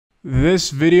This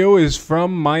video is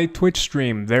from my Twitch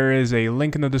stream. There is a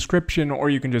link in the description, or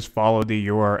you can just follow the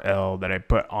URL that I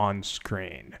put on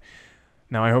screen.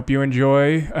 Now I hope you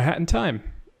enjoy A Hat in Time.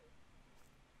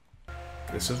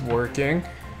 This is working.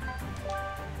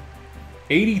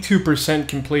 82%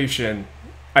 completion.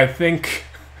 I think,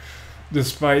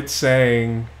 despite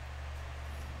saying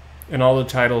in all the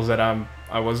titles that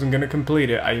I wasn't gonna complete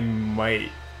it, I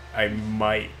might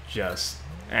just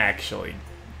actually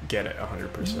get it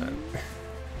 100%.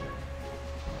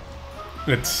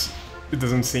 It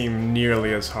doesn't seem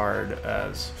nearly as hard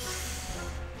as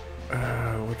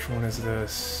which one is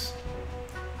this?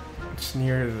 It's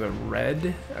near the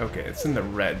red? Okay, it's in the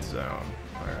red zone.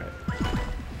 Alright.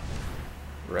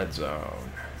 Red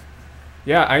zone.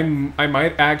 Yeah, I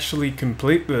might actually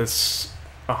complete this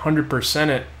 100%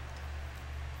 it.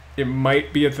 It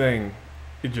might be a thing.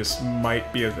 It just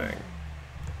might be a thing.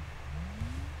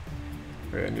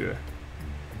 Wait, I need to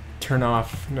turn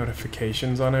off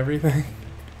notifications on everything.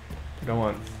 I don't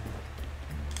want...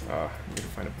 I need to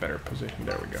find a better position.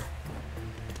 There we go.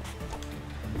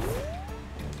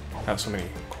 I have so many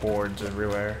cords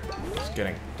everywhere. It's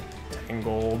getting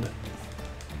tangled.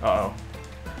 Uh-oh.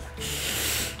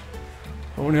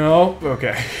 Oh no!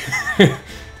 Okay.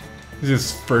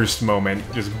 This first moment,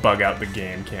 just bug out the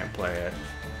game, can't play it.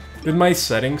 Did my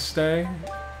settings stay?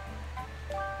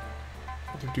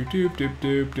 Doop doop doop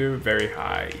doop doop. Very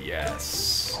high,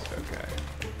 yes. Okay.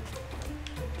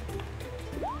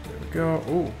 There we go.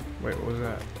 Ooh, wait, what was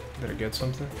that? Did I get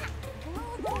something?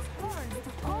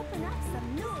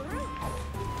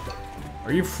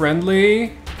 Are you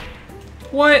friendly?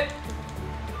 What?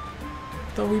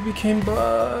 Thought we became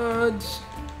buds.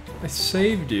 I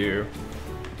saved you.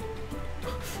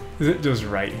 Is it just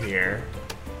right here?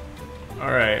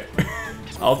 Alright.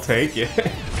 I'll take it.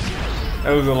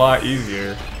 That was a lot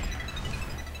easier.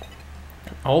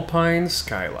 Alpine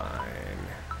Skyline.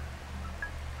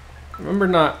 I remember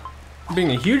not being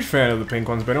a huge fan of the pink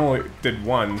ones, but I only did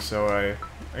one, so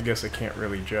I guess I can't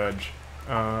really judge.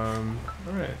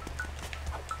 Alright.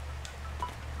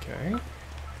 Okay.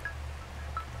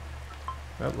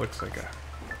 That looks like a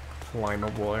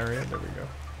climbable area. There we go.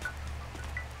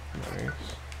 Nice.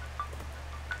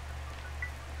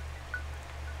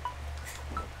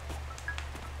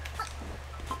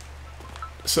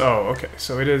 So, okay,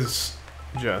 so it is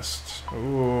just...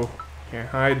 Ooh, can't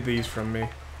hide these from me.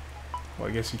 Well,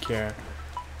 I guess you can.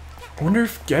 I wonder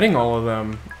if getting all of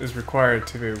them is required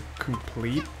to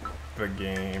complete the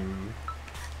game.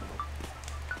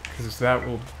 Because that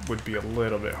would be a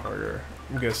little bit harder.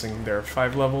 I'm guessing there are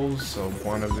 5 levels, so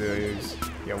one of these...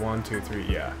 Yeah, 1, 2, 3,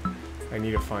 yeah. I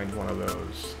need to find one of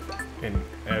those in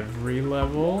every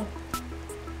level?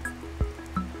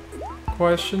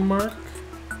 Question mark?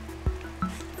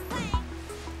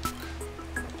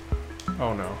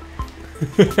 Oh no.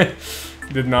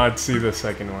 Did not see the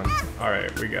second one.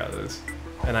 Alright, we got this.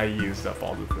 And I used up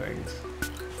all the things.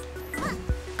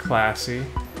 Classy.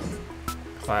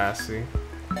 Classy.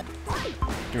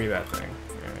 Give me that thing.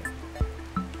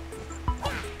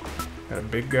 Alright. Got a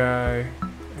big guy.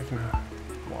 I can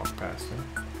walk past him.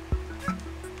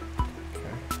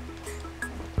 Okay.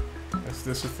 Is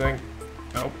this a thing?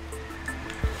 Nope.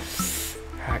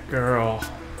 Hat girl.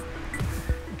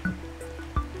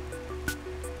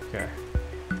 Okay.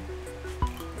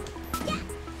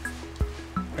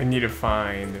 I need to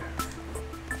find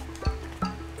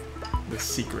the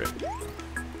secret.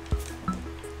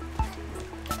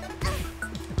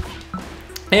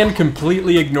 And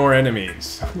completely ignore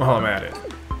enemies while I'm at it.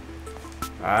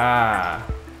 Ah.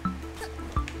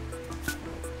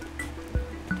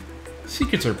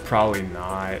 Secrets are probably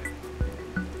not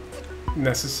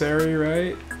necessary,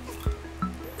 right?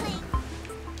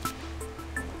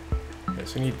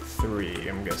 So I need 3.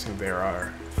 I'm guessing there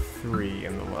are 3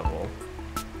 in the level.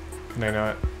 Can I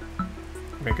not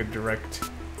make a direct...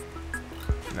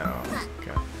 No.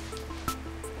 Okay.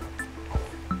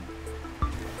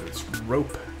 It's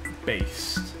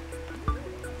rope-based.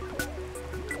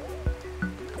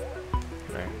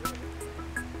 Okay.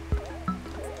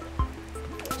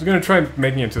 I was gonna try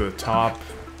making it to the top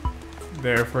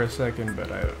there for a second, but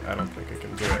I don't think I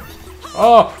can do it.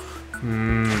 Oh!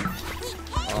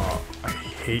 Oh, I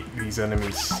hate these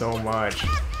enemies so much.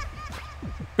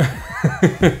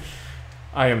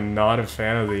 I am not a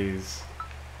fan of these.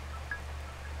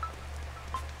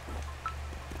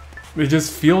 They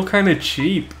just feel kind of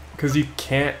cheap, because you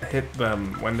can't hit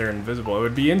them when they're invisible. It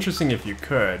would be interesting if you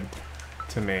could,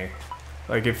 to me.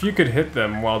 Like, if you could hit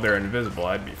them while they're invisible,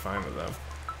 I'd be fine with them.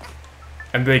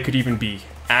 And they could even be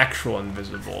actual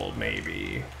invisible,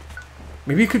 maybe.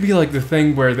 Maybe it could be like the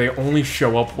thing where they only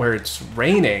show up where it's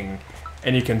raining,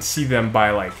 and you can see them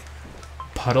by like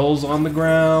puddles on the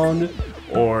ground,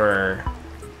 or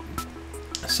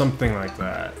something like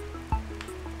that.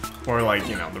 Or like,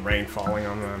 you know, the rain falling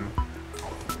on them.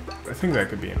 I think that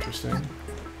could be interesting.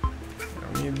 I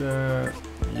don't need that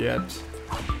yet.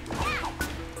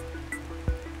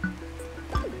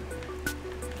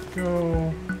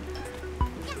 Go.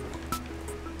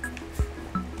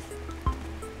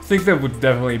 I think that would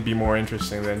definitely be more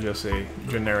interesting than just a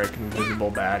generic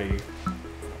invisible baddie.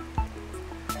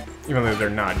 Even though they're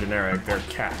not generic, they're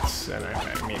cats, and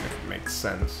I mean, it makes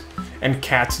sense. And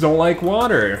cats don't like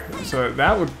water, so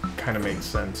that would kind of make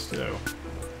sense too.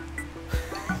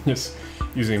 Just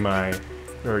using my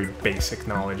very basic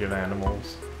knowledge of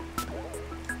animals.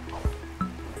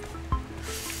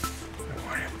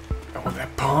 I want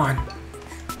that pawn.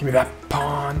 Give me that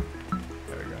pawn.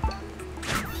 There we go.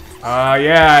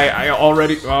 Yeah, I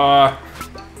already, get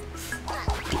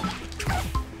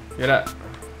up.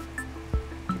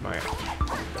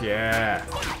 Yeah.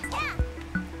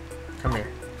 Come here.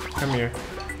 Come here.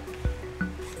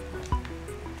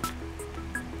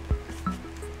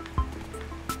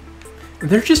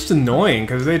 They're just annoying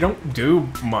because they don't do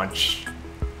much.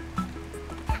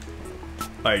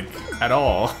 Like, at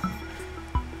all.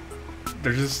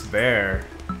 They're just there.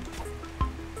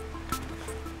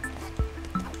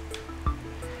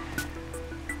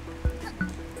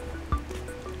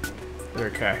 Is there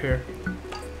a cat here?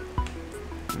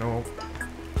 No.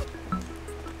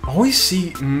 I always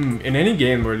see, in any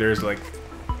game where there's like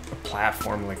a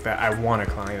platform like that, I want to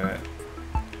climb it.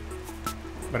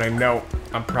 But I know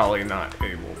I'm probably not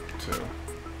able to.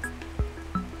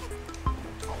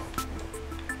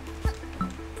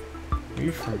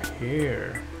 Maybe from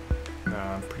here. No,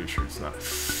 I'm pretty sure it's not.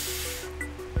 Is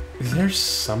there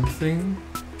something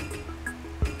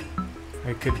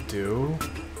I could do?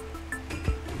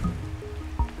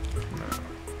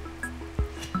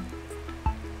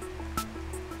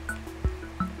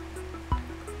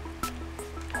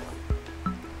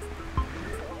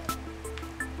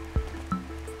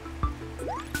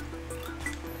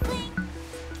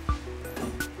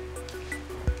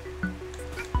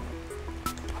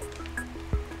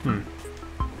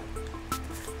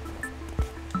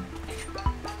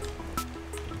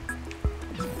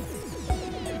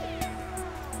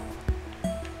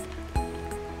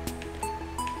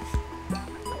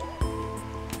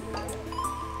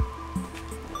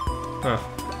 Huh.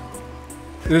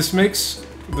 This makes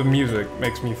the music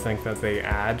makes me think that they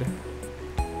add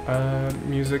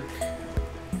music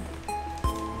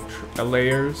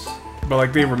layers, but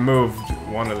like they removed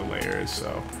one of the layers,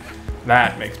 so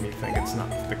that makes me think it's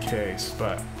not the case.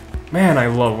 But man, I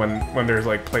love when there's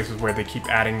like places where they keep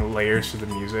adding layers to the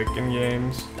music in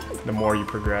games the more you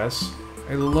progress.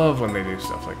 I love when they do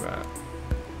stuff like that.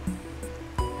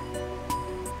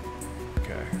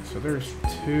 Okay, so there's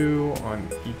 2 on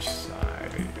each side.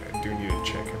 I do need to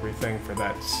check everything for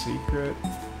that secret.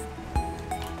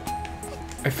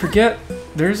 I forget,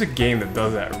 there's a game that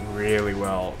does that really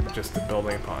well, just the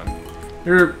building upon.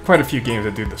 There are quite a few games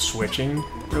that do the switching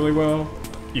really well,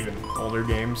 even older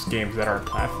games that are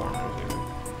platformers even.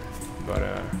 But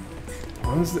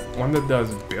one that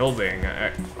does building,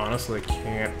 I honestly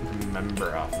can't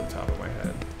remember off the top of my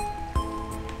head.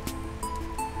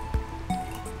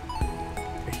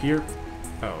 Here,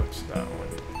 oh, it's that one.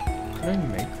 Can I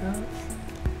make that?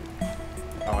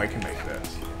 Oh, I can make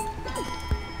this.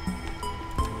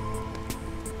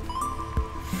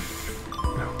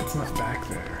 No, it's not back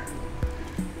there.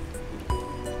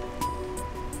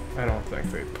 I don't think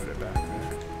they put it back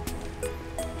there.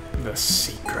 The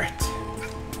secret.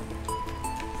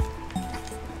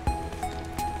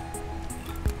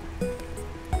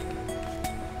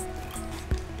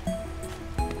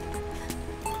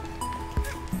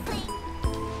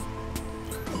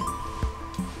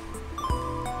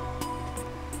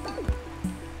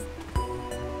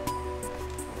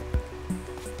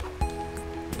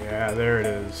 Yeah, there it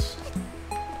is.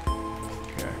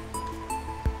 Okay.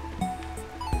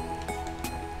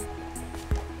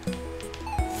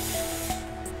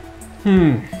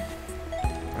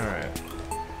 Alright.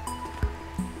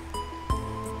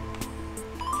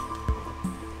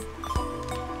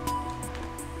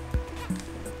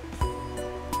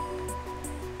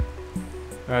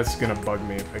 That's gonna bug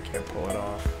me if I can't pull it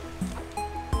off.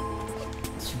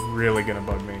 It's really gonna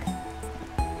bug me.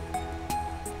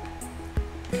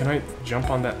 Can I jump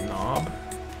on that knob?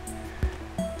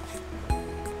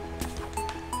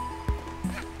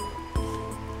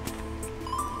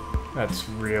 That's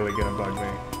really gonna bug me.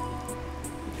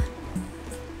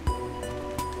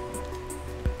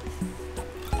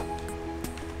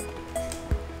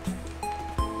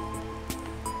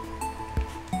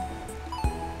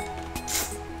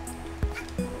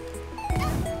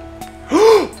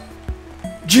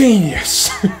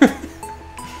 Genius!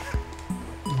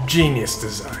 Genius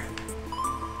design.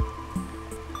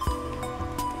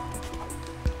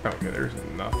 Okay, there's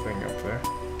nothing up there.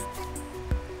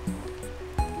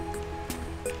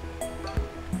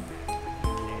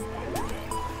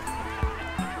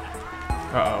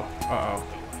 Uh-oh, uh-oh.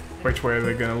 Which way are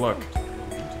they gonna look?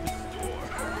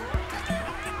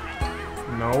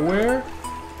 Nowhere?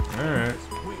 Alright.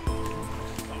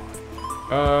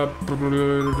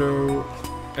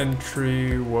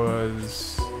 Entry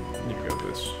was... You go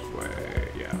this way,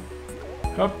 yeah.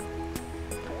 Hup.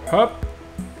 Hup.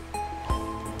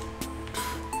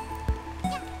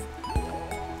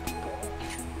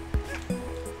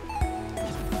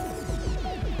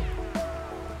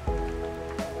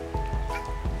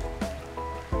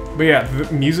 But yeah, the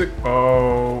music...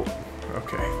 Oh...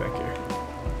 Okay, thank you.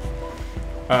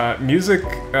 Music,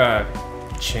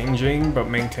 changing, but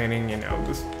maintaining, you know,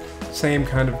 this same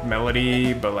kind of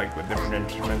melody, but like with different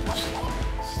instruments,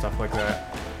 stuff like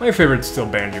that. My favorite's still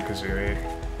Banjo-Kazooie.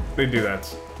 They did that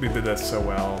so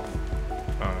well.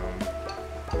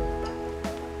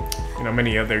 You know,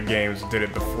 many other games did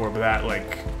it before, but that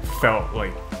like felt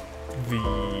like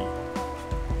the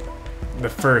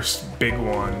first big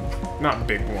one. Not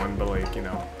big one, but like, you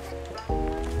know.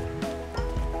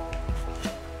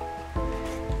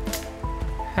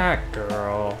 Hack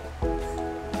girl.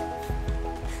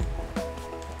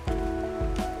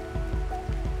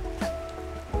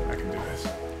 I can do this.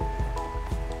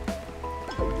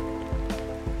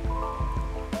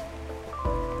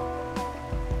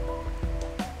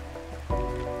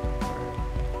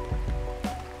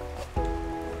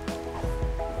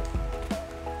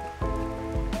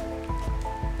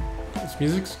 This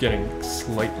music's getting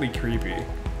slightly creepy.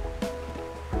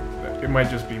 It might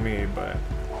just be me, but...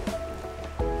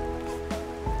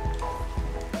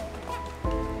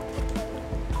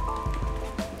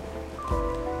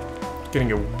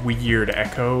 Getting a weird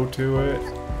echo to it.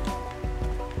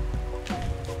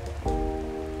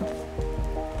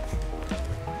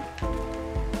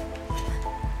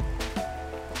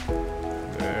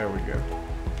 There we go.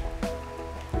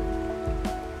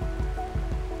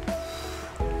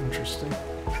 Interesting.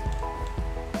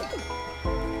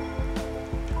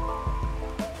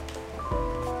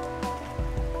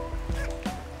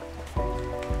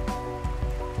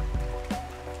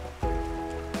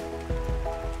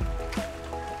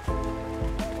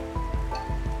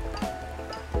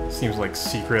 Seems like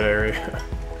secret area.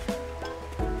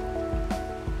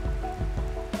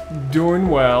 Doing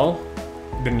well.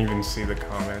 Didn't even see the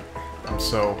comment. I'm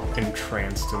so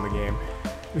entranced in the game.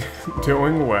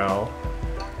 Doing well.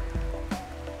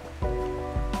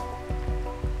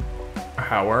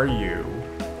 How are you?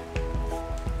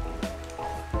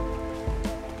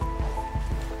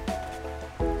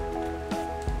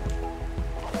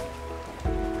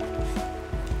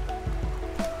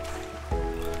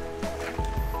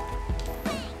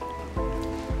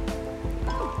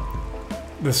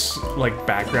 This like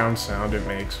background sound it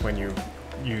makes when you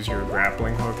use your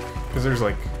grappling hook, because there's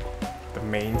like the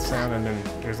main sound and then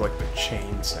there's like the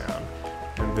chain sound,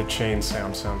 and the chain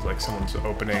sound sounds like someone's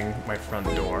opening my front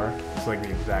door. It's like the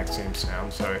exact same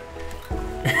sound, so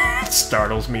it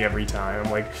startles me every time. I'm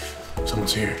like,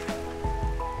 someone's here.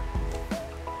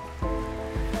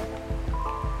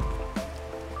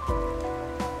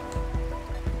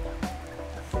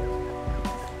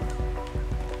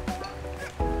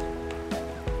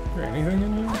 Anything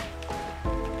in here?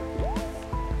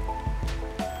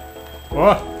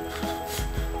 What?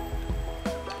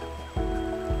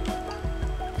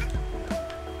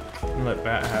 Let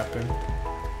that happen.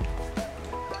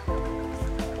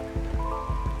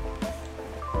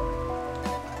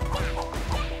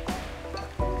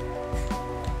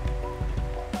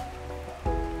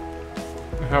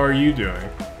 How are you doing,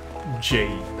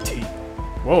 JT?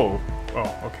 Whoa.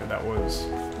 Oh, okay, that was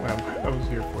what I was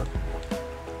here for.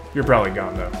 You're probably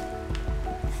gone, though.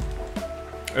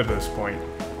 At this point.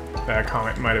 That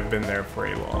comment might have been there for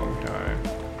a long time.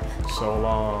 So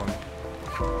long.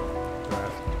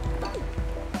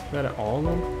 Is that all of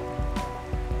them?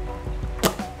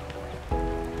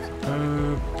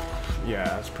 Yeah,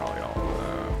 that's probably all of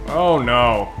them. Oh,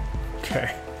 no!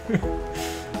 Okay.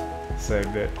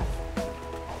 Saved it.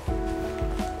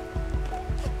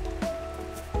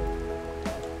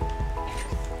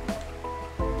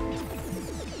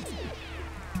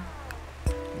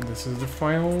 This is the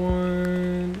final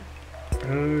one.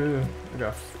 I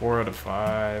got 4 out of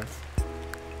 5.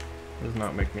 Does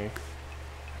not make me... I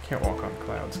can't walk on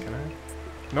clouds, can I?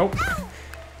 Nope.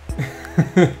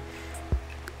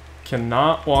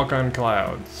 Cannot walk on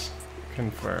clouds.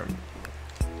 Confirmed.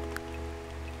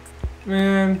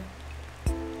 Man,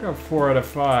 got 4 out of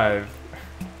 5.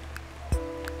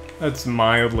 That's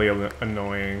mildly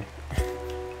annoying.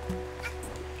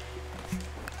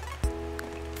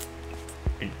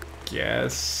 I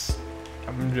guess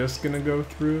I'm just gonna go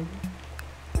through.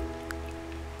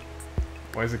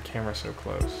 Why is the camera so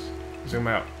close? Zoom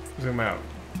out. Zoom out.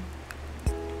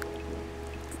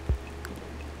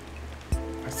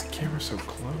 Why is the camera so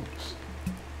close?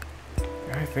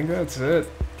 Yeah, I think that's it.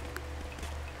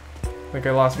 I think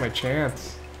I lost my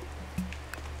chance.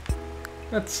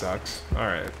 That sucks.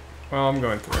 Alright. Well, I'm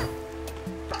going through.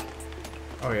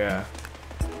 Oh yeah.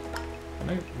 Can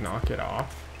I knock it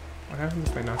off? What happens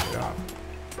if I knock it off?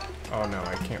 Oh no,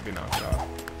 I can't be knocked off.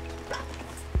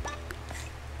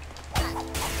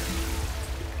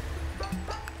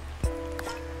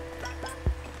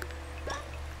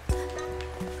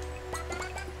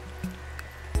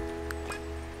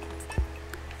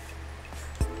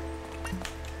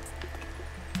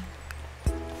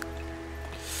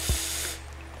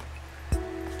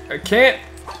 I can't.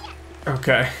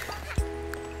 Okay.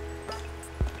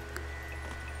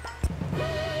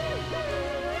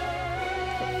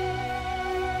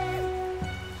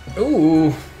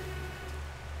 Ooh.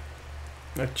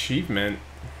 Achievement.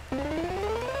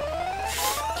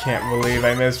 Can't believe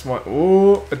I missed one.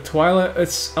 Ooh, a Twilight.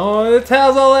 Oh, it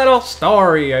tells a little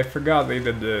story. I forgot they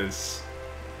did this.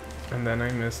 And then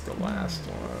I missed the last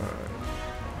one.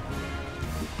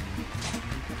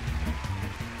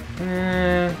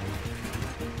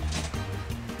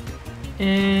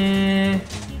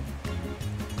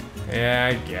 Yeah,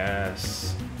 I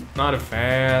guess. Not a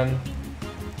fan.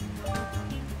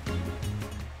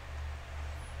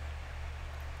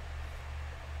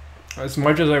 As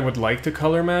much as I would like to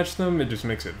color match them, it just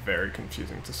makes it very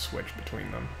confusing to switch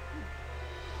between them.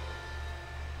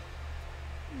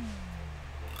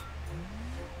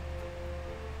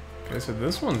 Okay, so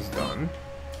this one's done.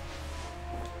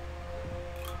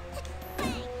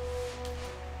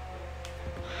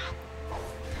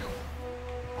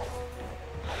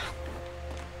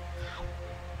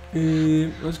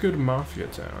 Let's go to Mafia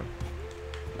Town.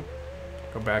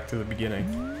 Go back to the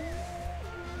beginning.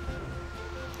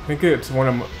 I think it's one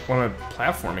of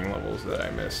platforming levels that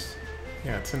I missed.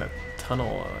 Yeah, it's in a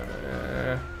tunnel.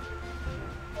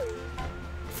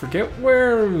 Forget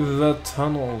where the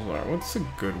tunnels are. What's a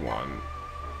good one?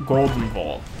 Golden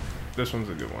Vault. This one's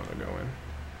a good one to go in.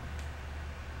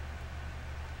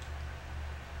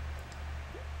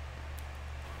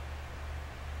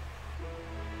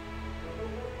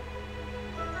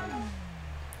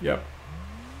 Yep.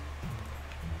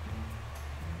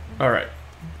 Alright.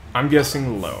 I'm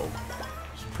guessing low.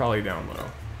 It's probably down low.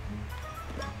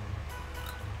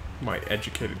 My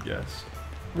educated guess.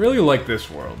 Really like this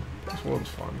world. This world's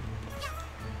fun.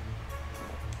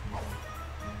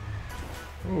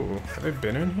 Ooh, have I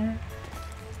been in here?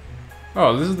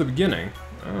 Oh, this is the beginning.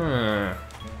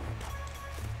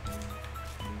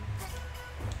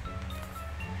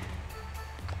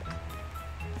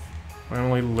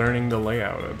 Finally learning the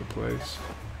layout of the place.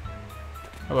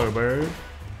 Hello, bird.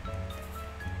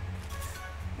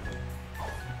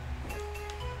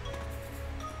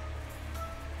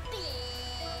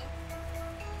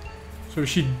 So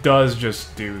she does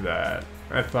just do that.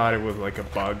 I thought it was like a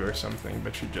bug or something,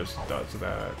 but she just does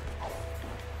that.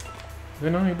 Was I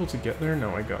not able to get there?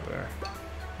 No, I got there.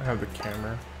 I have the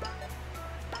camera,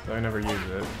 but I never use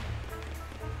it.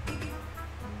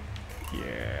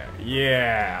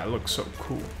 Yeah, it looks so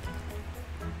cool.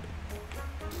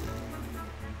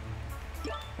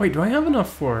 Wait, do I have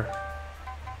enough for...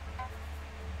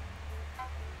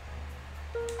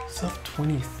 Stuff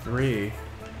 23.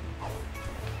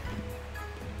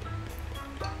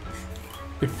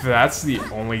 If that's the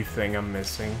only thing I'm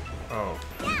missing... Oh.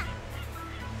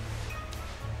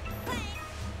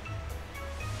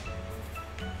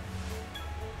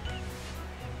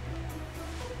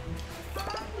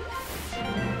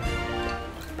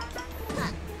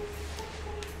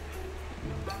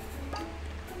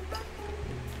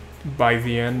 By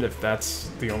the end, if that's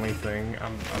the only thing,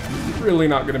 I'm really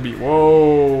not gonna be...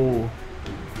 Whoa!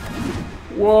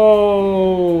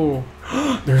 Whoa!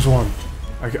 There's one!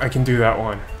 I can do that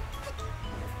one.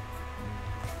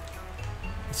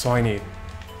 That's all I need.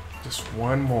 Just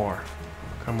one more.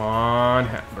 Come on,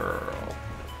 Hat Girl.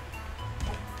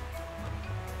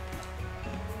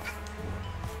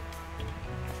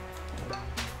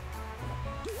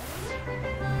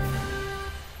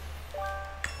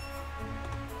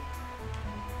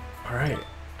 Alright,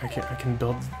 I can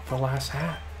build the last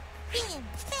hat.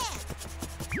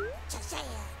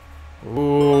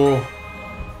 Ooh.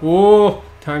 Ooh.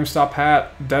 Time stop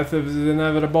hat. Death is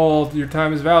inevitable. Your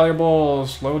time is valuable.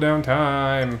 Slow down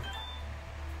time.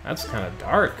 That's kind of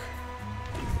dark.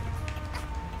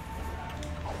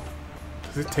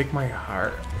 Does it take my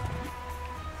heart?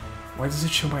 Why does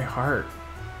it show my heart?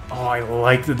 Oh, I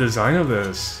like the design of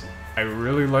this. I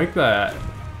really like that.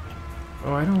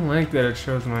 Oh, I don't like that it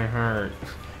shows my heart.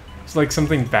 It's like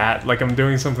something bad, like I'm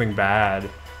doing something bad.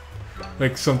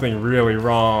 Like something really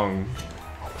wrong.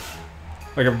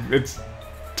 Like it's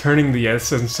turning the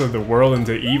essence of the world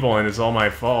into evil and it's all my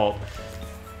fault.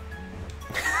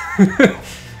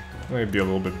 Might be a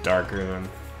little bit darker then.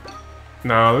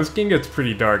 No, this game gets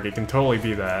pretty dark. It can totally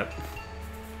be that.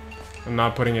 I'm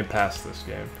not putting it past this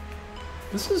game.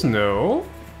 This is new.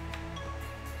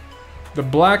 The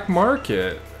black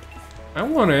market. I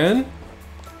want in.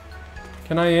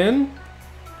 Can I in?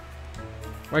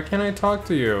 Why can't I talk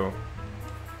to you?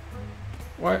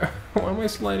 Why am I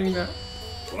sliding down?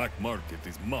 Black market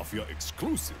is mafia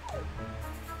exclusive.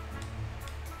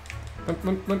 Let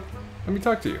me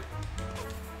talk to you.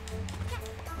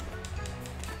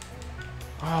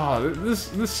 Ah,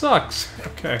 this sucks.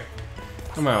 Okay.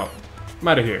 I'm out. I'm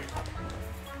out of here.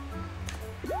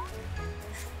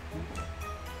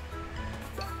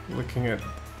 Looking at...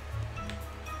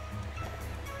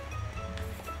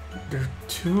 There are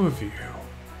two of you.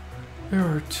 There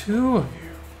are two of you.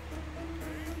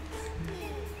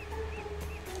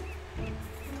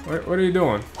 What are you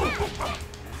doing?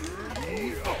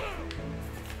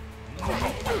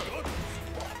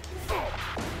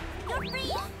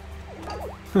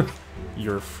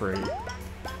 You're free.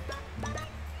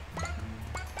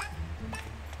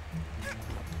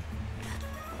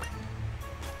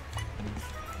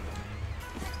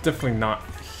 Definitely not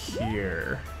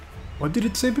here. What did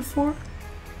it say before?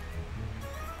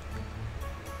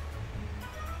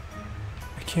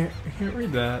 I can't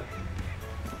read that.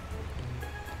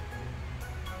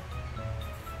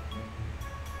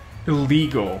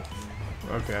 Illegal.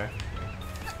 Okay.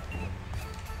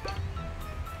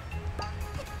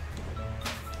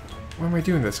 Why am I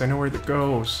doing this? I know where it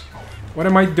goes. What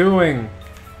am I doing?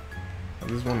 Oh,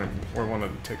 this is one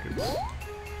of the tickets.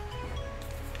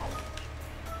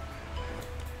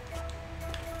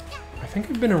 I think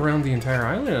I've been around the entire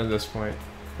island at this point.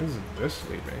 Where does this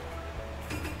lead me?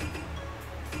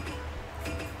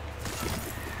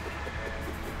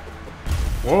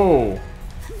 Whoa!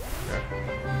 Okay.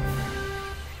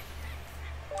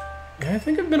 Yeah, I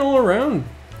think I've been all around.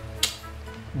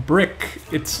 Brick.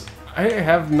 I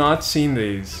have not seen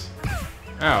these.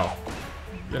 Ow.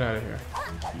 Get out of here.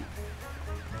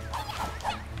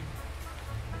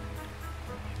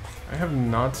 I have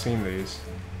not seen these.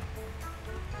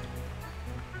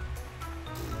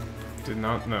 Did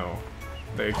not know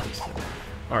they existed.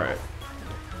 Alright.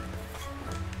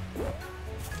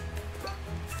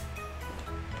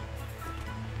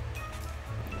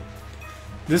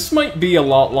 This might be a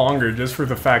lot longer just for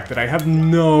the fact that I have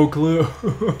no clue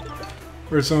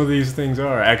where some of these things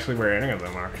are. Actually, where any of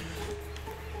them are.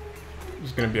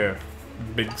 It's gonna be a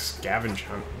big scavenge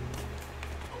hunt.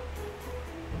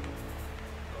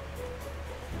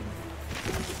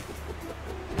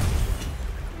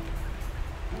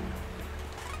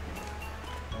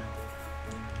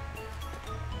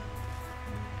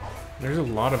 There's a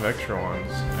lot of extra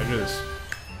ones. I just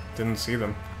didn't see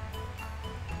them.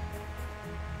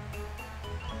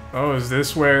 Oh, is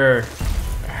this where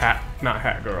not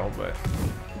Hat Girl, but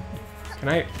can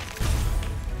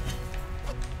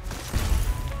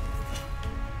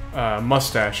I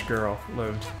Mustache Girl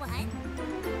lived.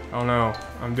 Oh no,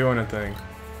 I'm doing a thing.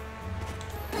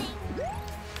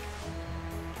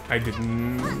 I did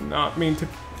not mean to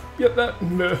get that.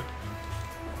 No.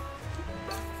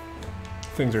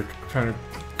 Things are trying to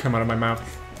come out of my mouth.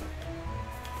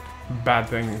 Bad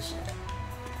things.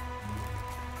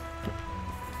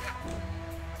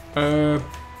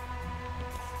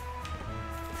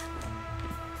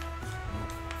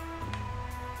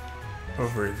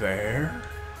 Over there.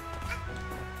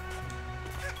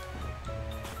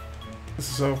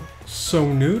 This is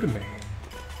so new to me.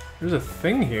 There's a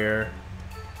thing here.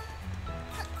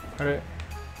 Alright.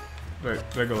 Wait,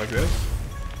 did I go like this?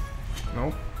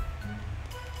 Nope.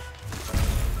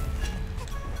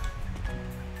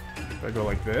 Did I go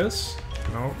like this?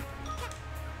 Nope.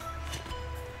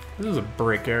 This is a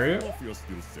brick area. You're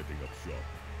still setting up shop.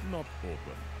 Not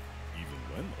open. Even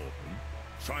when open,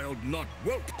 child not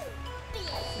welcome.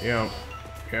 Yeah.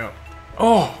 Yeah.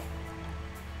 Oh!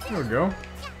 There we go.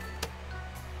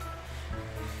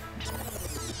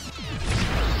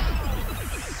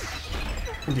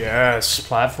 Yes,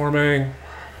 platforming.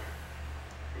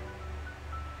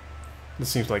 This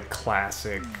seems like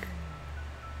classic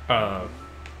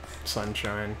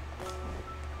Sunshine.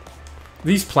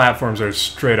 These platforms are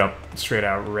straight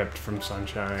out ripped from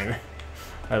Sunshine.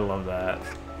 I love that.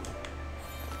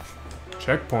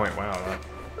 Checkpoint, wow.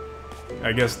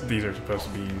 I guess these are supposed to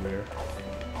be easier.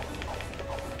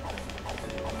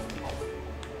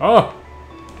 Oh!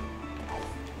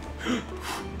 Can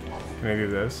I do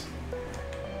this?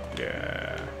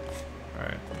 Yeah.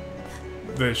 Alright.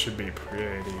 This should be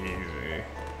pretty easy.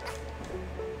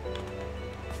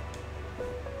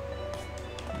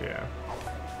 Yeah.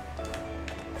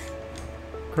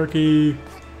 Cookie.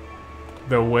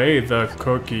 The way the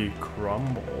cookie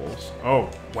crumbles. Oh,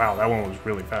 wow, that one was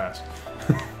really fast.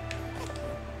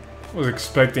 I was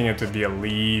expecting it to be at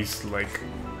least, like...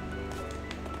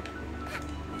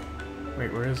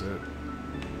 Wait, where is it?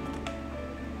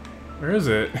 Where is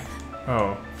it?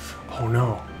 Oh. Oh,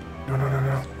 no. No, no, no,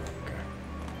 no. Okay.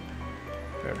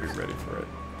 Gotta be ready for it.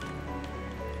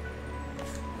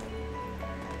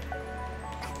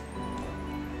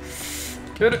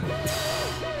 Get it!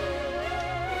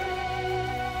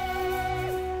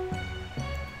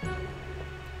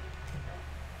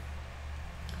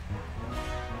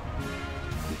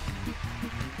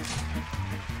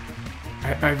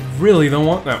 I really don't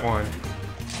want that one.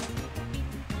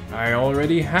 I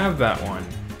already have that one.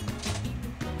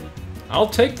 I'll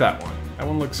take that one. That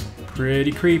one looks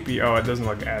pretty creepy. Oh, it doesn't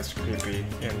look as creepy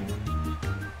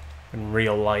in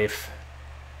real life.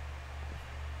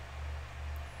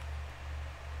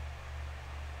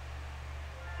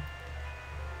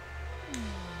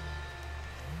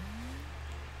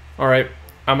 Alright,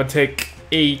 I'm gonna take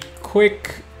a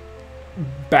quick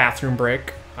bathroom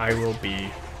break. I will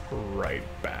be right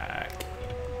back.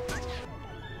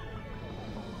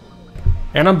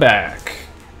 And I'm back.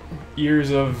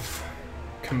 Years of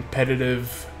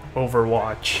competitive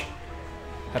Overwatch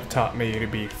have taught me to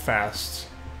be fast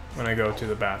when I go to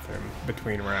the bathroom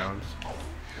between rounds.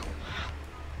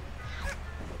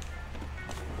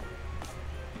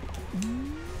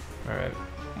 Alright.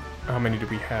 How many do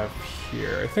we have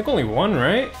here? I think only one,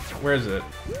 right? Where is it?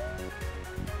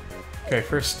 Okay,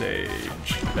 first stage,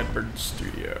 Bedford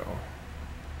Studio.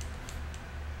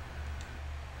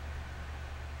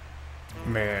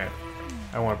 Man,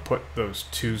 I want to put those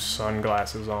 2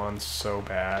 sunglasses on so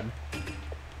bad.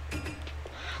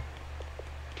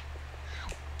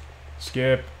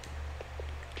 Skip.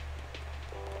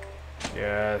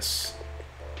 Yes.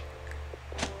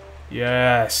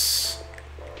 Yes.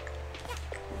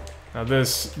 Now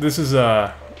this is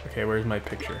okay, where's my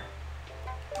picture?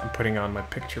 I'm putting on my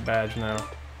picture badge now.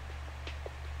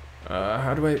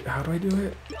 How do I do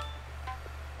it?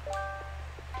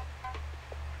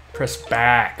 Press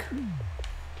back.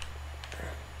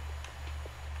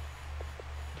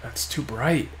 That's too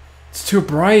bright. It's too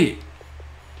bright.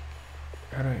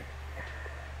 How do I?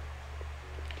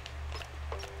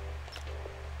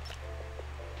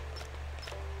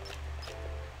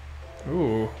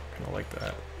 Ooh, kind of like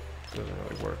that. Doesn't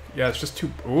really work. Yeah, it's just too.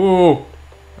 Ooh,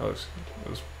 that was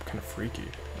kind of freaky.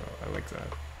 Oh, I like that.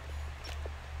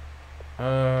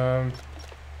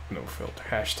 No filter.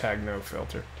 Hashtag no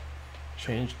filter.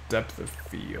 Change depth of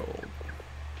field.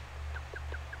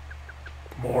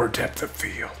 More depth of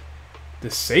field.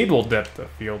 Disable depth of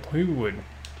field. Who would?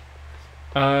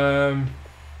 Oh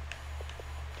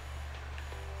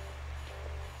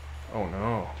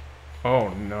no. Oh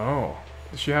no.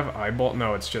 Does she have eyeball?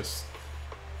 No, it's just.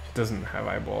 It doesn't have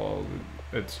eyeball.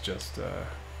 It's just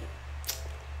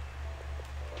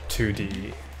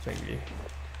 2D thingy.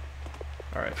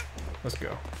 Alright, let's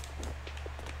go.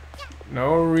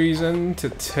 No reason to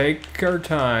take our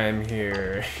time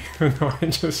here. Even though I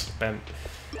just spent.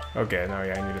 Okay, no,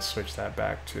 yeah, I need to switch that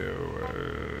back to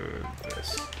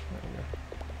this. There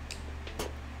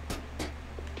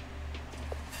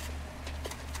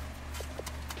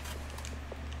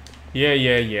we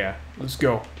go. Yeah. Let's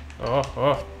go.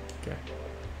 Oh. Okay.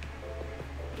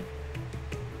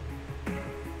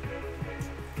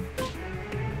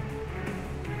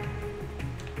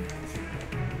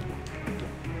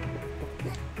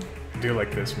 I do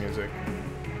like this music.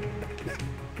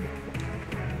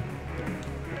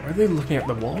 Why are they looking at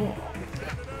the wall?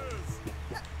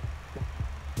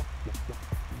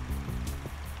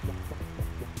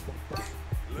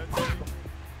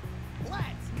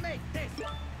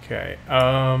 Okay,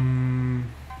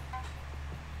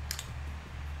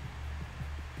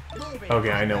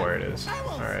 okay, I know where it is.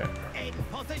 Alright.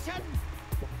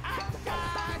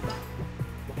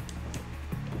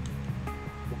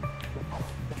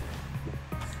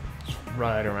 It's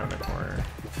right around the corner.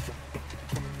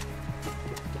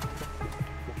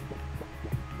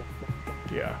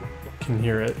 Yeah, can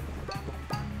hear it.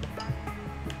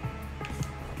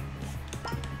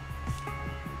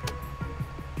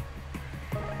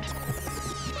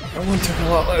 That one took a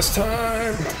lot less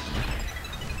time.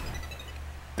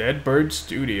 Dead Bird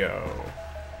Studio.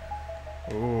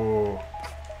 Ooh,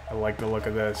 I like the look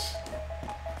of this.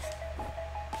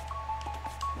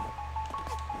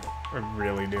 I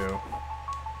really do.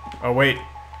 Oh wait.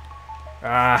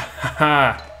 Ah,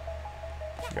 haha.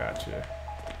 Gotcha.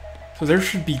 So there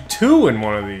should be 2 in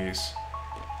one of these.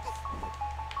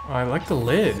 Oh, I like the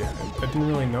lid. I didn't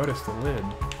really notice the lid.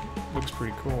 Looks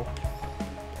pretty cool.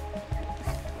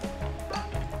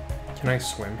 Can I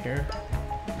swim here?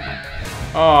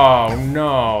 Oh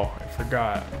no, I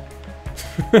forgot.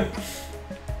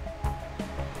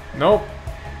 Nope.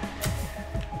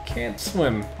 Can't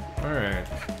swim. Alright.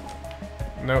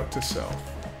 Note to self.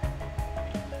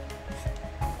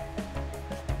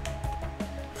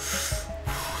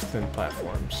 Thin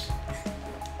platforms.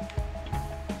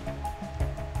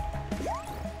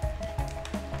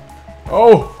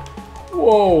 Oh!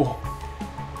 Whoa!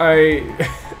 I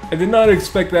did not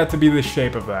expect that to be the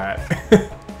shape of that.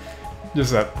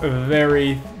 Just a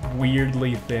very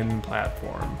weirdly thin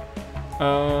platform.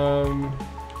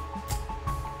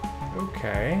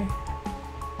 Okay.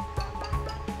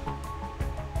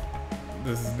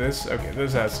 This? Okay,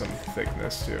 this has some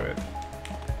thickness to it.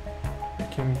 I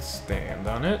can stand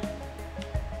on it.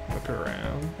 Look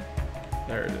around.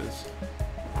 There it is.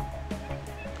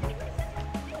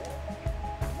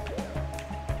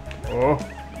 Oh.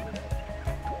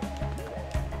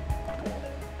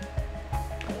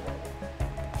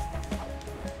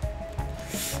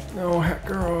 No, Hat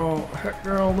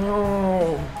Girl,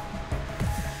 no.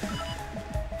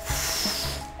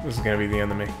 This is gonna be the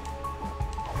end of me.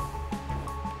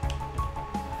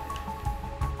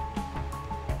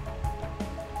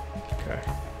 Okay.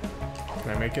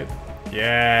 Can I make it?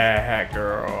 Yeah, Hat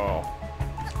Girl.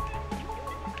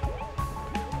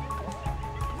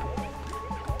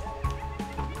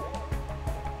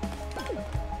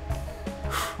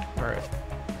 Alright.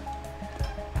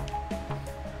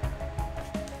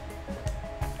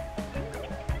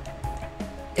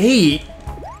 Eight?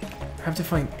 I have to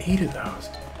find 8 of those.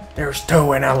 There's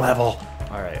 2 in a level.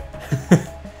 Alright.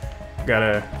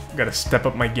 Gotta step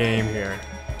up my game here.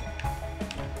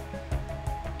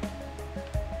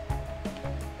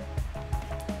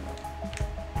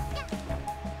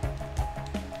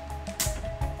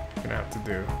 Gonna have to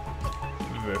do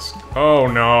this. Oh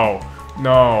no.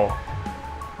 No.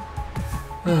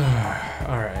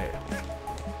 Alright.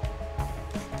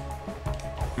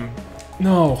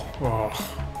 No.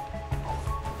 Oh.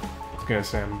 I was gonna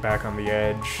say I'm back on the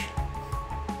edge.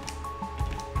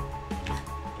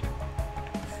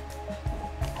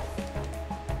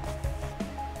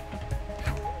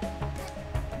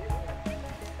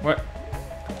 What?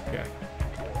 Yeah.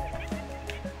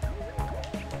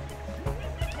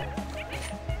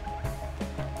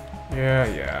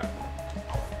 Yeah.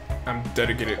 I'm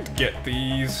dedicated to get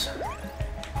these.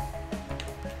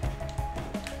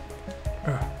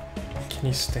 Can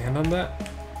you stand on that?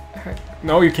 Heck.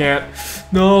 No, you can't.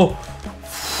 No!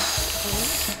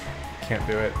 Can't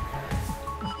do it.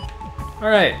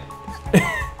 Alright.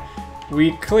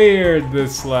 We cleared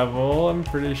this level, I'm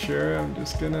pretty sure. I'm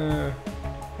just gonna...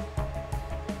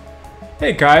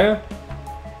 Hey, Kaya!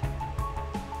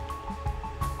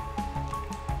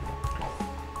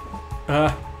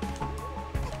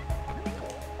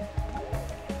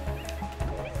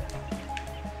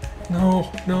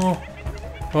 No.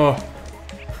 Oh.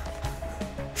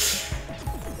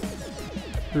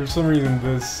 For some reason,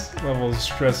 this level is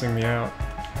stressing me out.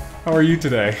 How are you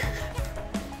today?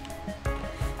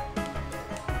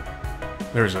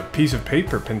 There's a piece of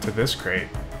paper pinned to this crate.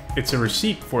 It's a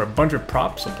receipt for a bunch of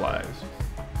prop supplies.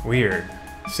 Weird.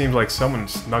 Seems like someone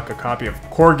snuck a copy of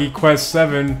Corgi Quest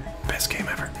 7, best game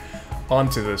ever,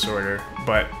 onto this order,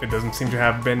 but it doesn't seem to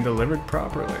have been delivered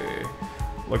properly.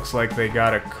 Looks like they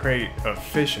got a crate of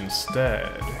fish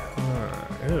instead.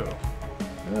 Ew.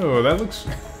 Ew, that looks...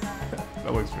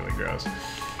 that looks really gross.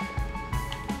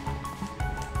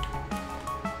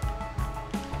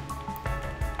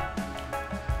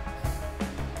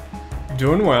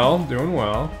 Doing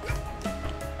well.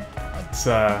 It's,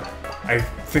 I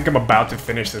think I'm about to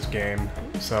finish this game,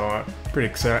 so I'm pretty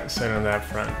excited on that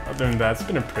front. Other than that, it's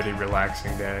been a pretty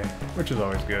relaxing day, which is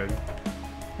always good.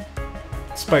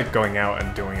 Despite going out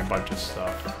and doing a bunch of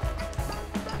stuff.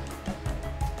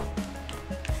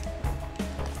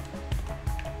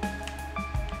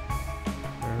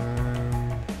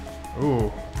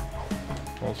 Ooh.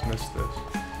 Almost missed this.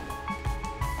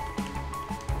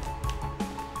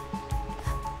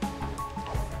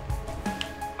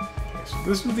 Okay, so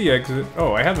this is the exit.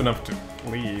 Oh, I have enough to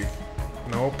leave.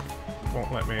 Nope.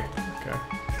 Won't let me. Okay.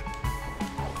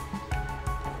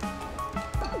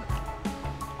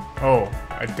 Oh,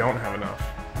 I don't have enough.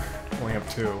 Only have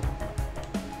 2.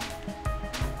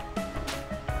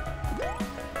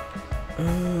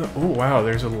 Oh wow,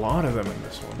 there's a lot of them in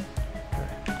this one. Okay.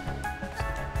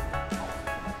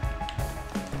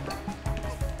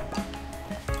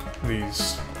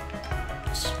 These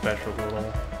special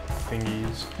little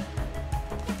thingies.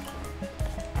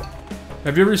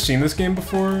 Have you ever seen this game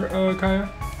before, Kaya?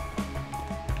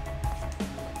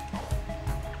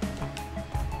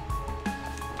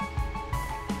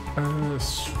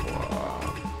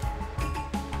 Swap.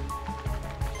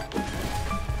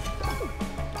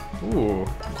 Ooh,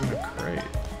 it's in a crate.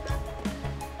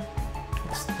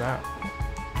 What's that?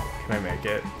 Can I make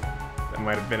it? That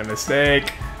might have been a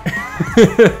mistake.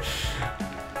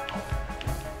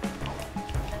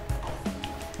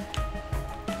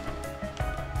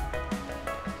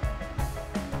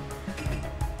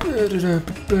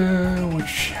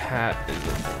 Which hat is it?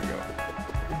 There we go.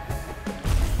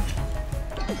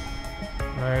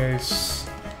 Nice.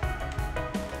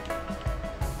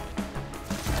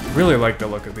 Really like the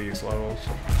look of these levels.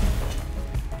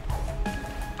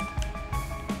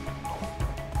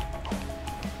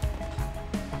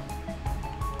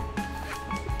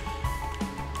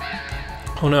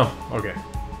 Oh no. Okay.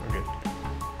 I'm good.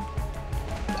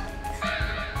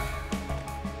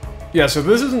 Yeah, so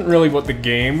this isn't really what the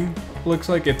game looks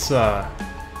like. It's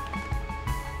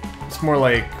more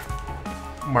like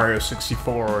Mario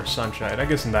 64 or Sunshine. I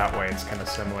guess in that way it's kind of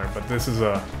similar, but this is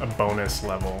a bonus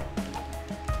level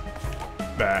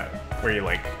that where you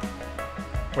like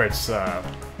where it's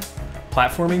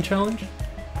platforming challenge.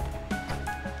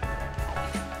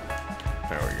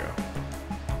 There we go.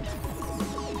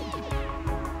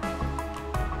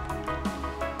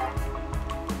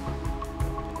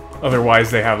 Otherwise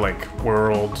they have like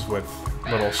worlds with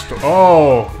little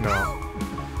oh no.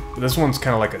 This one's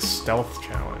kind of like a stealth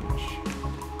challenge,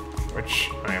 which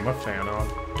I am a fan of.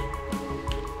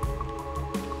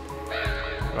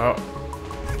 Oh,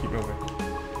 keep moving.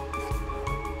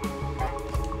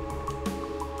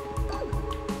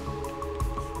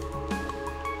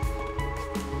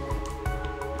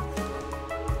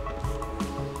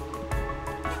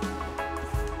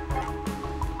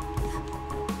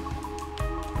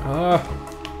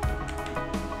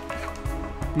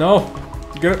 No,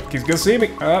 he's gonna see me.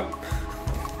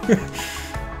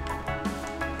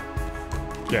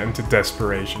 Get into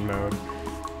desperation mode.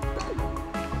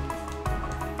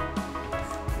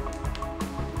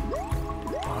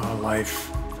 Oh, life.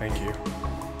 Thank you.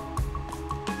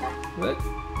 What?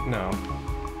 No.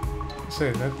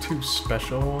 Say that 2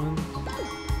 special ones.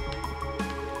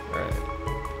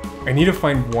 Alright. I need to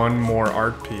find one more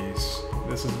art piece.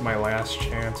 This is my last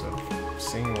chance of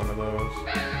seeing one of those.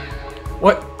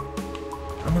 What?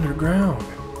 I'm underground.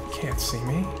 You can't see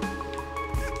me.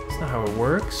 That's not how it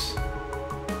works.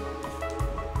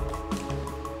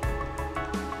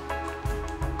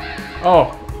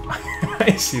 Oh,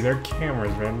 I see their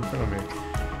cameras right in front of me.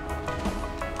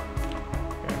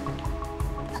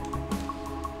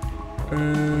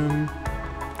 Okay.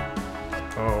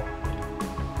 Oh.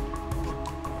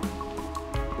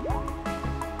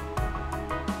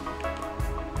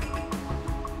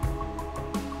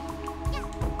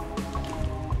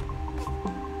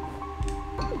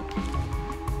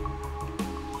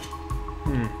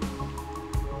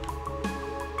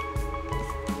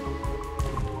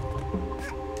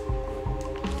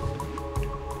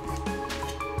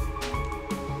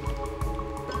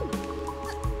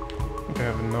 I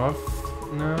have enough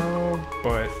now,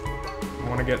 but I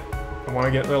want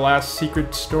to get the last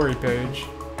secret story page.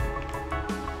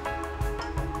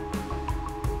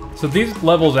 So these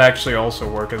levels actually also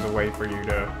work as a way for you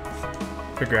to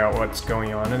figure out what's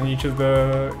going on in each of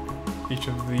the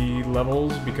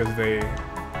levels, because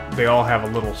they all have a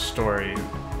little story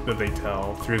that they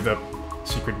tell through the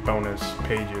secret bonus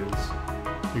pages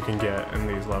you can get in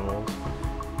these levels.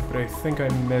 But I think I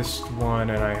missed one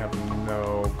and I have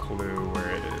no clue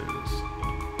where it is.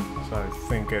 So I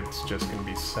think it's just going to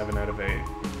be 7 out of 8.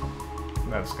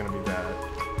 That's going to be that.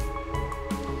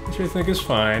 Which I think is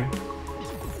fine.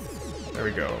 There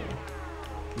we go.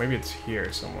 Maybe it's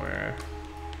here somewhere.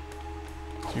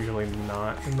 It's usually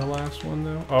not in the last one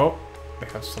though. Oh! They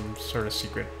have some sort of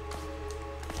secret.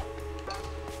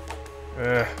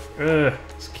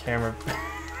 This camera.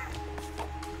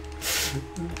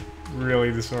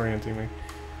 Really disorienting me.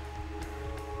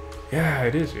 Yeah,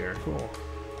 it is here. Cool.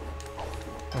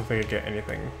 I don't think I get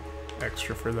anything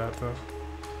extra for that though.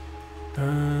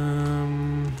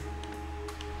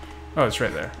 Oh, it's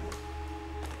right there.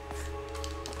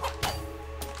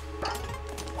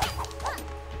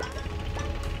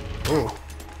 Oh.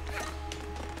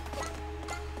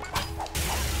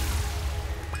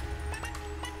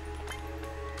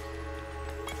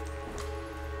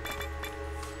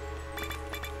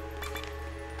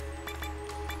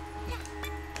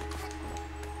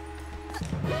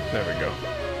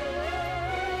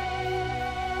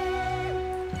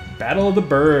 Battle of the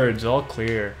Birds, all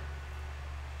clear.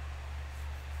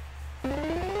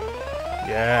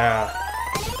 Yeah.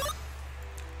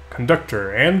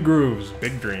 Conductor and Grooves,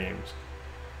 Big Dreams.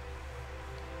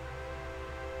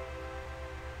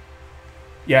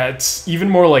 Yeah, it's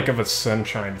even more like of a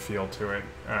Sunshine feel to it.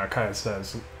 Kind of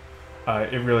says.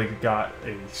 It really got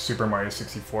a Super Mario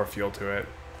 64 feel to it.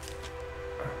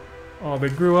 Oh, they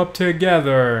grew up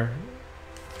together.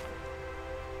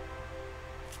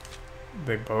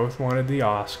 They both wanted the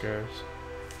Oscars.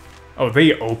 Oh,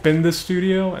 they opened the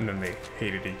studio and then they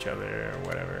hated each other or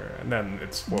whatever. And then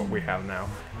it's what we have now.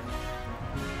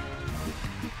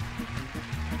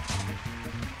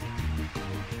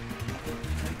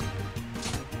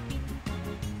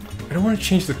 I don't want to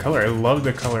change the color. I love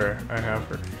the color I have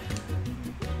for.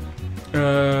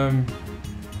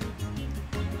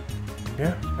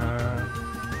 Yeah.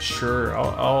 Sure.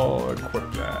 I'll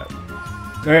equip that.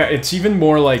 Oh yeah, it's even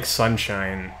more like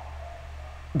Sunshine.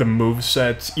 The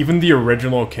movesets, even the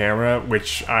original camera,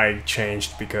 which I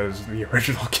changed because the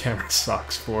original camera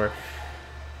sucks for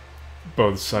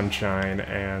both Sunshine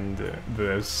and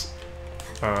this.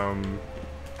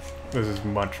 This is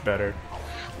much better.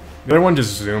 The other one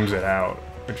just zooms it out,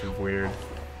 which is weird.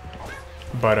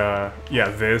 But yeah,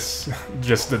 this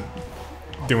just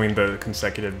doing the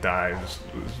consecutive dives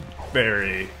was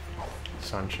very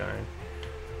Sunshine.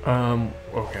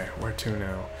 Okay, where to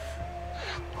now?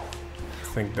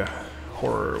 I think the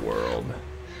horror world.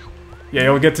 Yeah,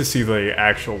 you'll get to see the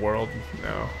actual world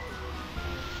now.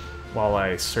 While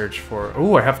I search for...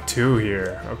 Oh, I have two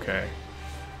here. Okay.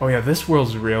 Oh yeah, this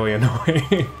world's really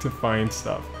annoying to find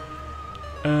stuff.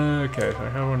 Okay, so I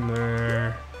have one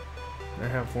there. I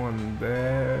have one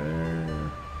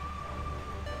there.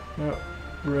 Not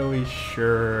really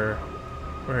sure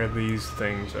where these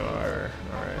things are.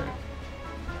 Alright.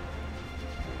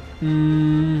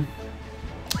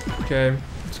 Okay,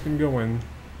 just gonna go in.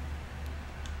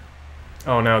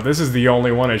 Oh no, this is the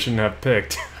only one I shouldn't have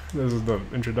picked. This is the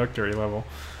introductory level.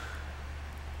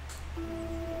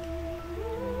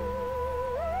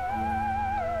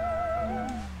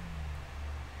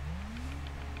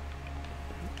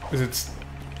 Is it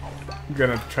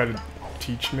gonna try to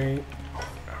teach me?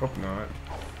 I hope not.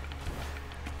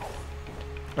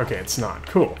 Okay, it's not.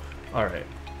 Cool. Alright.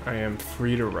 I am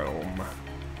free to roam.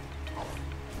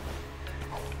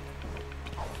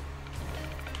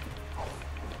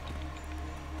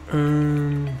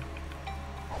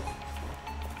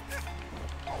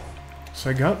 So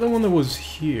I got the one that was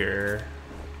here.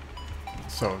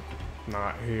 So,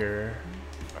 not here.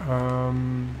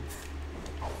 Can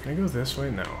I go this way?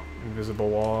 No. Invisible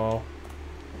wall.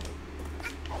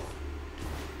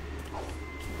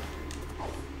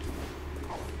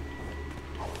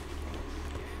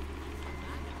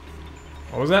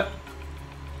 What was that?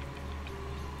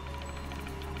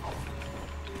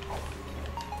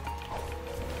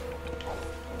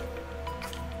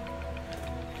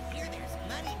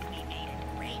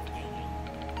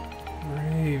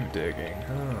 Grave digging,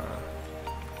 huh?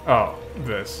 Oh,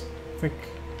 this. I think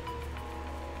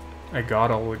I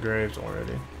got all the graves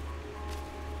already.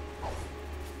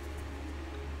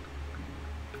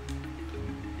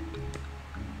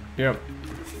 Yep.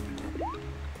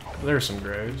 There's some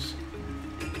graves.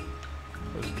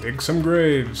 Let's dig some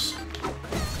graves.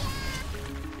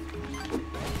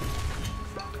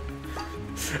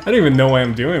 I don't even know why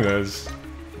I'm doing this,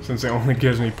 since it only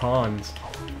gives me pawns.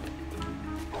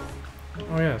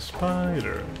 Oh yeah,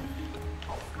 spider.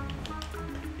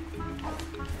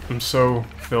 I'm so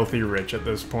filthy rich at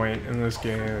this point in this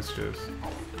game, it's just...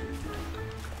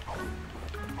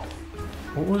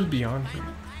 What was beyond here?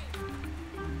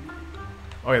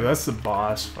 Oh yeah, that's the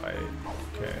boss fight.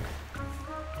 Okay.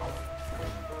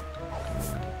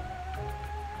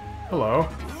 Hello.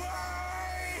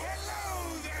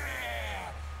 Hello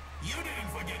there! You didn't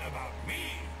forget about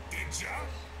me, did ya?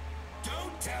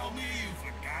 Don't tell me you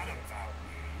forgot about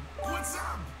me. What's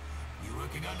up? You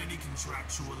working on any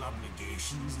contractual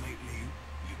obligations lately?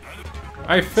 You better...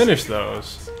 I finished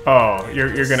those. Oh,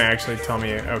 you're gonna actually tell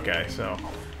me. Okay, so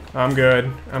I'm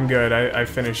good. I'm good. I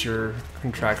finished your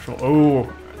contractual.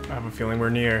 Oh, I have a feeling we're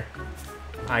near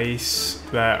ice.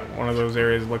 That one of those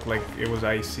areas looked like it was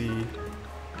icy.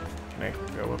 Can I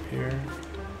go up here?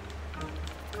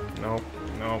 Nope.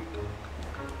 Nope.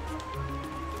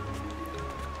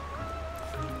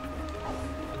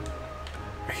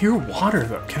 I hear water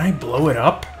though. Can I blow it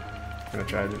up? I'm gonna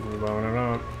try to blow it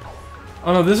up.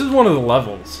 Oh no, this is one of the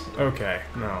levels. Okay,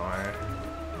 no,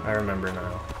 I remember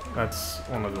now. That's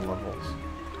one of the levels.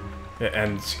 It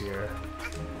ends here.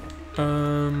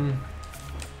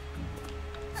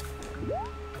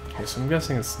 Okay, so I'm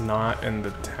guessing it's not in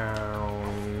the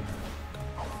town.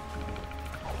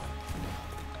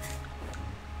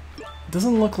 It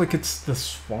doesn't look like it's the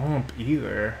swamp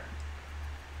either.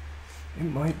 It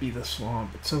might be the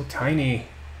swamp. It's so tiny.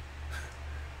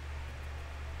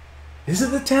 Is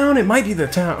it the town? It might be the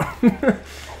town.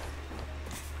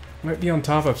 Might be on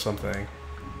top of something.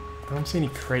 I don't see any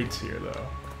crates here, though.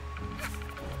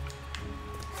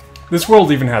 This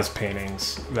world even has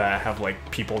paintings that have,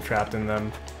 like, people trapped in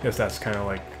them. I guess that's kind of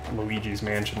like Luigi's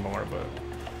Mansion more, but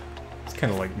it's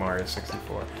kind of like Mario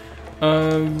 64.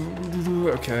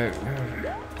 Okay.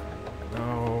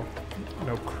 No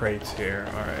crates here.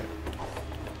 Alright.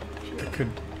 I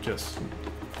could just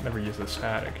never use this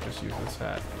hat. I could just use this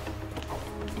hat.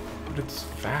 But it's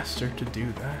faster to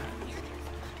do that.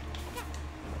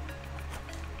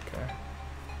 Okay.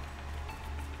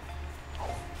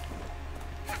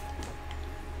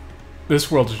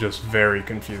 This world's just very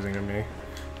confusing to me.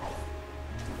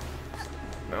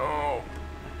 No.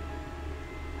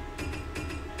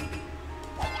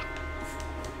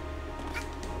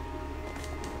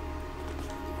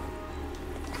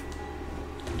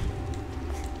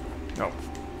 No.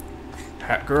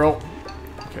 Hat girl.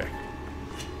 Okay.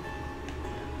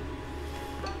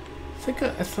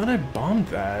 I thought I bombed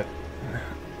that.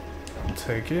 I'll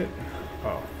take it.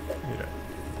 Oh, need it.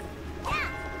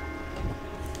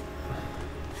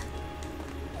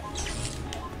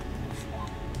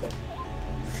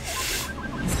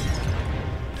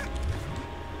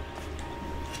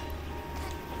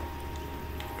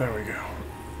 There we go.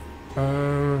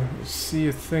 See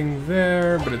a thing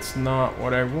there, but it's not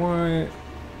what I want.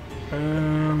 I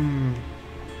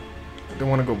don't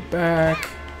want to go back.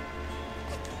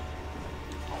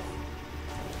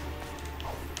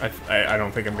 I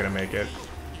don't think I'm gonna make it.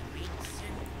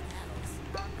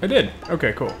 I did.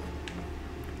 Okay, cool.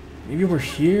 Maybe we're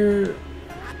here.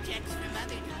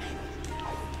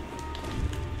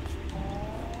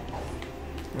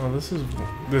 Well, this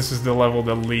is the level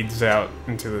that leads out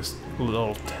into this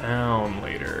little town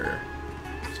later.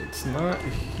 So it's not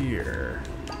here.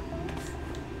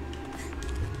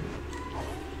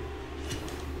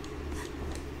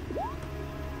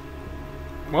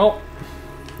 Well,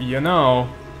 you know.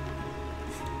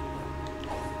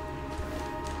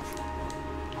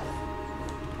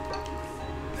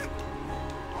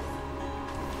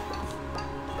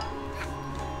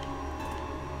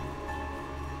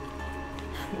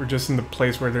 We're just in the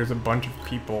place where there's a bunch of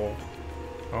people.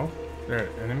 Oh, they're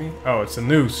an enemy? Oh, it's a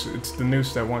noose. It's the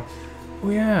noose that won.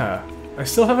 Oh yeah. I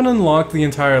still haven't unlocked the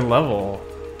entire level.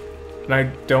 And I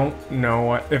don't know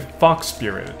what... If fox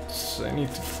spirits. I need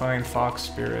to find fox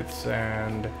spirits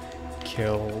and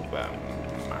kill them.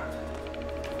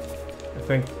 I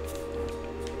think...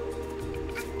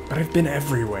 But I've been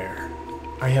everywhere.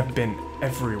 I have been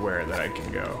everywhere that I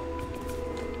can go.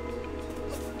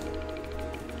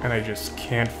 And I just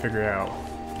can't figure out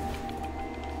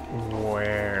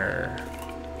where.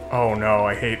 Oh no,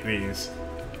 I hate these.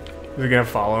 Is it gonna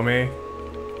follow me?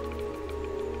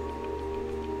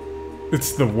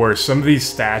 It's the worst. Some of these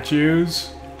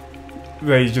statues,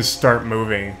 they just start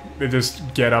moving. They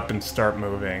just get up and start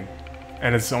moving.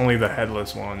 And it's only the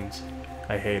headless ones.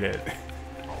 I hate it.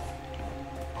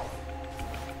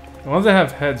 The ones that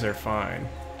have heads are fine.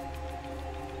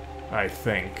 I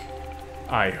think.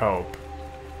 I hope.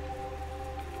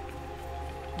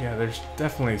 Yeah, there's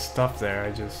definitely stuff there,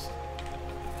 I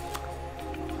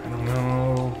don't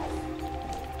know.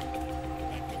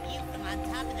 The view from on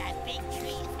top of that big tree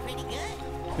is pretty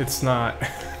good. It's not.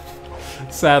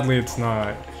 Sadly, it's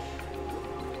not.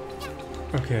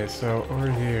 Okay, so over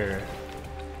here.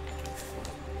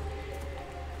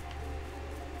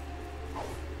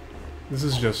 This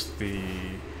is just the...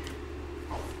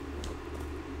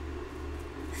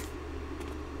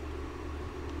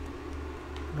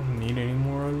 I don't need any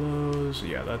more of those.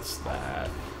 Yeah, that's that.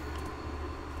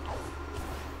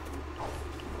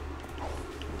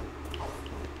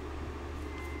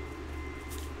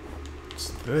 What's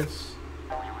this?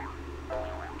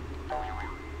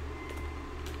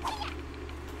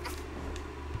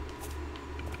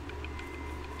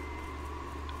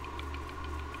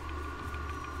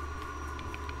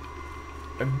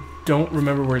 I don't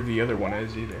remember where the other one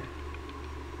is either.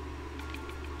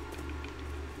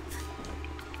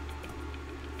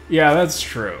 Yeah, that's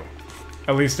true.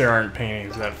 At least there aren't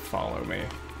paintings that follow me.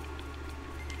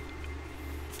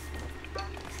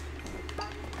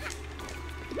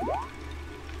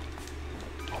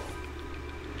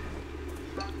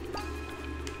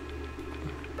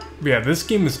 But yeah, this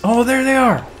game is... Oh, there they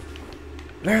are!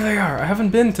 There they are! I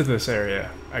haven't been to this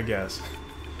area, I guess.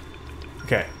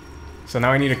 Okay. So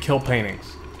now I need to kill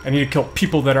paintings. I need to kill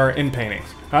people that are in paintings.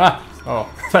 Ah! Oh,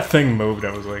 that thing moved.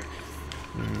 I was like...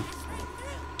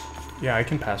 Yeah, I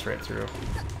can pass right through.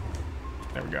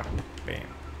 There we go. Bam.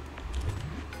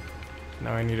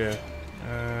 Now I need to...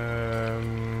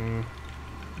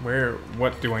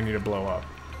 What do I need to blow up?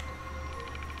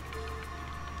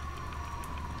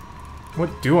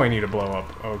 What do I need to blow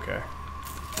up? Okay.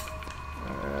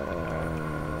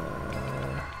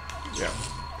 Yeah.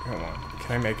 Come on.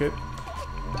 Can I make it?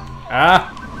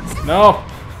 Ah! No!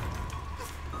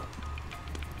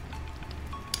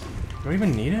 Do I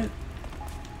even need it?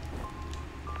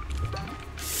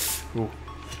 Ooh.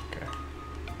 Okay.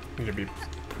 Need to be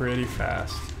pretty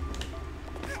fast.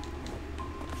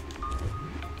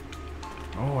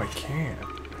 Oh, I can't.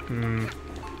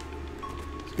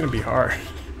 It's gonna be hard.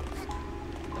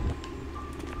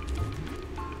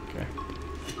 Okay.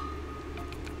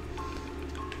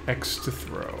 X to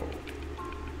throw.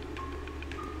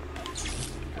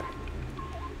 Okay.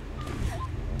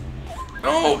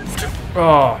 Oh!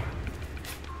 Oh!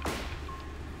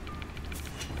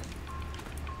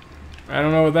 I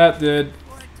don't know what that did.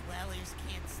 Poor dwellers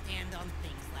can't stand on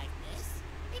things like this.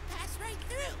 They pass right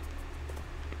through.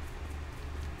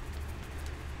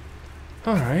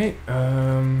 Alright,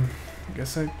 I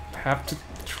guess I have to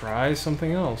try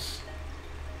something else.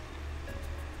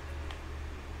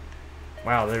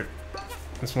 Wow,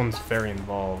 this one's very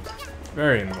involved.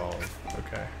 Very involved.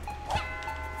 Okay.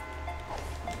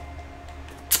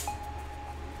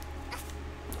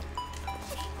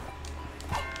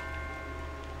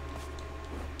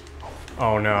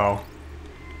 Oh no.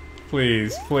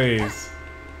 Please, please.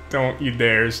 Don't you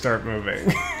dare start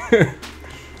moving.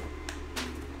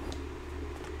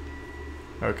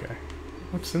 Okay.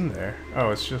 What's in there?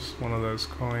 Oh, it's just one of those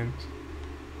coins.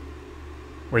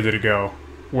 Where did it go?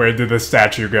 Where did the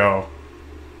statue go?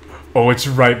 Oh, it's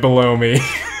right below me.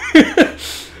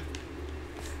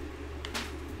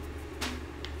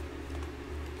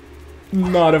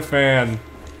 Not a fan.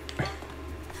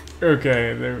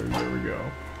 Okay, there we go.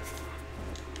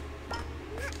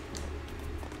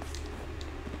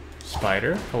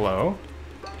 Spider, hello?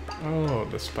 Oh,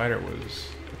 the spider was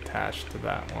attached to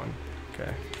that one.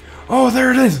 Okay. Oh,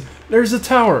 there it is! There's the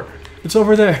tower! It's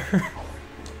over there!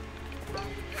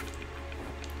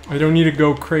 I don't need to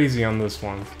go crazy on this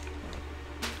one.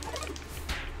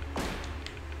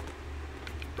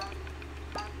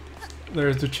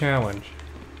 There's the challenge.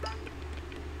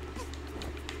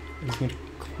 I just need to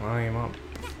climb up.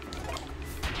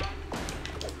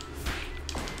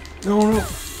 No, no!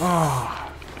 Ah!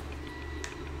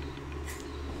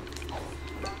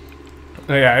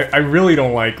 Oh, yeah, I really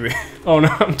don't like the... Oh no,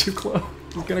 I'm too close.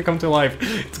 It's gonna come to life.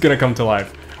 It's gonna come to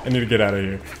life. I need to get out of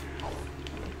here.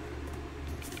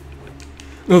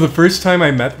 No, the first time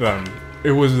I met them,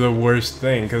 it was the worst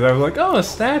thing, because I was like, oh,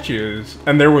 statues.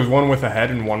 And there was one with a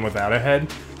head and one without a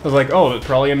head. I was like, oh, it's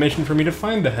probably a mission for me to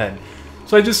find the head.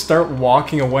 So I just start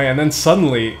walking away, and then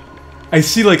suddenly, I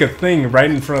see like a thing right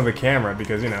in front of the camera,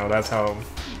 because, you know, that's how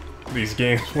these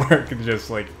games work. It's just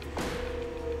like...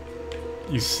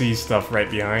 You see stuff right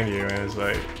behind you, and it's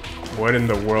like, what in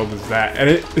the world is that? And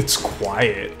it's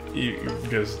quiet. You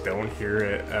just don't hear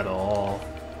it at all.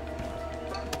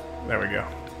 There we go.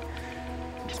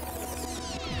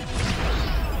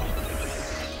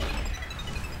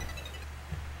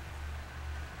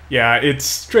 Yeah, it's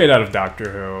straight out of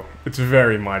Doctor Who. It's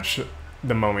very much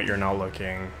the moment you're not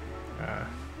looking,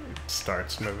 it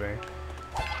starts moving.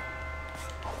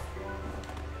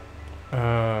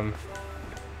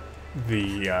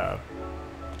 The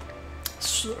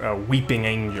Weeping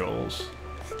Angels.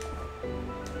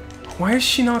 Why is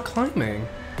she not climbing?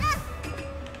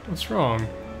 What's wrong?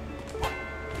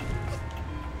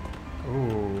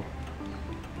 Ooh.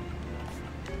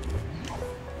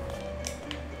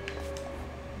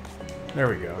 There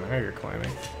we go. Now you're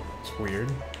climbing. It's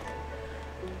weird.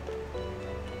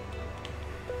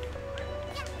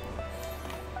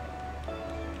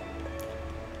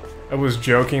 I was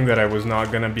joking that I was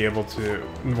not gonna be able to,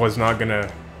 was not gonna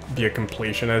be a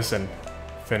completionist and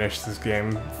finish this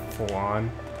game full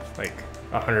on, like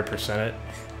 100% it.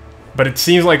 But it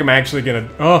seems like I'm actually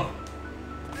gonna,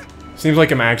 seems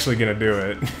like I'm actually gonna do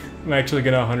it. I'm actually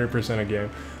gonna 100% a game.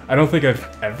 I don't think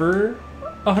I've ever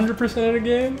 100%ed a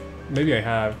game. Maybe I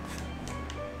have.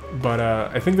 But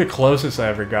I think the closest I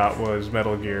ever got was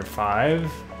Metal Gear 5,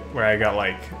 where I got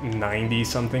like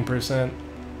 90-something%.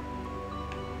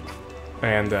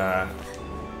 And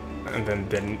then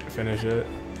didn't finish it.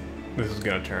 This is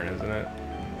gonna turn, isn't it?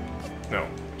 No,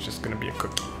 it's just gonna be a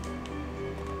cookie.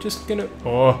 Just gonna...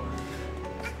 Oh!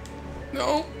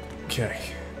 No!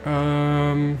 Okay.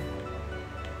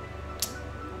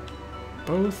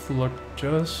 both look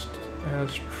just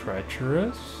as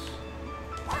treacherous.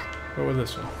 What was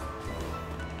this one?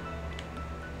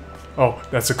 Oh,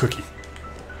 that's a cookie.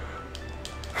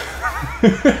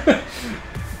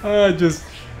 I just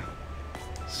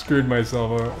screwed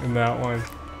myself up in that one.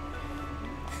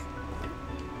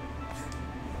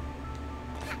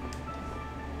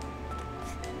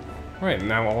 Right,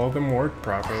 now all of them work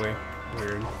properly.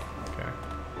 Weird. Okay.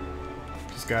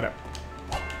 Just gotta...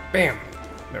 Bam!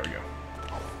 There we go.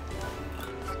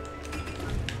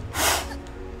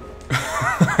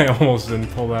 I almost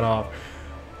didn't pull that off.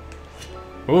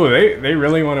 Ooh, they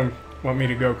really want me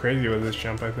to go crazy with this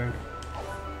jump, I think.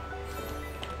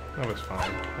 That was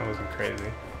fine. That wasn't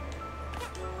crazy.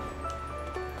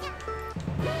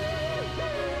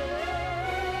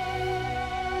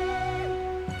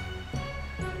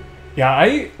 Yeah,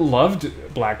 I loved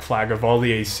Black Flag of all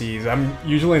the ACs. I'm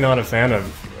usually not a fan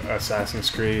of Assassin's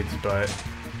Creed, but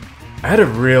I had a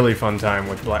really fun time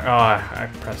with Black... Oh, I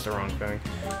pressed the wrong thing.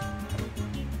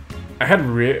 I had a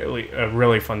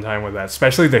really fun time with that,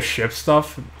 especially the ship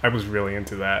stuff. I was really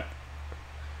into that.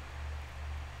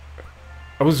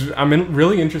 I'm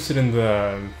really interested in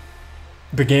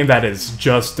the game that is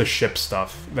just the ship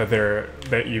stuff that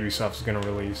Ubisoft is gonna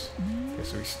release. Okay,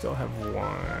 so we still have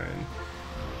one.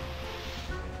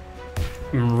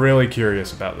 I'm really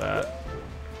curious about that.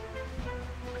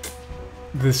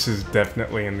 This is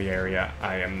definitely in the area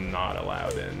I am not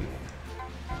allowed in.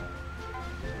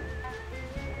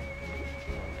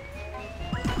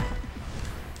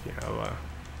 Yeah, I'll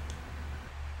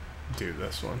do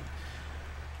this one.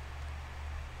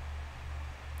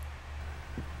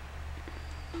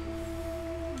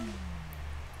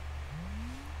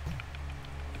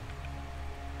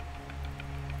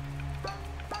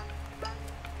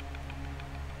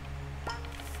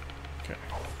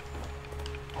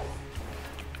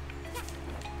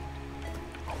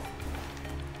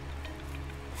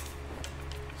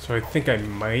 So I think I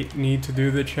might need to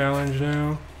do the challenge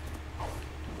now.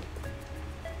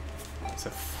 It's a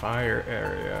fire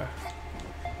area.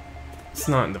 It's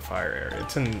not in the fire area.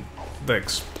 It's in the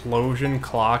explosion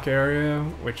clock area,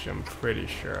 which I'm pretty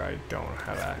sure I don't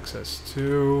have access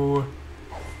to.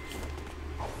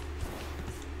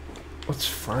 What's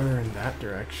farther in that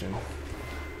direction?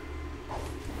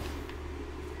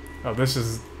 Oh, this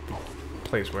is the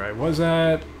place where I was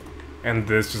at, and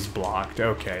this is blocked.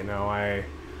 Okay, no,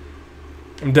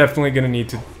 I'm definitely gonna need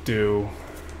to do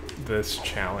this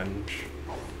challenge.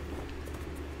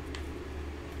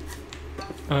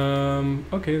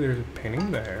 Okay, there's a painting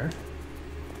there.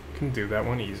 Can do that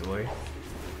one easily.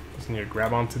 Just need to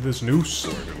grab onto this noose.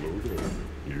 Hello there.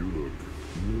 You look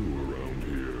new around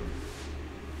here.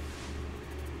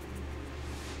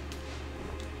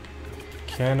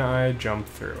 Can I jump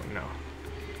through? No.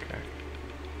 Okay.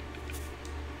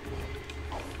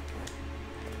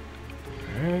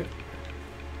 Alright.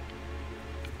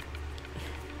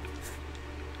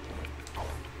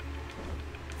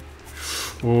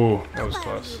 Ooh, that was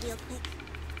close.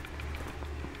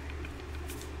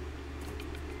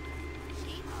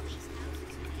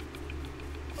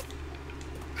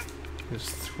 Just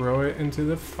throw it into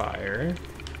the fire.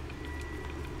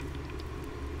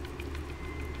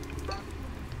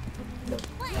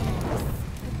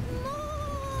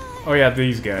 Oh yeah,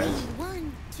 these guys. We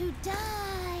want to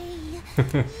die.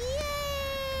 Yay!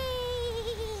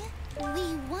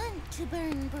 We want to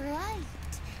burn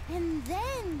bright and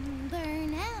then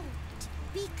burn out.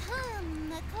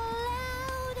 Become a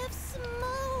cloud of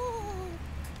smoke.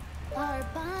 Our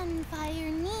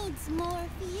bonfire needs more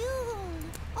fuel.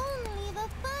 Only the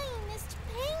finest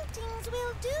paintings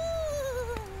will do.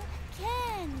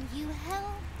 Can you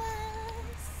help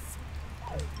us?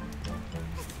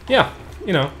 Yeah,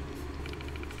 you know.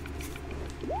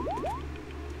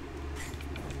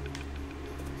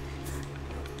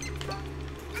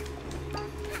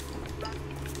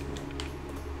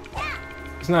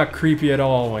 It's not creepy at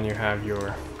all when you have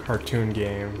your cartoon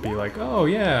game be like, oh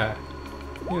yeah,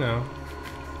 you know.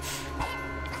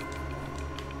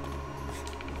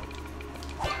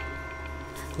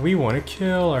 We want to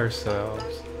kill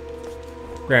ourselves.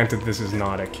 Granted, this is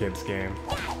not a kid's game,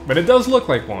 but it does look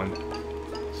like one.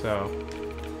 So,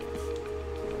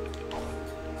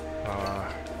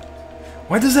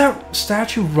 why does that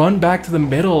statue run back to the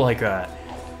middle like that?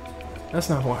 That's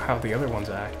not how the other ones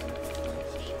act.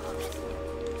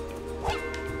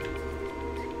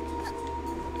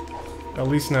 At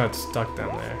least now it's stuck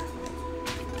down there.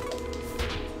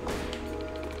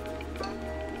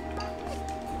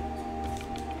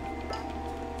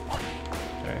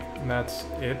 Okay, and that's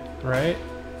it, right?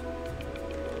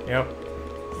 Yep.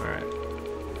 Alright.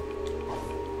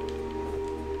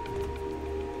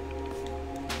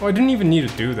 Oh, I didn't even need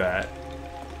to do that.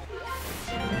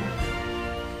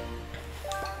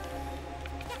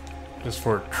 Just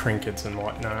for trinkets and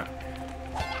whatnot.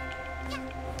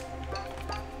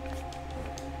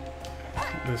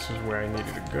 This is where I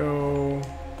needed to go.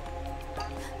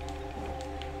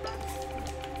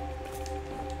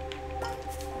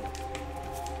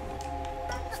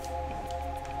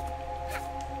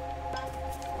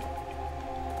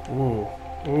 Ooh,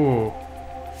 ooh.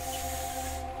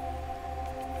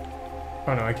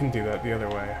 Oh no, I can do that the other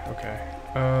way. Okay.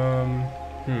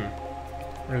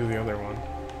 Where's the other one?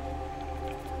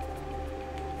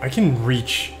 I can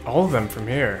reach all of them from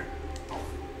here.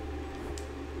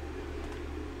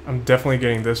 I'm definitely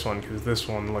getting this one because this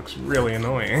one looks really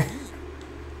annoying.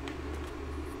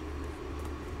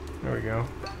 There we go.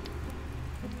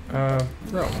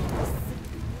 Throw.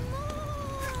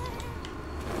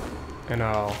 And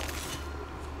I'll,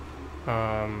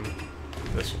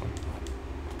 this one.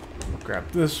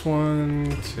 Grab this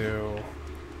one to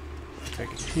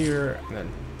take it here, and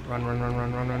then run, run, run,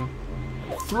 run, run, run.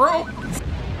 Throw!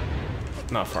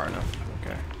 Not far enough.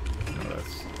 Okay. No,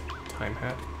 that's time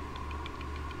hat.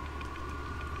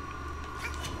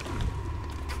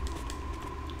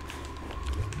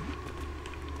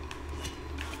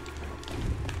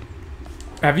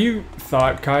 Have you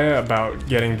thought, Kaya, about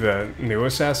getting the new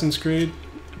Assassin's Creed?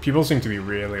 People seem to be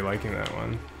really liking that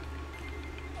one.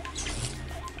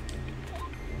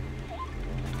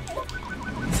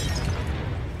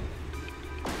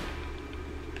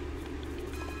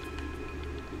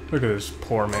 Look at this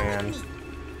poor man.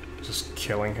 Just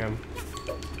killing him.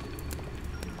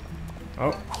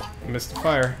 Oh, missed the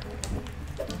fire.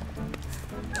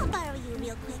 I'll borrow you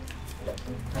real quick.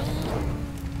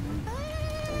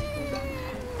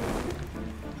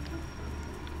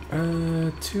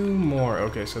 Two more.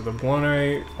 Okay, so the one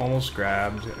I almost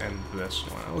grabbed and this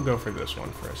one. I'll go for this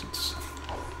one first. It's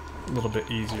a little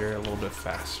bit easier, a little bit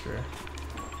faster.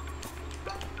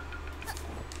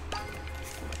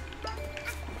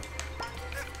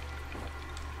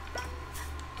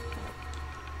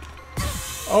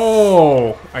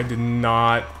 Oh, I did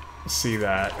not see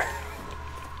that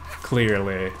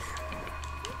clearly.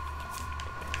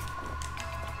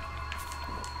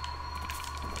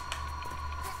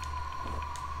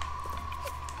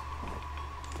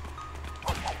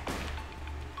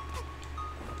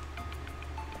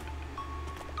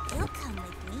 You'll come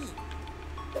with me.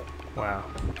 Wow.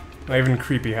 Not even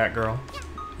creepy hat girl.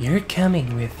 You're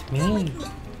coming with me.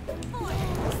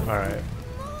 Alright.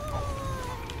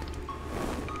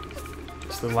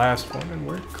 It's the last one and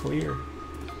we're clear.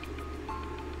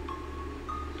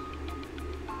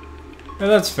 Yeah,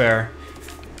 that's fair.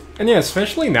 And yeah,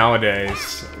 especially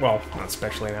nowadays, well, not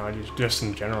especially nowadays, just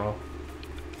in general,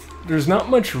 there's not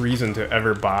much reason to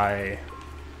ever buy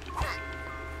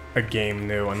a game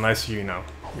new unless you know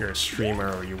you're a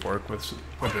streamer or you work with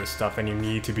this stuff and you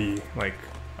need to be like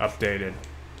updated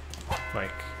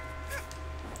like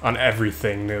on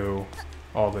everything new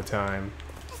all the time.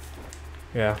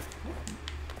 Yeah.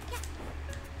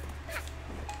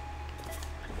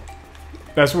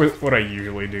 That's what I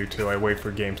usually do too. I wait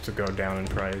for games to go down in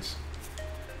price.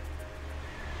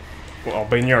 Well,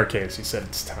 but in your case, you said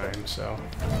it's time, so.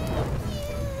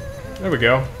 There we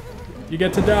go. You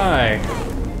get to die.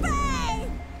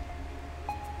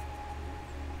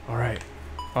 Alright.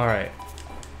 Alright.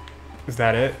 Is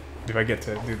that it? Do I get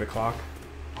to do the clock?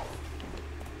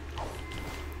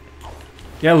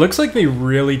 Yeah, it looks like they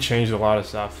really changed a lot of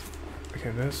stuff.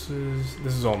 Okay, this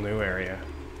is all new area.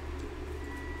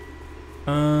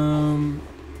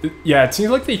 Yeah, it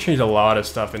seems like they changed a lot of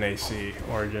stuff in AC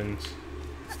Origins.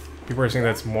 People are saying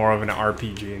that's more of an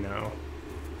RPG now.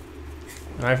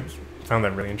 And I've found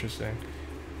that really interesting.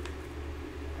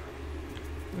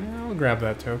 Yeah, I'll grab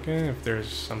that token if there's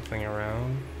something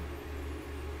around.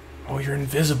 Oh, you're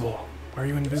invisible. Why are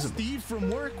you invisible? Steve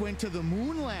from work went to the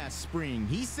moon last spring.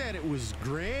 He said it was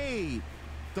great.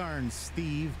 Darn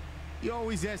Steve. He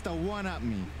always has to one-up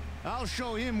me. I'll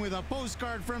show him with a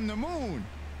postcard from the moon.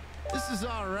 This is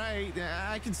all right.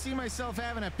 I can see myself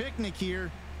having a picnic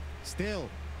here. Still,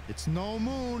 it's no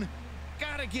moon.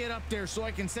 Gotta get up there so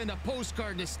I can send a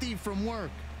postcard to Steve from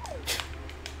work.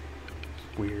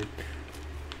 Weird.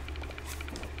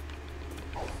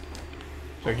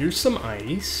 So here's some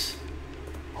ice.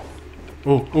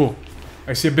 Oh, oh,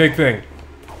 I see a big thing.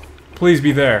 Please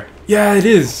be there. Yeah, it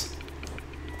is.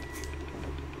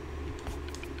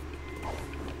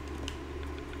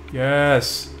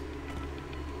 Yes.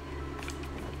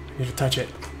 I need to touch it.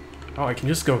 Oh, I can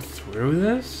just go through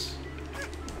this?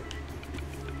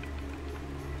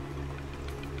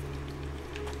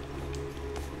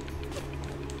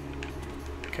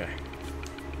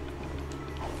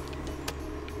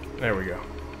 There we go.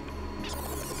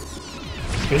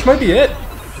 This might be it.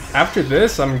 After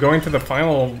this, I'm going to the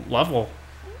final level.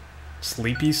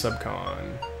 Sleepy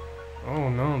Subcon. Oh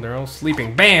no, they're all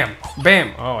sleeping. Bam!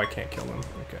 Bam! Oh, I can't kill them.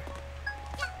 Okay.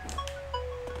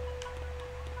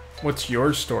 What's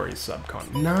your story,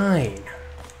 Subcon? 9!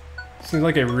 Seems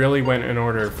like it really went in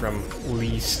order from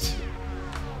least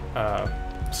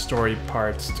story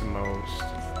parts to most.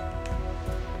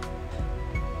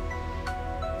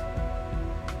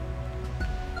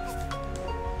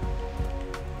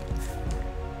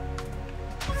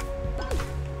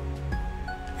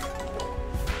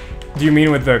 Do you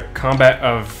mean with the combat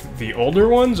of the older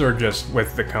ones, or just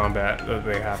with the combat that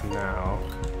they have now?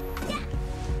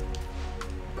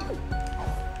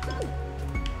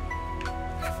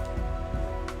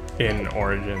 In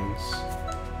Origins.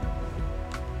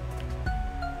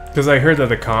 Because I heard that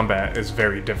the combat is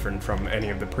very different from any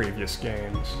of the previous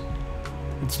games.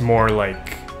 It's more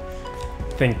like,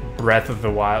 think Breath of the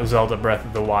Wild, Zelda Breath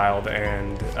of the Wild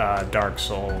and Dark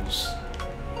Souls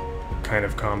kind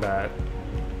of combat.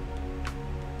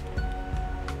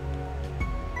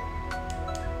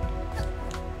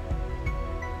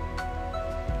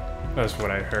 That's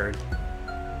what I heard.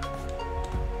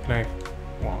 Can I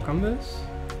walk on this?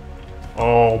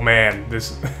 Oh man,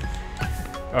 this...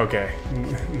 Okay,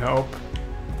 nope.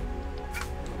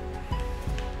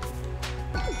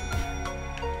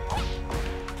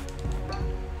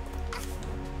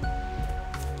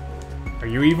 Are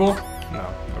you evil?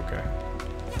 No, okay.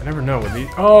 I never know with these...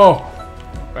 Oh!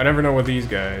 I never know with these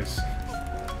guys.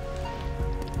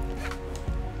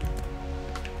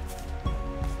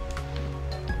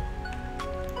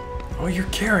 Oh, you're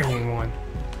carrying one.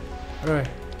 Alright.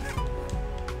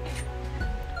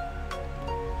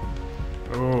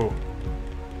 Oh.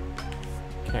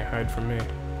 Can't hide from me.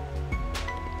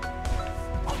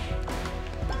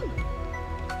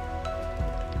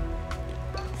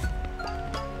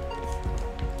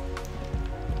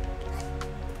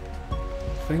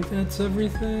 I think that's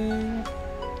everything.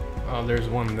 Oh, there's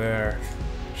one there.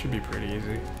 Should be pretty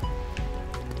easy.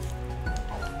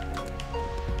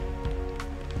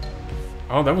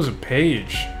 Oh, that was a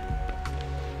page.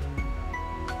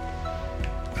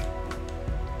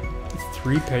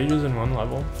 3 pages in one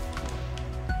level?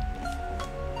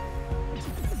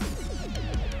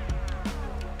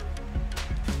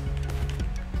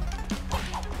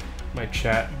 My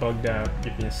chat bugged out.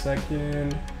 Give me a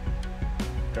second.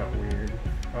 Got weird.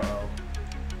 Uh-oh.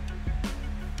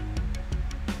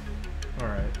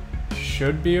 Alright.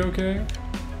 Should be okay?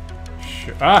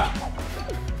 Ah!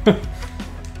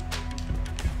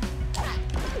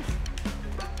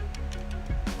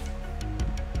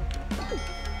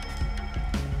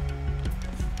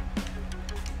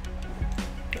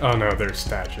 Oh no, there's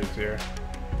statues here.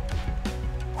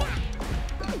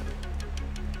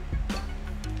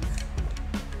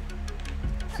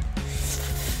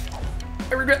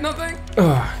 I regret nothing.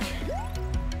 Ugh.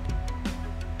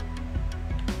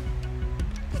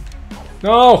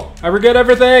 No! I regret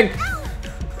everything!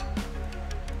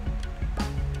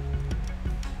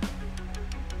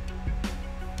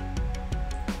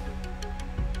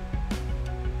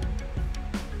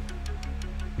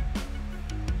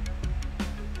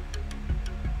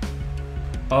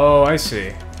 Oh, I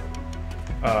see.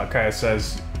 Okay, it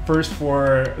says, first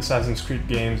 4 Assassin's Creed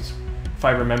games, if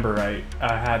I remember right,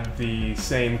 had the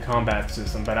same combat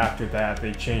system, but after that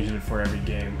they changed it for every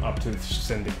game up to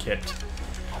Syndicate.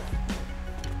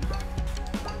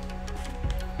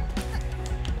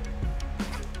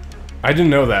 I didn't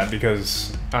know that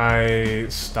because I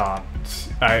stopped.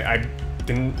 I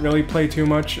didn't really play too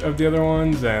much of the other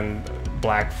ones, and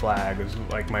Black Flag was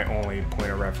like my only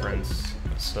point of reference,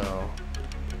 so...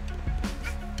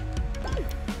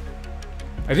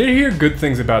 I did hear good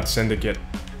things about Syndicate,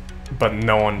 but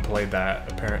no one played that,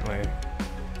 apparently.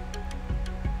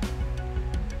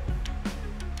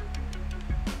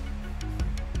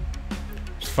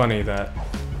 It's funny that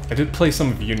I did play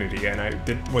some of Unity, and I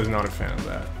was not a fan of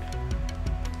that.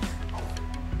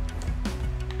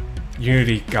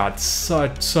 Unity got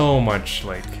so much,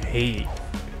 like, hate.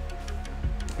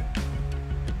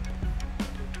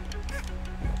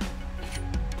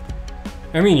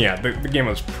 I mean, yeah, the game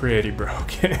was pretty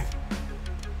broken.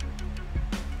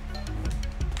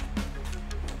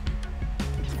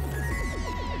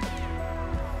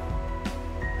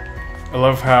 I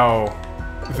love how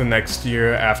the next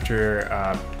year after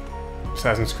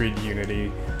Assassin's Creed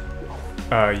Unity,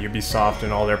 Ubisoft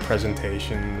and all their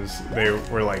presentations, they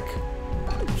were like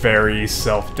very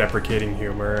self-deprecating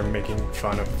humor, making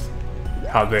fun of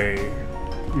how they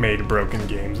made broken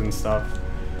games and stuff.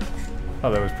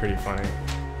 Oh, that was pretty funny.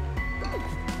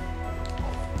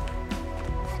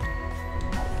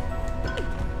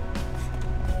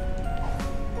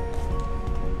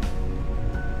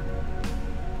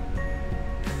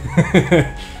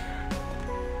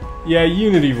 Yeah,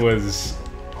 Unity was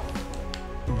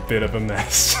a bit of a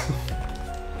mess.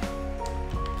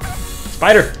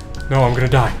 Spider! No, I'm gonna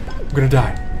die. I'm gonna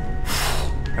die.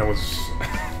 That was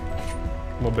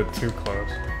a little bit too close.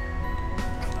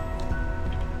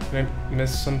 Did I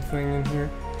miss something in here?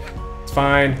 It's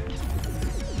fine.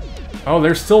 Oh,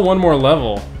 there's still one more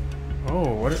level.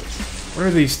 Oh, what are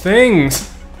these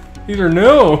things? These are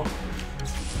new.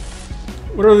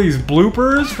 What are these,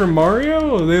 bloopers from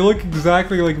Mario? They look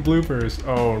exactly like bloopers.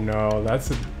 Oh no,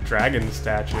 that's a dragon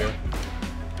statue.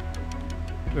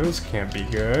 Those can't be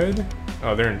good.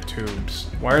 Oh, they're in tubes.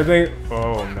 Why are they?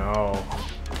 Oh no.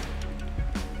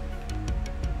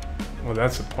 Well,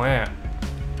 that's a plant.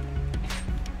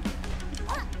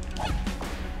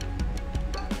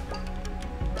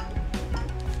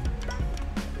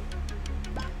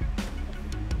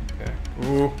 Okay.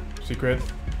 Ooh, secret.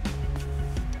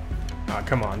 Ah,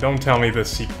 come on, don't tell me the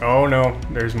secret. Oh no,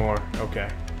 there's more. Okay.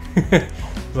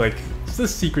 Like, is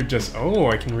this secret just... Oh,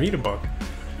 I can read a book.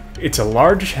 It's a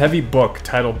large, heavy book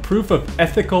titled Proof of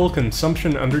Ethical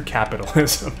Consumption Under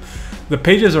Capitalism. The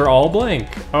pages are all blank.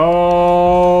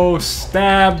 Oh,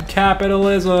 stab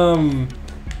capitalism!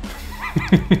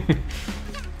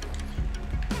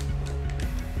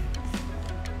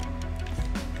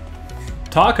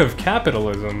 Talk of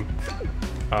capitalism.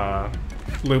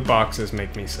 Loot boxes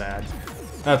make me sad.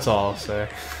 That's all I'll say.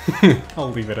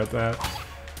 I'll leave it at that.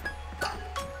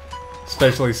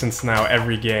 Especially since now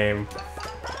every game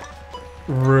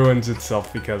ruins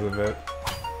itself because of it.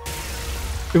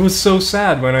 It was so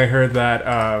sad when I heard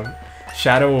that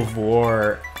Shadow of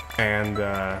War and,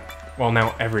 well,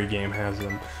 now every game has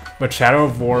them, but Shadow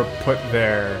of War put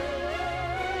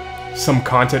some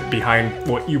content behind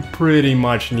what you pretty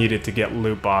much needed to get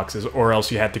loot boxes, or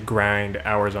else you had to grind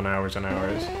hours on hours on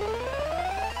hours.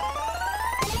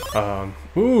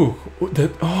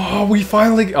 Oh, we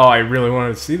finally... Oh, I really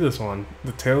wanted to see this one.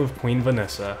 The Tale of Queen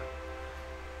Vanessa.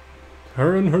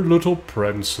 Her and her little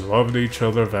prince loved each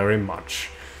other very much.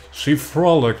 She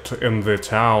frolicked in the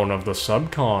town of the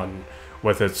Subcon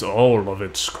with all of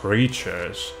its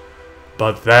creatures.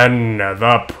 But then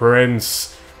the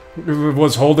prince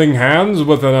was holding hands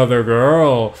with another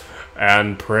girl,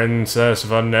 and Princess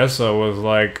Vanessa was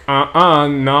like,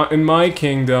 not in my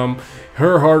kingdom.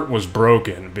 Her heart was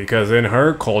broken because in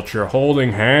her culture,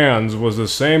 holding hands was the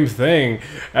same thing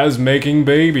as making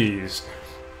babies.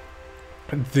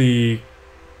 The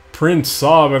prince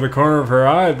saw by the corner of her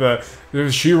eye that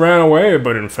she ran away,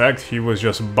 but in fact he was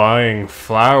just buying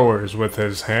flowers with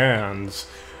his hands.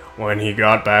 When he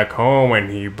got back home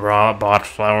and he bought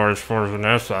flowers for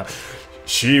Vanessa,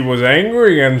 she was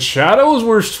angry and shadows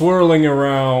were swirling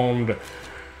around.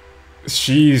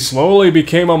 She slowly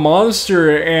became a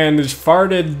monster and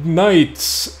farted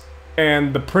nights,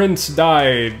 and the prince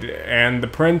died, and the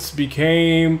prince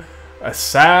became a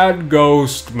sad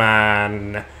ghost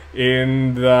man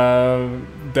in the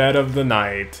dead of the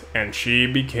night, and she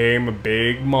became a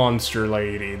big monster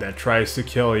lady that tries to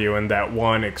kill you in that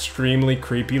one extremely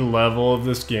creepy level of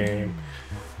this game.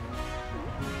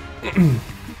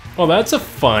 Well, that's a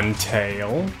fun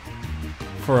tale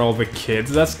for all the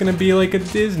kids. That's gonna be like a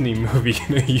Disney movie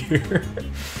in a year.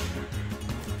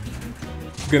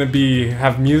 It's gonna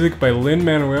have music by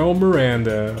Lin-Manuel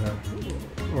Miranda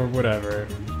or whatever.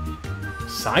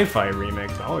 Sci-fi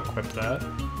remix, I'll equip that.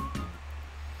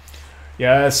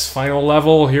 Yes, final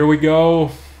level, here we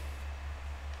go.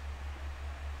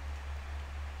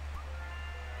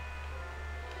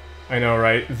 I know,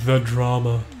 right? The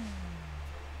drama.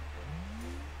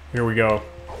 Here we go.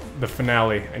 The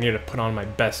finale. I need to put on my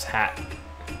best hat.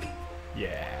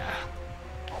 Yeah.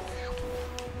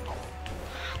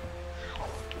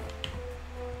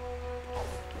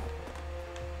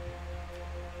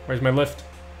 Where's my lift?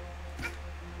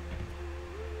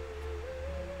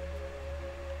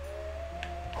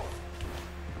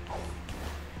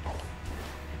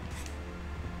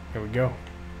 Here we go.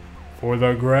 For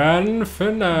the grand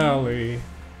finale.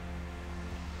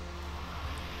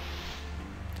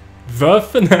 The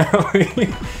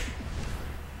finale.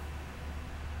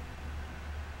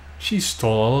 She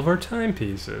stole all of our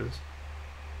timepieces.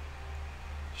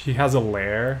 She has a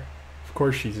lair. Of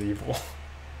course she's evil.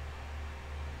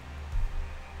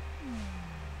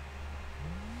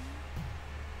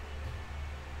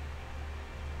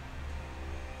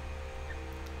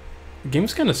 The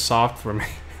game's kind of soft for me.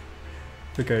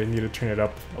 I think I need to turn it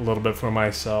up a little bit for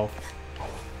myself.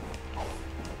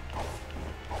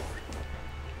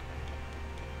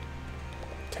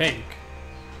 Tank.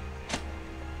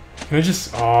 Can I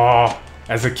just... Oh,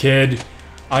 as a kid,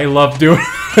 I loved doing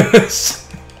this.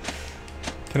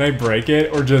 Can I break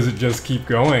it, or does it just keep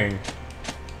going?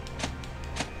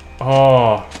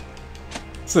 Oh,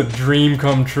 it's a dream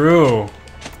come true.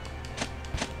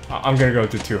 I'm gonna go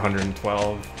to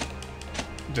 212,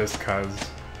 just cause.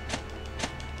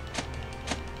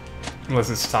 Unless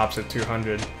it stops at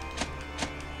 200.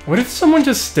 What if someone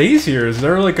just stays here? Is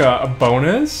there like a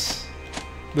bonus?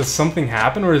 Does something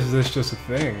happen, or is this just a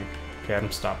thing? Okay,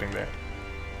 I'm stopping there.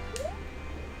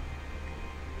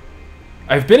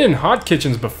 I've been in hot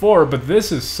kitchens before, but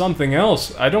this is something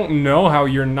else. I don't know how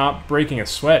you're not breaking a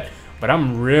sweat, but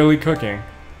I'm really cooking.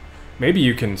 Maybe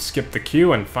you can skip the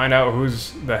queue and find out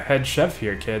who's the head chef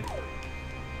here, kid.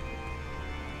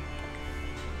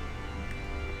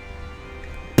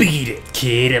 Beat it,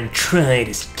 kid. I'm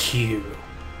trying to queue.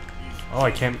 Oh,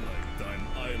 I can't.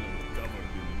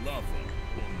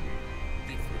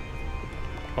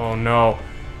 Oh no.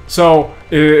 So,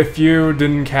 if you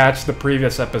didn't catch the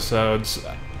previous episodes,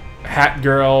 Hat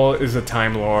Girl is a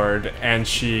Time Lord, and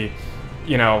she,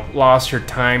 you know, lost her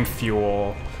time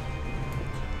fuel.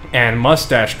 And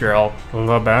Mustache Girl,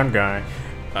 the bad guy,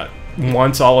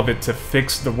 wants all of it to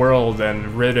fix the world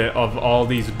and rid it of all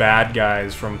these bad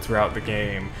guys from throughout the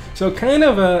game. So kind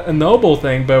of a noble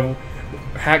thing, but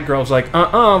Hat Girl's like,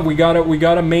 we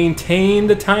gotta maintain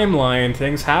the timeline.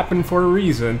 Things happen for a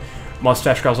reason.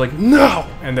 Mustache Girl's like, no!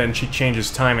 And then she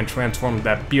changes time and transforms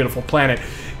that beautiful planet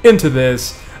into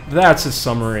this. That's a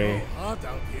summary. Hot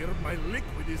out here, my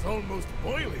liquid is almost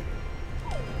boiling.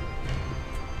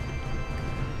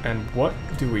 And what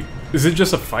do we... Is it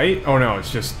just a fight? Oh no,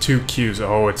 it's just 2 queues.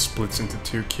 Oh, it splits into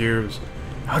 2 queues.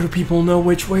 How do people know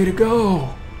which way to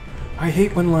go? I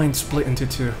hate when lines split into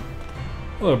 2.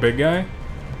 Hello, big guy.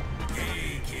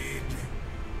 Hey, kid.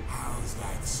 How's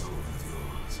that soul of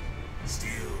yours? Still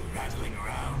rattling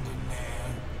around in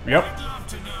there? Yep. I'd love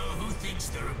to know who thinks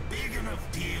they're a big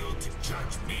enough deal to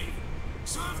judge me.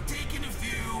 So I've taken a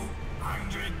few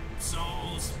 100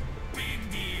 souls. Big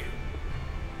deal.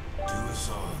 Do us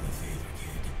all a favor,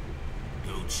 kid.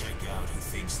 Go check out who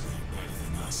thinks they're better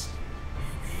than us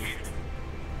and hit them.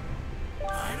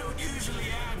 I don't usually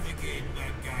advocate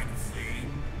that kind of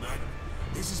thing, but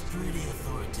this is pretty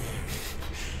authoritarian.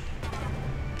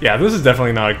 Yeah, this is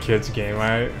definitely not a kid's game.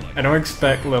 I don't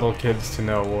expect little kids to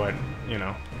know what, you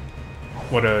know,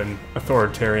 what an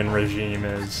authoritarian regime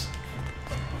is.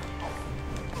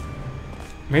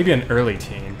 Maybe an early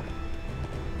teen.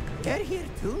 You're here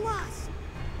too, lass?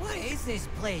 What is this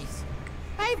place?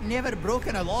 I've never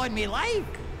broken a law in my life.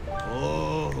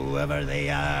 Oh, whoever they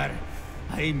are,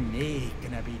 I'm not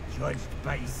gonna be judged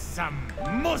by some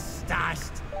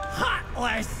mustached,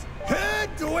 heartless,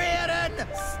 hood-wearing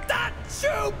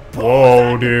statue.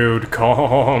 Whoa, dude,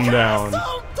 calm down.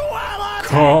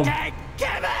 Calm.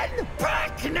 Kevin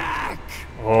Picnic.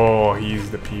 Oh,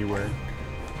 he's the P word.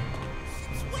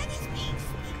 Sweat is being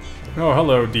sneaky. Oh,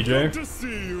 hello, DJ. Good to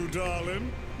see you,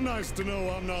 darling. Nice to know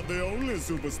I'm not the only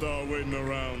superstar waiting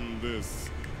around this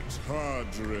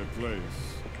tawdry place.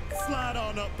 Slide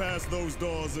on up past those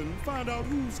doors and find out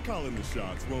who's calling the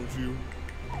shots, won't you?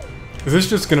 Is this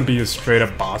just gonna be a straight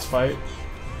up boss fight?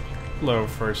 Low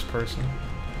first person.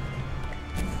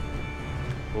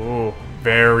 Ooh,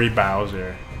 very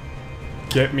Bowser.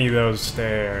 Get me those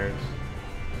stairs.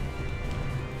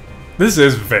 This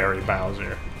is very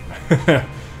Bowser.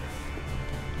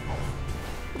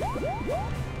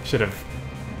 Should have.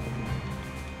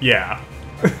 Yeah.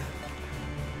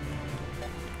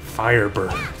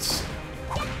 Firebirds.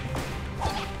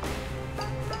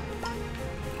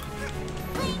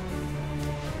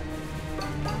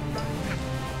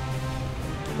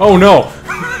 Oh no!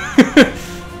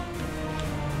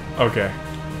 Okay.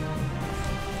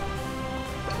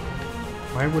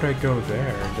 Why would I go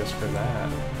there just for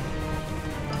that?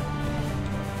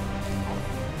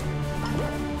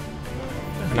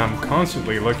 And I'm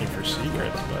constantly looking for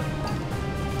secrets, but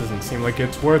it doesn't seem like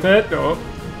it's worth it. Oh.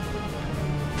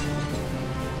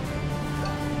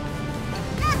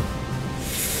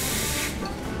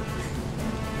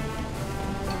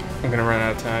 I'm gonna run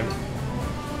out of time.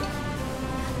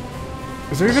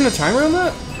 Is there even a timer on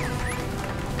that?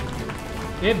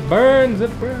 It burns,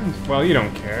 it burns. Well, you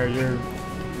don't care. You're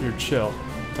chill.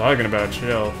 Talking about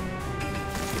chill.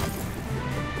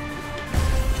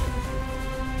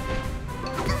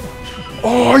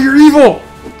 Oh, you're evil!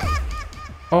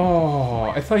 Oh,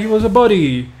 I thought he was a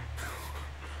buddy.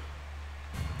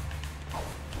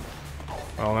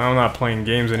 Well, now I'm not playing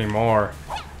games anymore.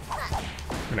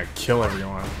 I'm gonna kill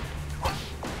everyone.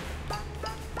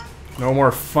 No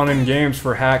more fun and games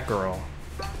for Hat Girl.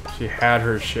 She had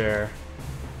her share.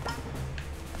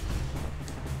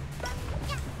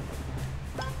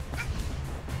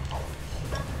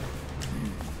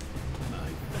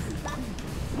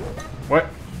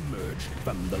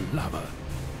 from the lava.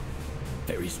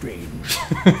 Very strange.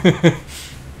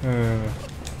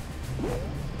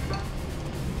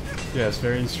 Yes,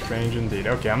 very strange indeed.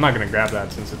 Okay, I'm not gonna grab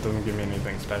that since it doesn't give me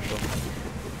anything special.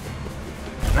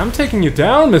 And I'm taking you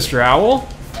down, Mr. Owl!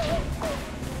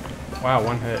 Wow,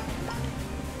 one hit.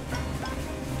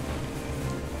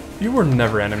 You were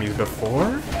never enemies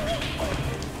before?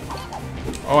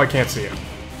 Oh, I can't see him.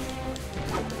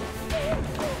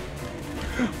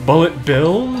 Bullet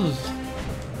bills?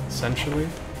 Essentially.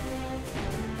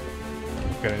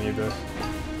 Gonna need this.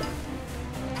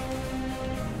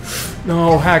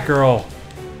 No, Hat Girl!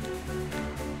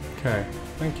 Okay,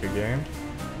 thank you, game.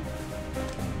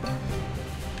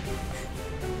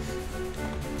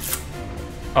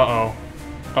 Uh-oh.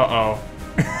 Uh-oh.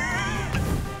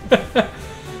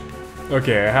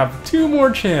 Okay, I have 2 more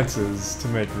chances to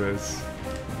make this.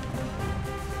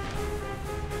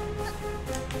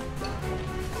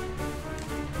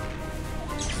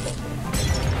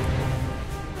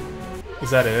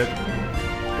 Is that it?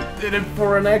 It did it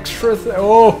for an extra thing.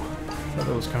 Oh! I thought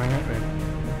it was coming at me.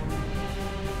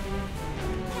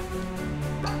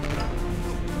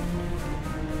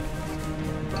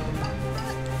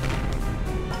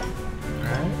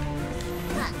 Alright.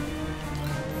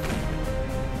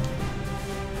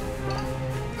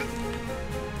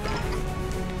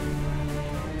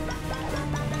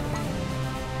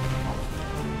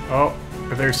 Oh,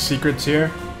 are there secrets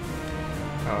here?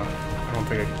 Oh, I don't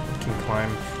think I can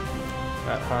climb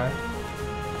that high.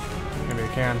 Maybe I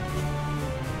can.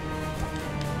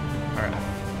 Alright.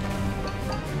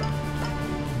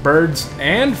 Birds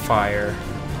and fire.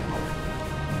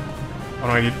 Oh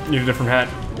no, I need a different hat.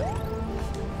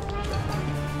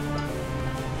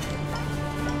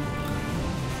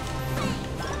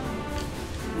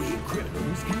 We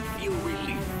criminals can feel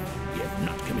relief, yet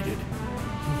not committed.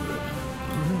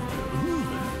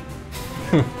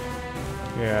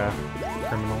 Yeah,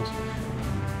 criminals.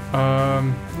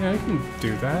 Yeah, I can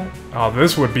do that. Oh,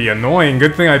 this would be annoying.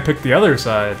 Good thing I picked the other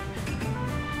side.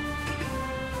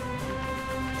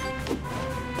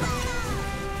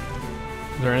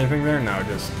 Is there anything there? No,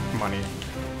 just money.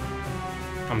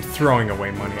 I'm throwing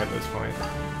away money at this point.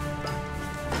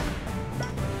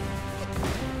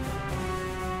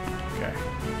 Okay.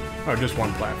 Oh, just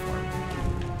one platform.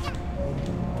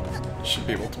 Should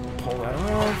be able to pull that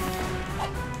off.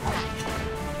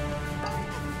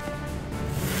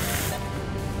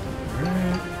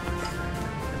 Alright.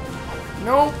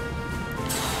 Nope.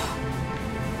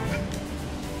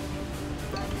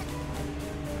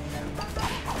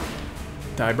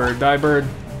 Die bird, die bird.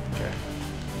 Okay.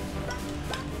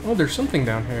 Oh, there's something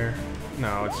down here.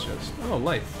 No, it's just... Oh,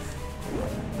 life.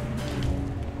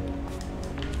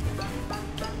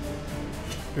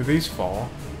 Do these fall?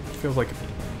 It feels like it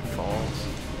falls.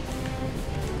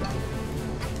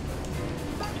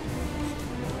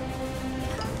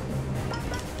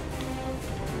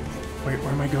 Wait,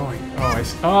 where am I going? Oh, I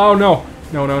see. Oh, no!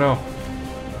 No, no, no.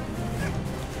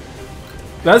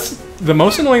 That's... The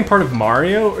most annoying part of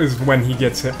Mario is when he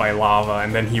gets hit by lava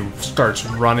and then he starts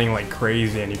running like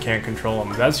crazy and you can't control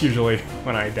him. That's usually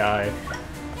when I die.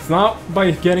 It's not by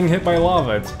getting hit by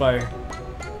lava, it's by...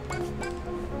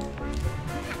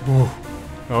 Ooh.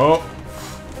 Oh.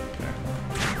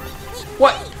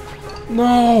 What?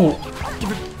 No!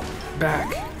 Give it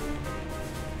back.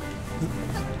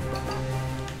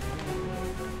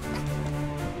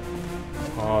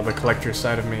 Oh, the collector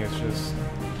side of me is just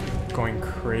going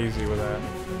crazy with that.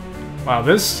 Wow,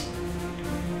 this...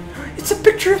 It's a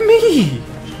picture of me!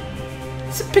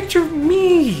 It's a picture of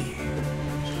me!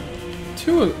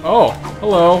 Oh,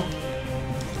 hello.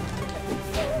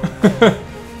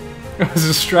 I was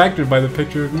distracted by the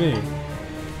picture of me.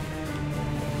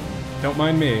 Don't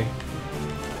mind me.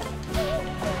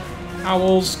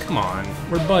 Owls, come on.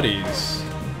 We're buddies.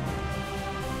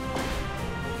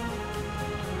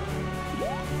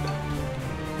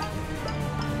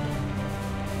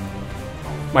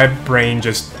 My brain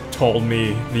just told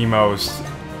me the most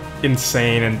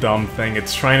insane and dumb thing.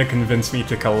 It's trying to convince me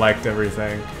to collect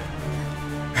everything.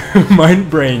 My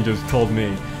brain just told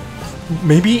me,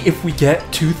 maybe if we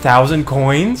get 2,000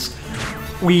 coins,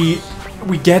 we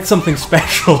get something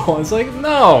special. I was like,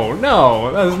 no,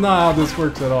 that's not how this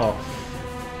works at all.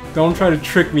 Don't try to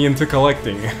trick me into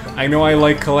collecting. I know I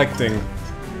like collecting.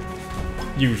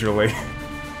 Usually.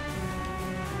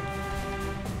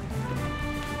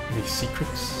 Any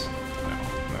secrets? No,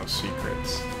 no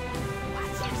secrets.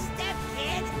 Watch your step,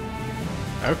 kid.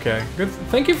 Okay, good.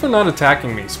 Thank you for not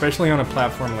attacking me, especially on a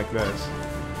platform like this.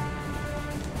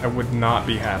 I would not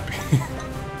be happy.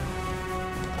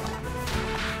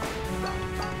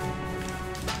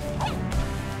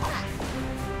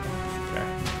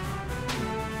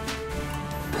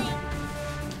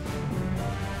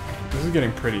 is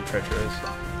getting pretty treacherous.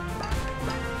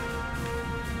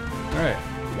 Alright.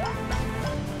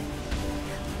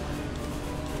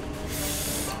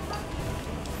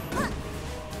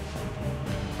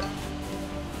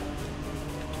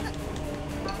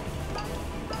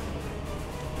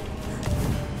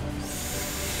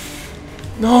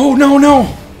 No, no,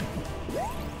 no!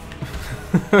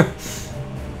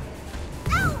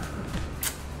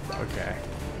 Okay.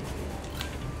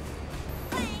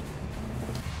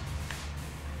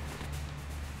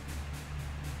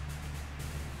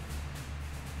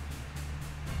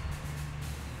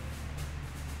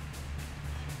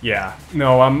 Yeah,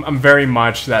 no, I'm very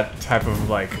much that type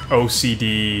of like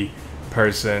OCD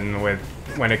person with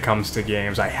when it comes to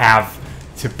games. I have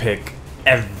to pick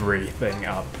everything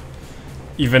up.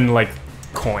 Even like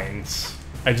coins.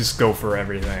 I just go for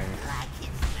everything. I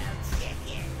can smell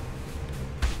chicken.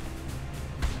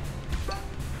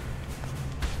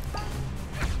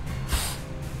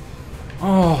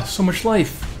 Oh, so much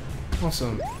life.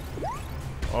 Awesome.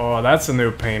 Oh, that's a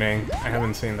new painting. I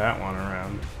haven't seen that one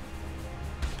around.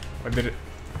 Where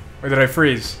did I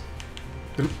freeze?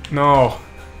 No.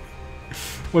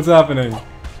 What's happening?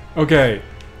 Okay.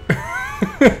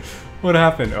 What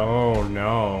happened? Oh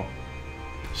no.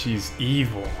 She's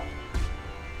evil.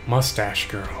 Mustache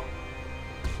girl.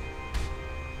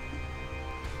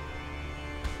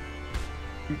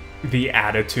 The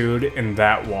attitude in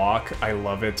that walk, I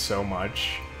love it so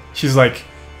much. She's like,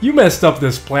 you messed up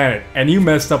this planet, and you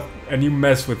messed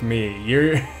with me.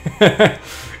 You're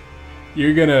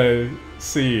you're gonna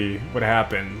see what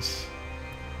happens.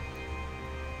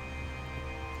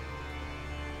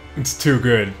 It's too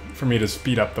good for me to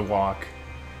speed up the walk.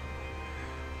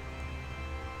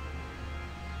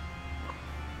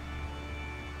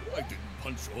 I didn't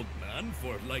punch old man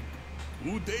for like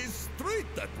 2 days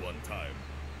straight that one time.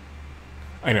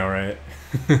 I know, right?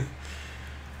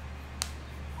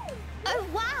 Oh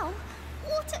wow!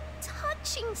 What a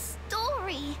touching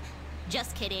story!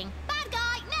 Just kidding. Bad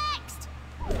guy, next!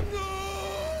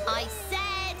 I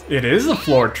said... It is a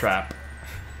floor trap.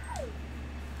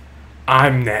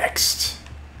 I'm next.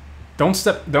 Don't.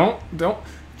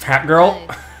 Fat girl.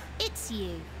 Oh, it's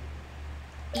you.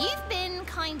 You've been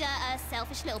kinda a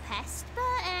selfish little pest, but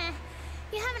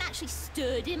you haven't actually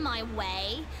stood in my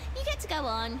way. You get to go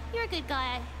on. You're a good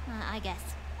guy, I guess.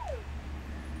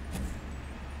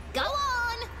 Go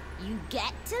on! You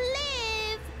get to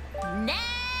live!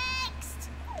 Next!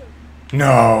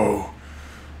 No.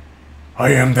 I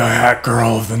am the Hat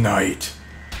Girl of the Night.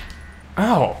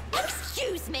 Ow.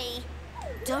 Excuse me!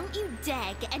 Don't you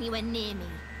dare get anywhere near me.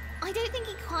 I don't think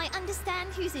you quite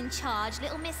understand who's in charge,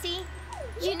 little missy.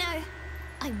 You know,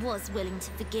 I was willing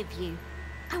to forgive you.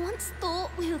 I once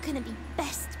thought we were gonna be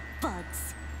best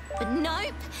buds. But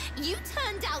nope, you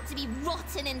turned out to be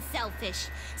rotten and selfish.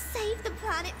 Save the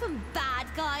planet from bad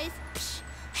guys. Psh,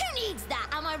 who needs that,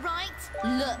 am I right?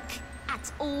 Look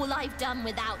at all I've done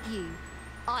without you.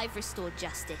 I've restored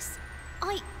justice.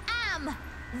 I am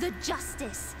the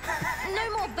justice.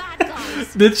 No more bad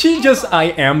guys. Did she just I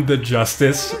am the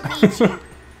justice? I don't need you.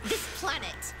 This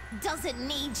planet doesn't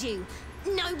need you.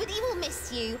 Nobody will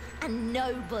miss you, and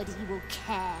nobody will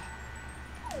care.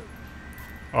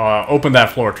 Open that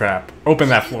floor trap. Open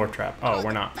that floor trap. Oh,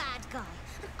 we're not. Bad guy.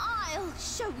 I'll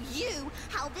show you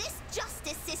how this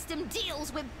justice system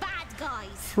deals with bad guys.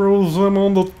 Throws them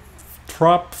on the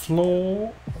trap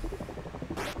floor.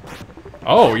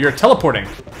 Oh, you're teleporting.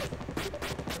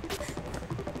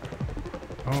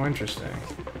 Oh, interesting.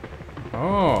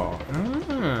 Oh.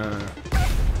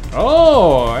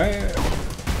 Oh,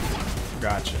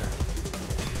 gotcha.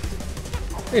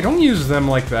 Hey, don't use them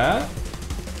like that.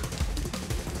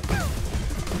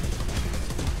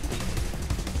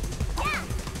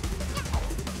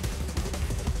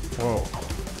 Whoa.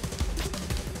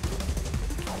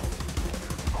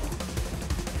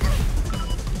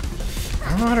 I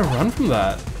don't know how to run from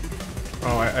that.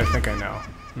 Oh, I think I know.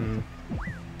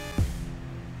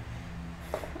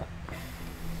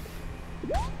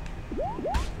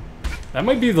 That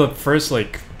might be the first,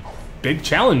 like, big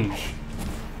challenge.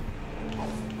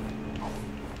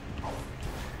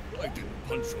 I didn't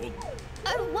punch old.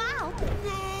 Oh, wow.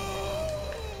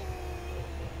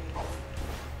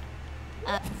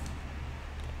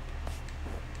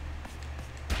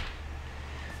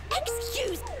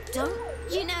 Excuse, don't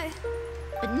you know?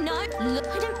 But no, look,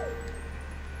 I don't.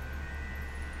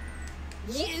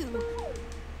 You.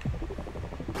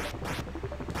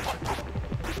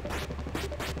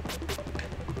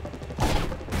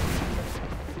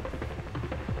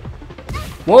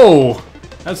 Whoa!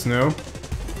 That's new.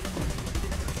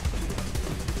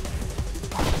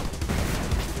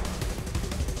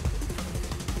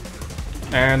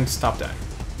 And stop dying.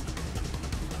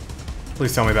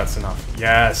 Please tell me that's enough.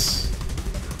 Yes!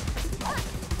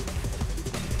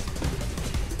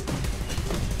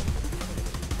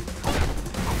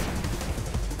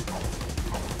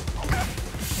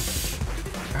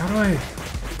 How do I...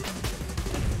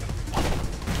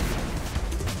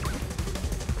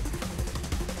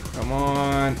 Come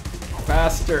on.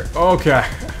 Faster. Okay.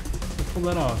 Pull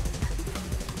that off.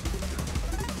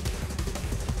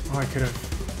 Oh, I could have...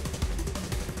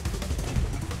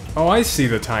 Oh, I see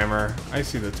the timer. I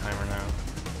see the timer now.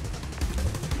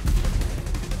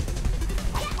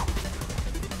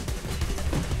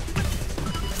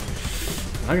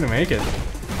 I'm not gonna make it.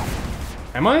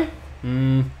 Am I?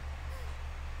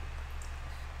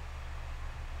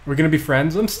 We're gonna be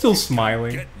friends? I'm still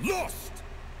smiling. Get lost!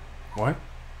 What?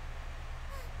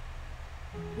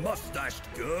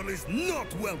 Mustached girl is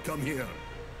not welcome here.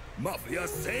 Mafia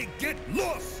say get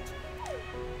lost!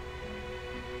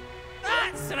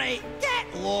 That's right,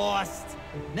 get lost.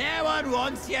 No one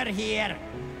wants you here.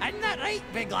 Isn't that right,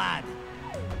 big lad?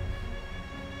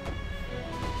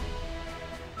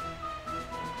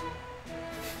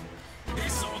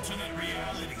 This alternate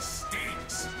reality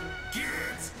stinks.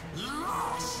 Get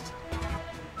lost!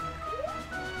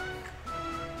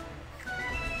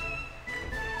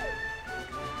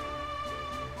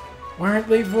 Why aren't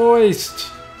they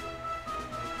voiced?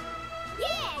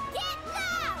 Yeah, get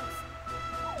lost!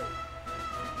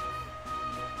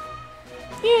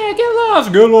 Yeah, get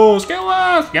lost, get lost, get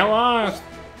lost, get lost.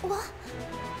 What?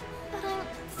 But I'm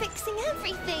fixing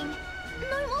everything.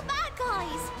 No more bad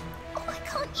guys. Oh, why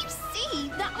can't you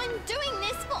see that I'm doing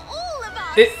this for all of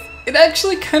us? It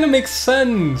actually kind of makes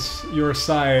sense, your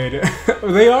side.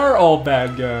 They are all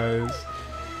bad guys.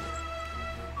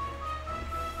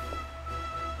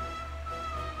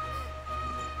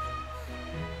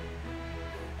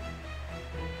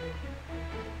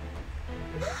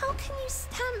 How can you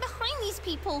stand behind these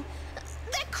people?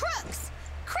 They're crooks,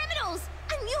 criminals,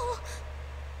 and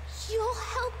you're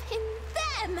helping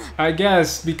them. I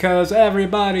guess because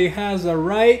everybody has a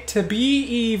right to be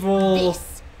evil.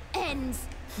 This ends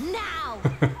now.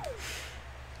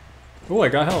 Oh, I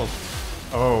got health.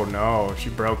 Oh no, she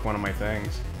broke one of my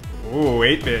things. Ooh,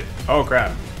 8-bit. Oh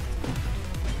crap.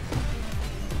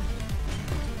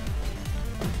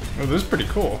 Oh, this is pretty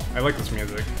cool. I like this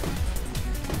music.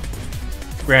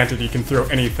 Granted, you can throw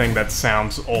anything that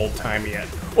sounds old-timey at.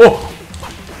 Oh!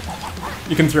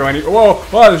 You can throw any. Whoa!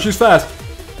 Wow, she's fast.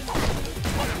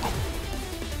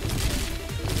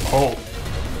 Oh.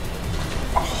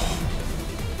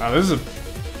 Oh. Wow, this is a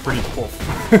pretty cool.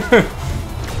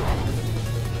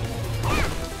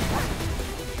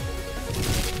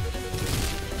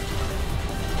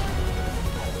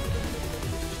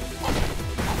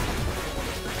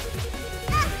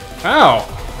 Ow!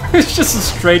 It's just a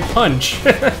straight punch.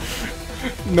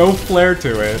 No flair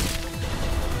to it.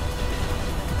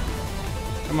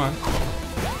 Come on.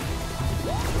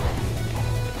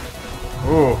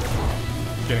 Ooh.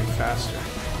 Getting faster.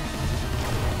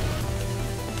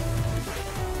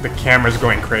 The camera's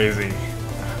going crazy.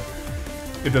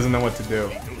 It doesn't know what to do.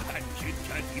 Little that kid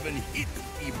can't even hit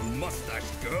evil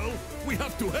mustached girl. We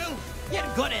have to help. You're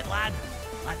good at it, lad.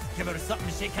 Let's give her something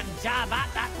she can jab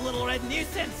at, that little red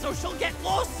nuisance, so she'll get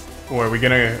lost. Oh, are we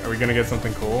gonna get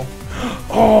something cool?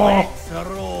 Oh! Let's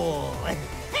roll.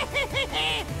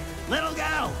 Little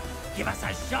girl, give us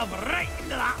a shove right into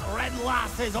that red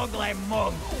lass's ugly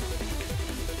mug.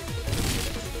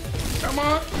 Come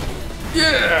on!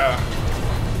 Yeah!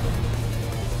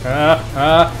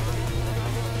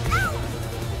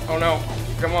 Oh no!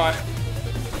 Come on!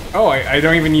 Oh, I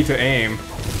don't even need to aim.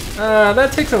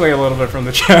 That takes away a little bit from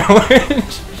the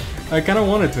challenge. I kind of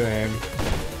wanted to aim.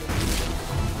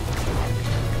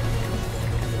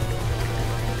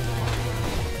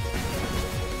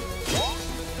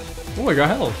 Oh, I got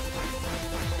health.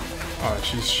 Oh,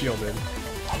 she's shielded.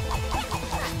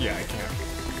 Yeah, I can't.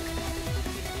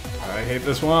 I hate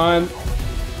this one.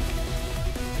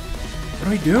 What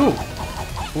do I do?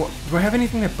 What, do I have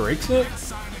anything that breaks it?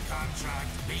 Sign a contract,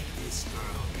 make this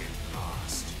girl get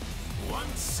lost.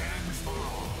 Once and for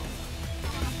all.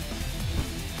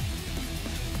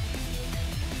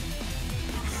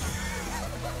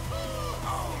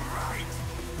 All right,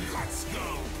 let's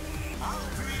go. I'll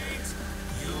create,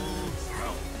 you'll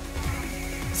throw.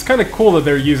 It's kind of cool that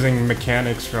they're using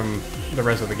mechanics from the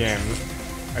rest of the game.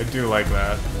 I do like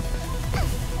that.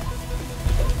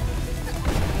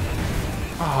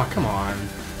 Oh, come on.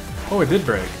 Oh, it did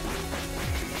break.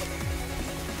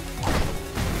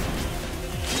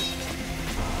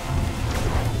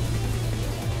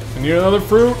 I need another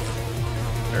fruit.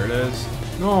 There it is.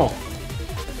 No.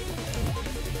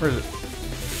 Where is it?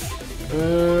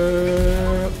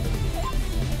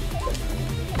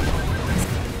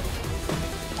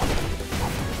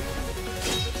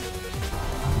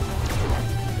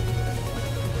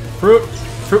 Fruit!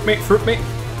 Fruit me! Fruit me!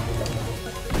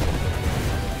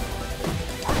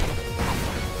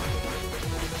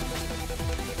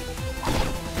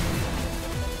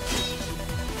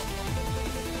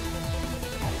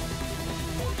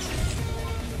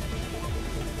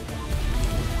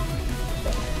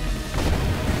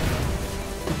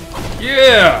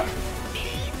 Yeah!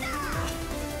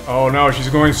 Oh no, she's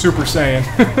going Super Saiyan.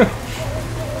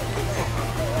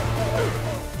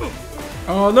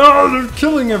 Oh no, they're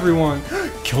killing everyone!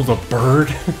 Killed a bird?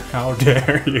 How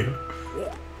dare you?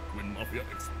 When Mafia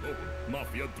explode,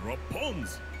 Mafia drop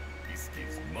pawns. This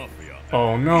gives Mafia.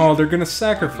 Oh no, they're gonna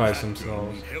sacrifice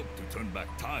themselves. Help to turn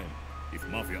back time. If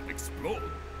Mafia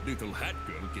explode, little Hat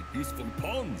Girl get useful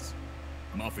pawns.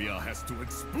 Mafia has to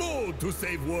explode to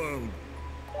save world.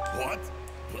 What?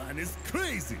 Plan is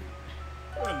crazy.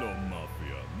 Hello,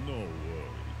 Mafia. No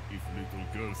worry. If little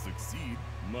girls succeed,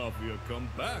 Mafia come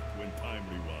back when time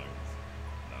rewinds.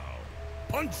 Now,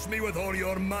 punch me with all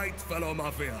your might, fellow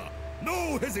Mafia.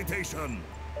 No hesitation.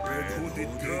 Red hooded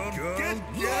girl,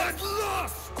 get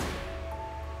lost.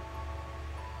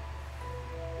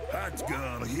 Hat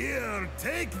Girl, here,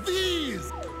 take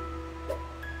these.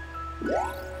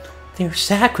 They're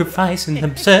sacrificing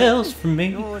themselves for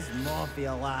me. Those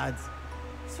Mafia lads.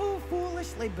 So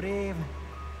foolishly brave.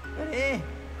 But hey,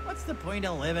 what's the point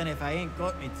of living if I ain't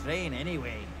got me train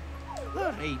anyway?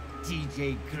 Alright,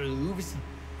 DJ Grooves.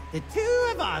 The two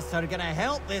of us are gonna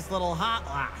help this little hat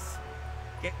lass.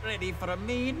 Get ready for a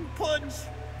mean punch.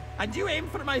 And you aim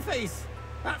for my face.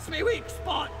 That's my weak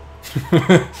spot.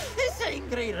 This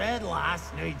angry red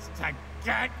lass needs to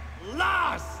get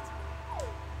lost.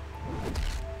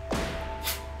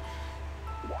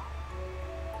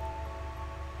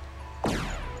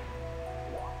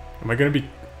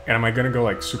 Am I gonna go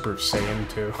like Super Saiyan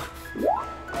too?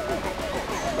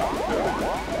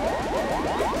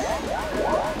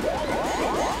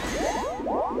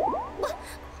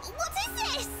 What is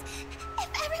this? If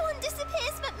everyone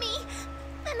disappears but me,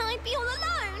 then I'd be all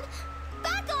alone.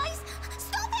 Bad guys,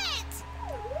 stop it!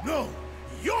 No,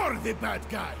 you're the bad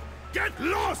guy. Get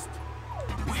lost.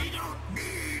 We don't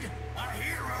need a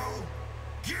hero.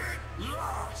 Get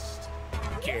lost.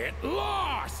 Get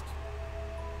lost.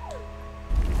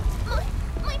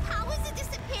 My powers are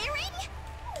disappearing?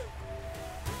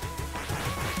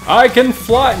 I can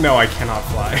fly! No, I cannot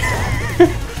fly.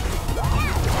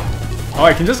 Oh,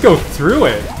 I can just go through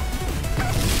it.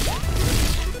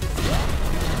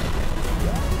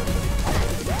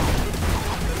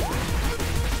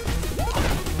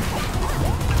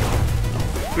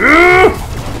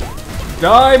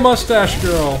 Die, Mustache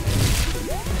Girl!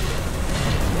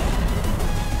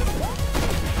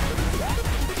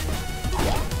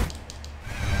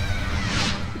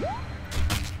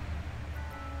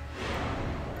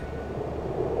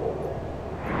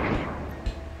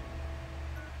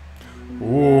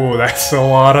 Ooh, that's a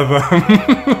lot of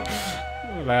them.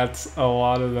 That's a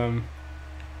lot of them.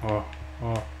 Oh,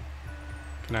 oh.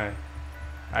 Can I?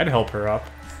 I'd help her up.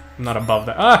 I'm not above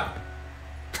that. Ah!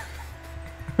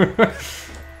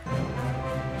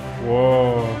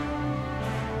 Whoa.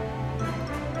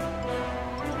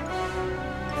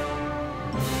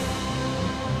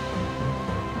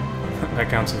 That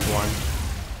counts as one.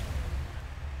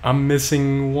 I'm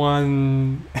missing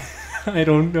one. I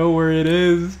don't know where it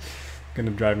is.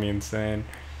 Gonna drive me insane.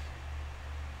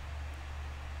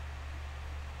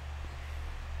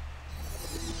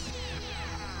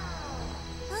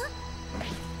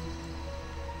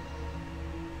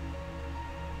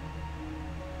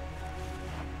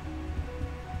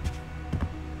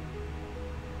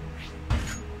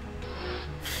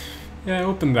 Yeah, I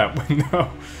opened that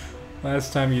window.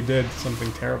 Last time you did,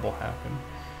 something terrible happened.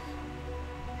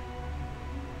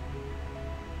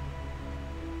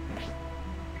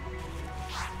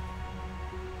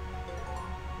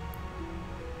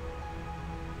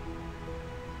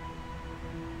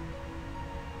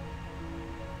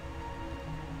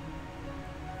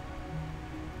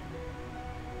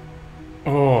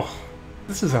 Oh,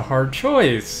 this is a hard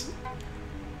choice.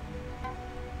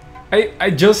 I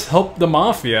just helped the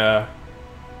Mafia.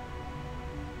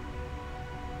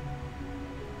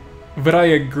 But I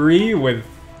agree with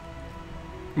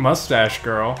Mustache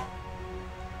Girl.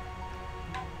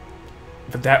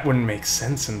 But that wouldn't make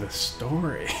sense in the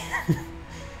story.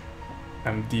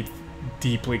 I'm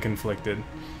deeply conflicted.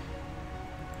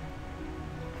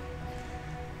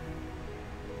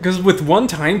 Because with one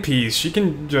timepiece, she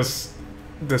can just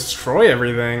destroy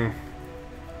everything.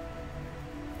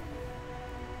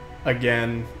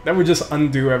 again. That would just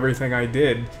undo everything I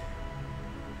did.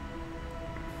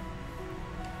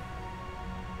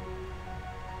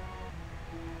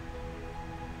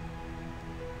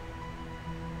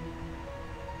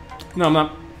 No, I'm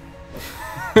not.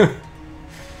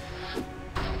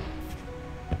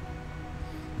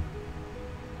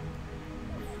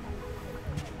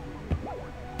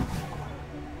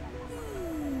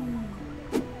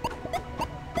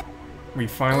 We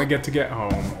finally get to get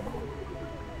home.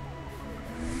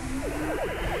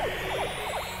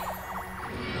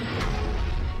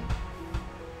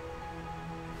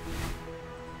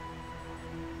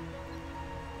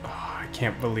 Oh, I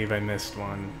can't believe I missed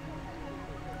one.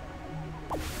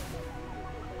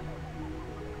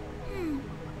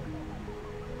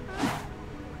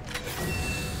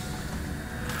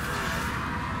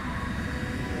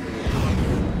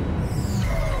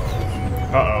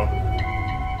 Uh-oh.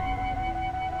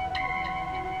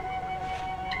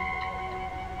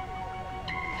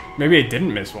 Maybe I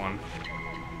didn't miss one.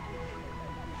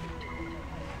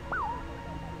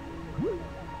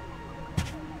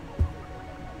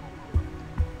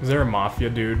 Is there a mafia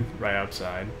dude right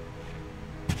outside?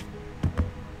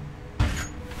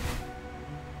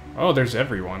 Oh, there's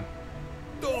everyone.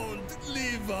 Don't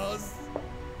leave us.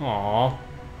 Aww.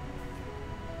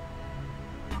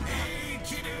 Hey,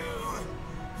 kiddo!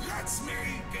 Let's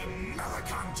make another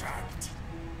contract.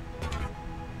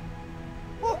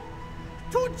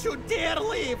 Don't you dare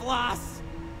leave, lass!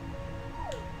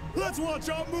 Let's watch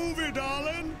our movie,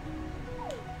 darling.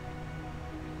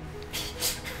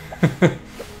 I'm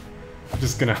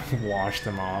just gonna wash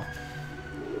them off.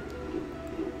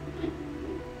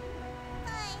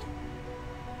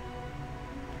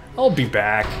 I'll be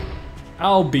back.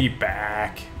 I'll be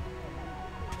back.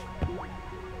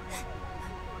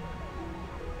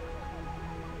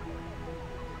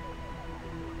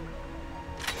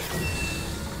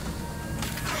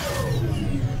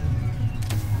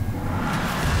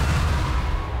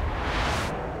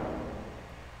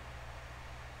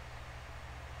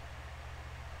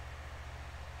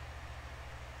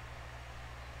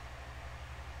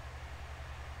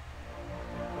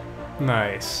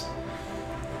 Nice.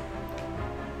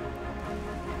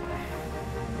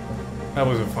 That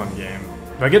was a fun game.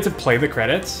 Do I get to play the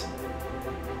credits?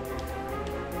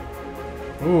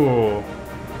 Ooh.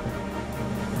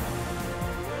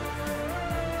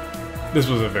 This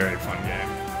was a very fun game.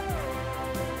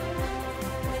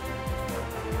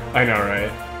 I know,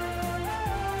 right?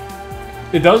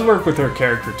 It does work with her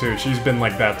character too. She's been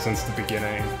like that since the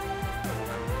beginning.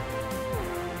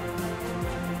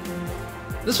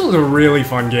 This was a really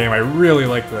fun game. I really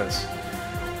like this.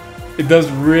 It does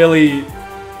really,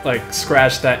 like,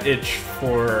 scratch that itch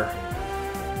for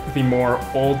the more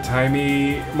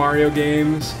old-timey Mario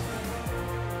games.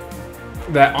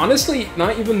 That, honestly,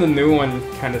 not even the new one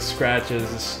kind of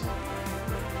scratches.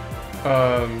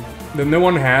 The new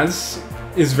one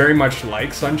is very much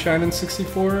like Sunshine in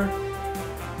 64.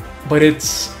 But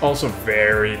it's also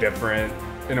very different,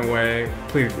 in a way.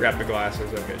 Please grab the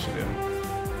glasses. Okay, she didn't.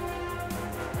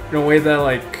 In a way that,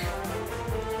 like,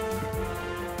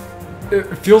 it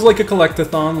feels like a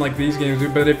collectathon like these games do,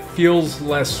 but it feels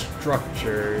less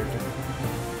structured.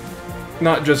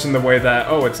 Not just in the way that,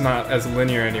 oh, it's not as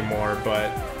linear anymore,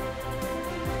 but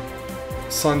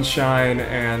Sunshine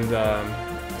and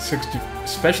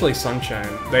especially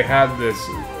Sunshine, they have this,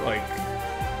 like,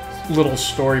 little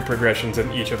story progressions in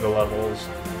each of the levels,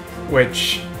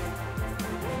 which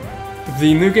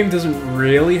the new game doesn't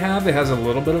really have. It has a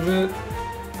little bit of it.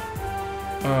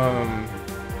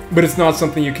 But it's not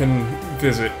something you can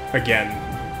visit again.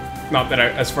 Not that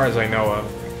as far as I know of.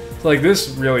 So, like, this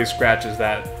really scratches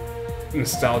that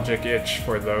nostalgic itch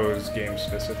for those games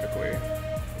specifically.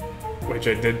 Which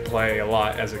I did play a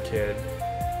lot as a kid.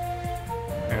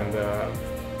 And,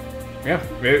 yeah,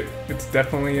 it's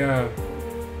definitely,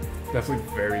 definitely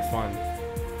very fun.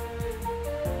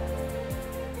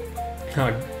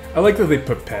 I like that they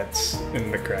put pets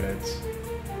in the credits.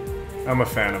 I'm a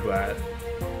fan of that.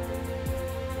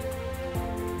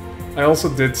 I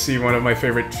also did see one of my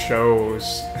favorite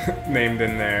shows named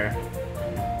in there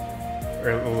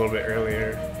a little bit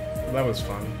earlier. That was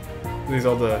fun. These are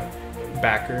all the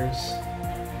backers.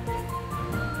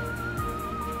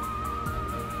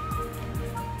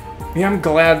 Yeah, I'm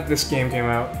glad this game came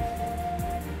out.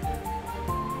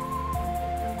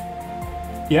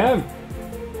 Yeah,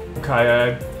 Kai,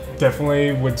 I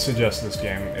definitely would suggest this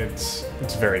game. It's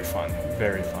very fun,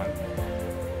 very fun.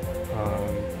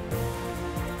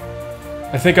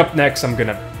 I think up next I'm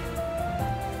gonna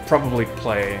probably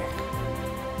play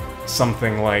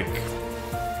something like...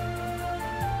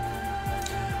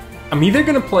 I'm either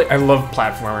gonna play... I love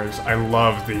platformers. I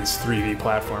love these 3D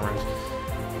platformers.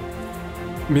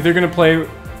 I'm either gonna play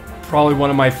probably one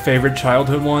of my favorite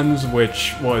childhood ones,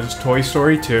 which was Toy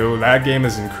Story 2. That game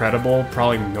is incredible.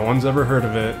 Probably no one's ever heard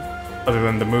of it, other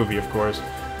than the movie, of course.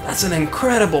 That's an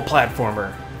incredible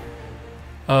platformer.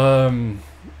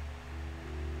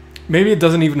 Maybe it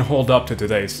doesn't even hold up to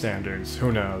today's standards.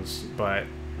 Who knows? But,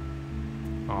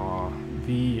 aw,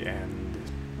 the end.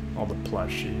 All the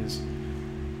plushies.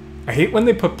 I hate when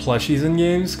they put plushies in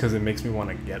games because it makes me want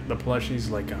to get the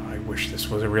plushies. Like, oh, I wish this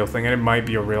was a real thing, and it might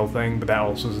be a real thing, but that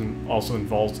also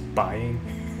involves buying,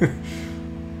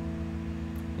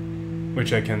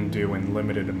 which I can do in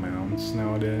limited amounts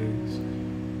nowadays.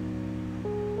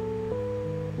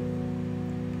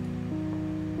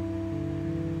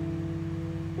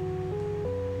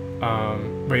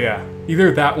 But yeah,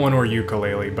 either that one or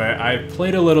ukulele. But I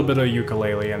played a little bit of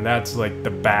ukulele, and that's like the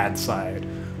bad side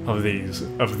of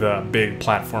the big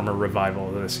platformer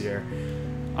revival this year.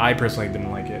 I personally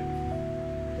didn't like it.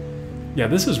 Yeah,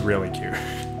 this is really cute.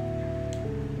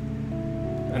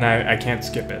 And I can't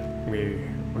skip it.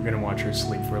 We're gonna watch her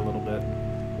sleep for a little bit.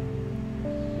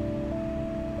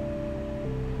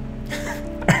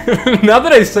 Now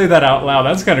that I say that out loud,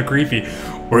 that's kind of creepy.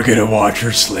 We're gonna watch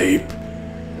her sleep.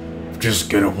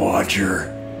 Just gonna watch her.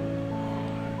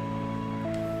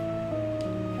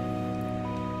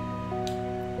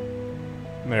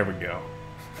 There we go.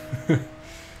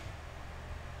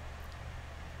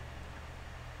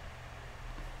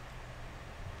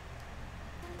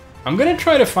 I'm gonna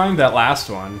try to find that last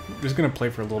one. I'm just gonna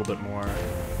play for a little bit more.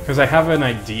 Because I have an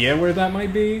idea where that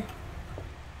might be.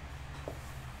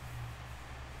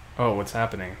 Oh, what's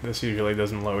happening? This usually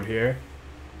doesn't load here.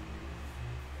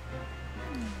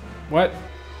 What?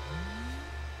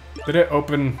 Did it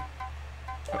open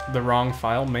the wrong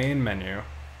file? Main menu. I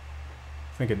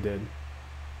think it did.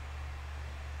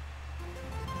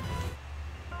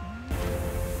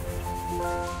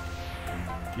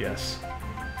 Yes.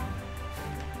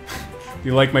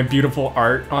 You like my beautiful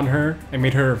art on her? I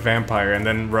made her a vampire and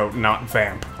then wrote "not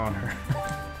vamp" on her.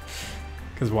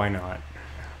 Because why not?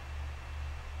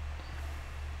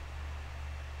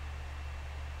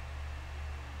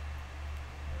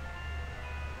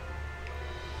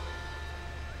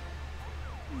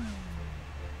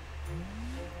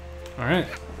 Alright.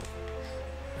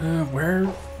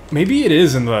 Where... Maybe it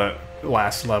is in the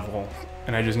last level,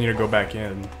 and I just need to go back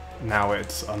in. Now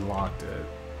it's unlocked it.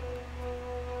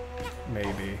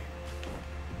 Maybe.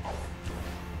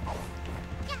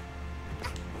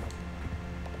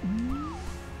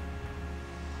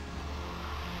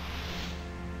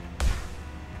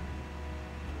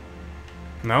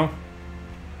 No?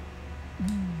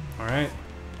 Alright.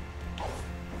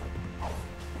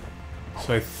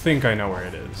 So I think I know where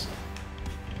it is.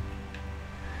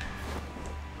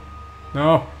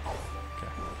 No!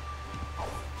 Okay.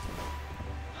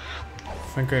 I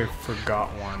think I forgot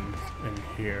one in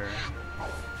here.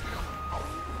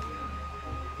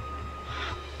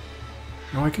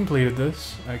 No, I completed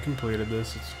this.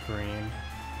 It's green.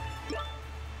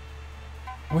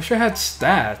 I wish I had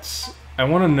stats. I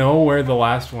want to know where the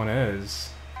last one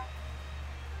is.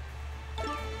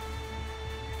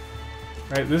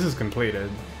 Right, this is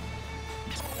completed.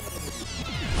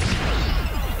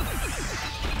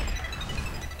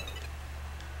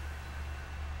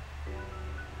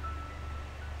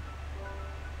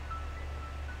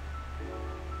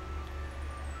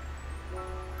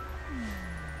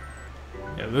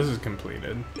 Yeah, this is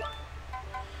completed.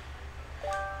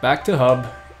 Back to hub.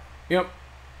 Yep.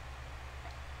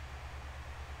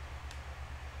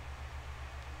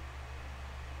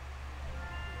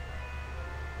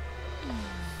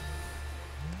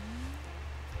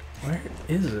 Where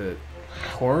is it?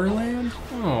 Horrorland?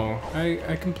 Oh,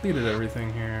 I completed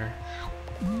everything here.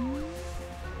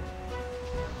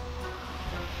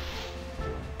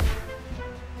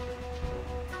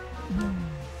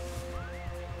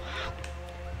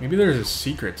 Maybe there's a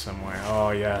secret somewhere. Oh,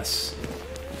 yes.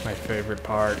 My favorite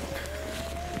part.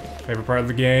 Favorite part of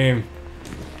the game.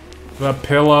 The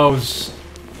pillows.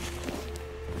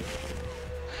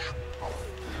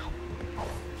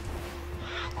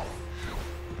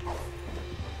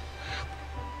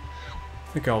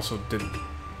 I think I also did...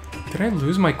 Did I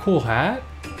lose my cool hat?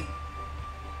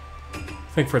 I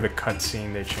think for the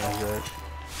cutscene they changed it.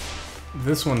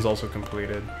 This one's also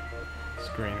completed.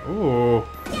 Screen. Ooh.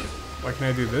 Why can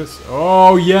I do this?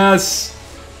 Oh, yes!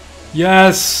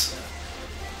 Yes!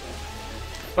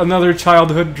 Another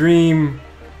childhood dream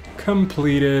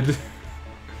completed.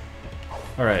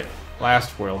 Alright,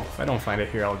 last world. If I don't find it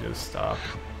here, I'll just stop.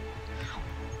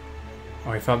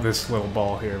 Oh, I thought this little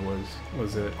ball here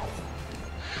was it. Is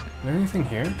there anything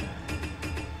here?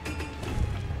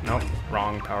 Nope,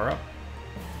 wrong power up.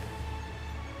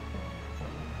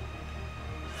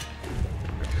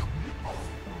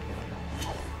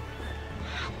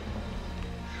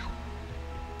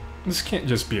 This can't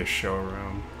just be a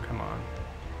showroom. Come on.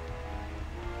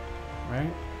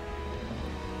 Right?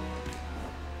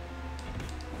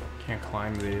 Can't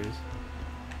climb these.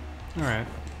 Alright.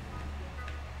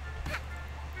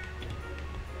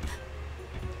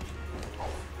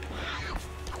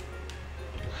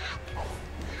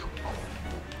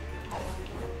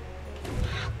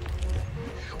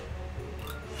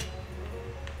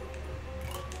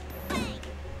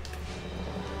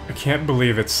 I can't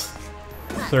believe it's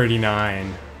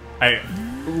 39. I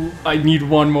need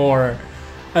one more,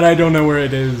 and I don't know where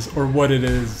it is or what it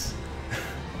is.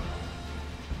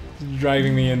 It's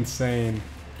driving me insane.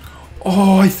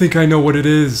 Oh, I think I know what it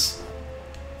is.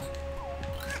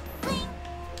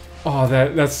 Oh,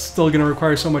 that's still gonna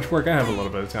require so much work. I have a little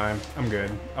bit of time. I'm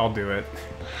good. I'll do it.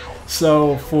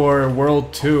 So for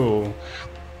World 2,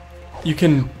 you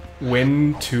can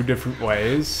win 2 different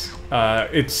ways.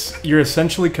 You're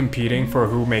essentially competing for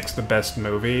who makes the best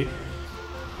movie.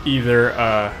 Either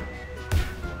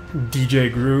DJ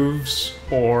Grooves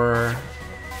or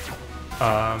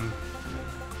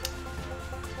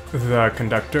the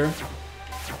conductor.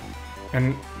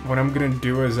 And what I'm gonna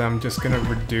do is I'm just gonna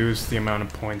reduce the amount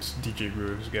of points DJ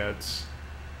Grooves gets.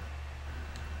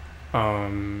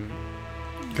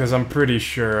 Because I'm pretty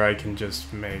sure I can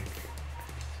just make...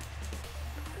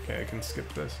 Okay, I can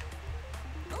skip this.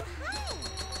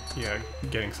 Yeah,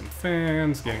 getting some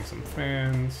fans,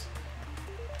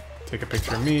 Take a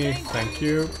picture of me, thank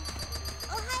you.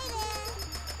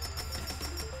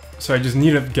 So I just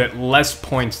need to get less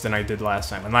points than I did last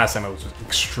time. And last time I was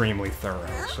extremely thorough,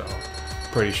 so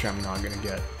pretty sure I'm not gonna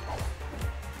get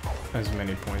as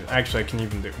many points. Actually, I can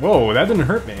even do... Whoa, that didn't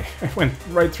hurt me. I went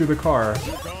right through the car.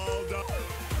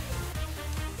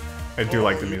 I do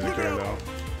like the music here, though.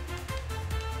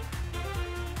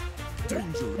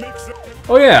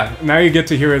 Oh yeah, now you get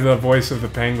to hear the voice of the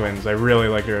penguins. I really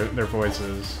like their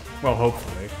voices. Well,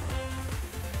 hopefully.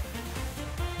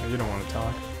 Oh, you don't want to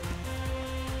talk.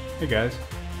 Hey guys.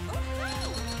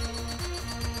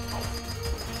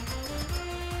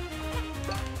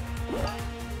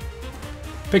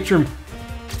 Picture him.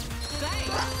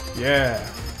 Yeah.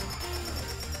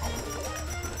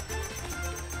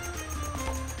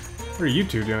 What are you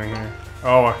two doing here?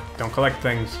 Oh, don't collect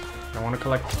things. I want to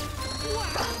collect.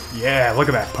 Yeah, look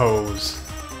at that pose.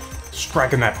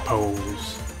 Striking that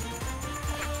pose.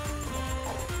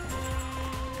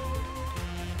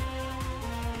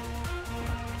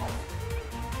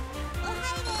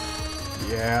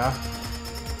 Yeah.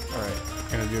 Alright,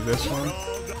 gonna do this one.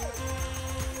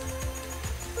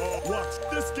 Oh, watch.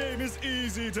 This game is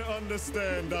easy to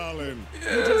understand, darling.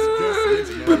 You just guess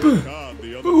which card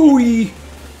the other. Ooey.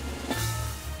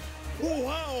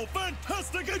 Wow,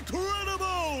 fantastic,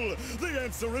 incredible! The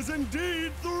answer is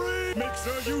indeed 3. Make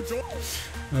sure you join.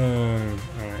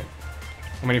 Alright.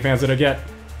 How many fans did I get?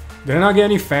 Did I not get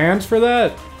any fans for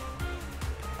that?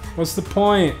 What's the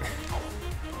point?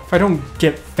 If I don't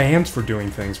get fans for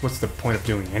doing things, what's the point of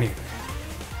doing anything?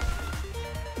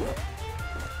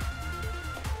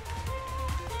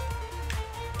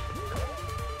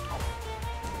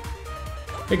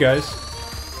 Hey guys.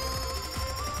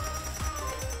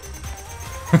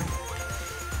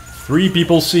 3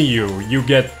 people see you, you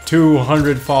get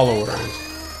 200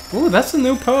 followers. Ooh, that's a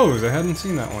new pose. I hadn't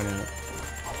seen that one yet.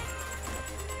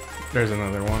 There's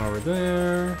another one over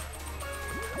there.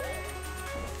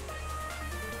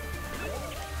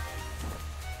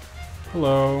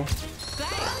 Hello.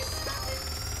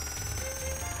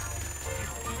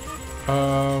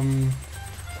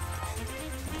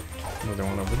 Another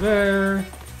one over there.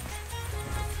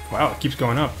 Wow, it keeps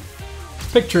going up.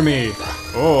 Picture me.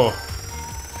 Oh.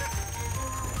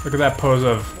 Look at that pose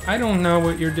of, I don't know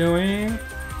what you're doing.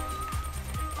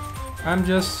 I'm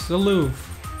just aloof.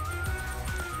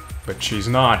 But she's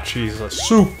not, she's a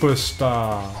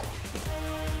superstar.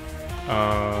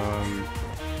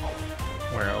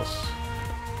 Where else?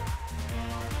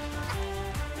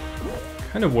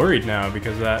 Kind of worried now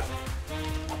because that...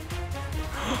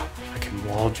 I can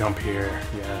wall jump here,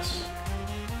 yes.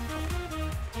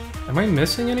 Am I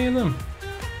missing any of them?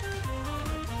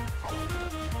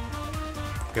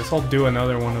 Guess I'll do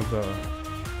another one of the...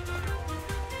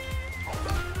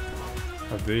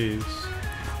 of these.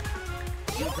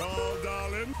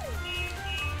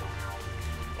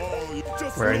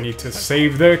 Where I need to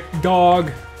save the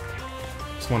dog.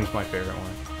 This one's my favorite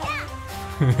one.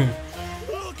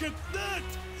 Look at that!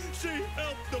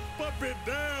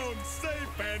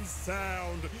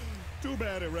 sound. Too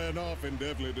bad it ran off and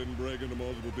definitely didn't break into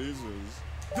multiple pieces.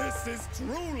 This is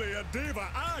truly a diva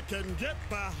I can get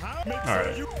behind. Make sure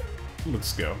Alright. you...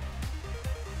 Let's go.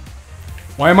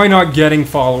 Why am I not getting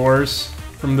followers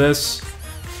from this?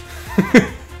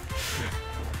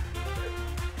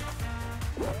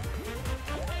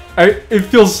 It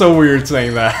feels so weird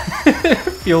saying that. It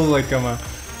feels like I'm a...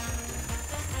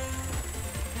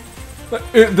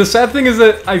 The sad thing is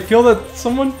that I feel that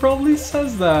someone probably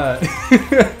says that.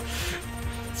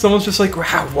 Someone's just like,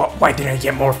 wow, why didn't I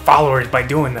get more followers by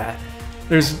doing that?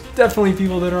 There's definitely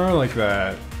people that are like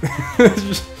that.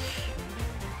 Just...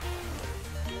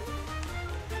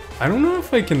 I don't know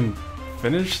if I can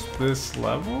finish this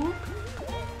level.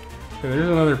 Okay, there's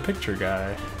another picture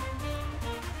guy.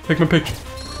 Take my picture.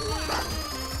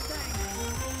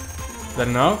 Is that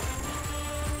enough?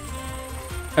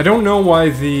 I don't know why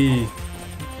the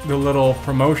little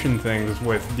promotion things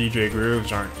with DJ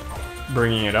Grooves aren't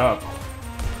bringing it up.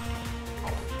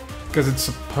 Because it's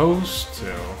supposed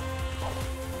to.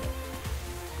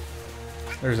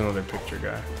 There's another picture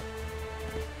guy.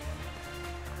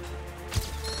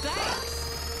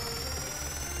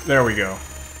 There we go.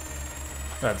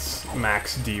 That's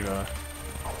Max Diva.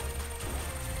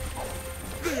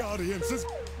 The audience is...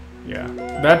 Yeah,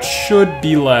 that should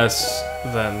be less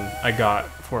than I got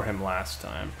for him last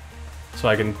time. So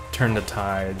I can turn the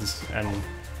tides and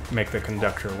make the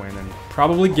conductor win and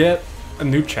probably get a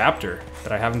new chapter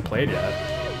that I haven't played yet.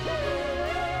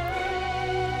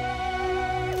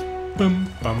 Boom,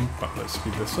 bum, bum. Let's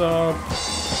speed this up.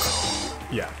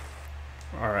 Yeah.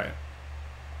 Alright.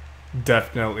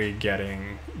 Definitely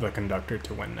getting the conductor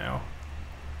to win now.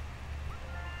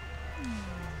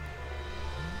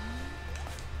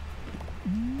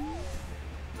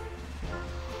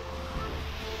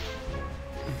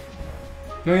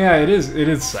 No, yeah, it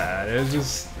is sad. It's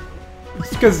just... It's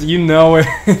because you know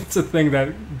it's a thing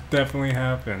that definitely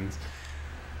happens.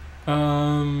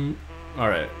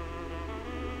 Alright.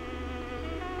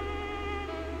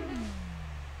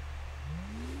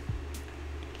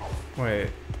 Wait.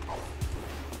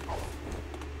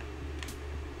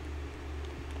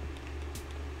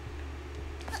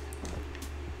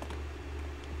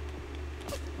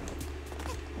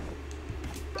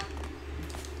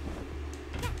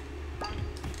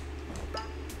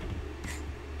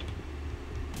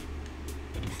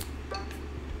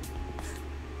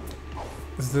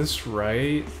 Is this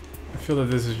right? I feel that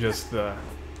this is just the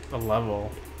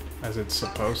level as it's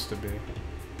supposed to be.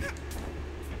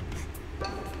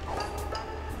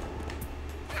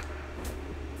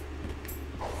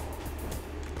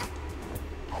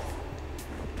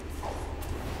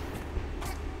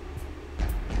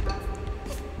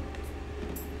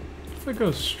 If it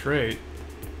goes straight.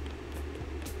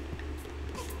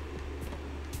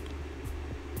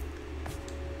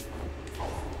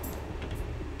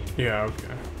 Yeah,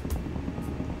 okay.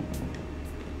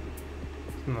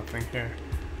 Nothing here.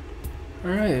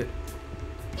 Alright.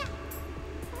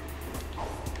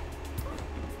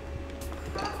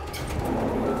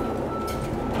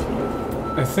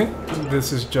 I think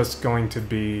this is just going to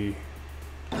be...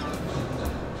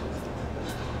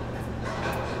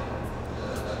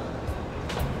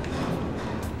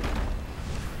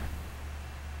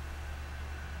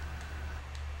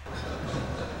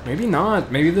 Maybe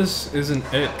not. Maybe this isn't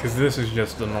it, because this is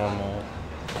just the normal.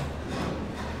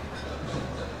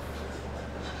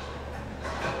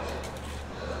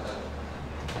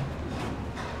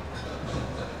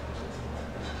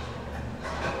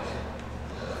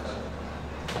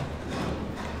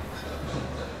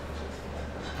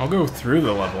 I'll go through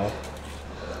the level.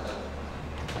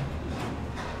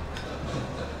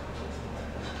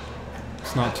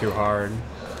 It's not too hard.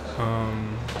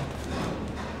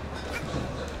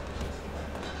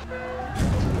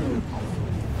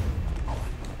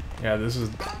 Yeah, this is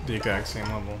the exact same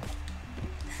level.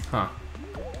 Huh.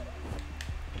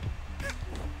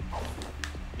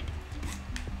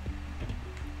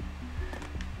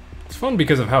 It's fun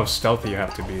because of how stealthy you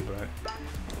have to be, but...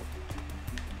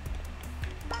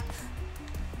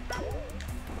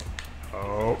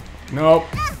 Oh, nope.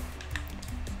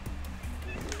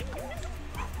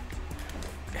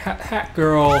 Hat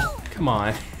girl, come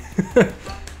on.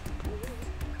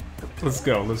 Let's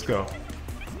go, let's go.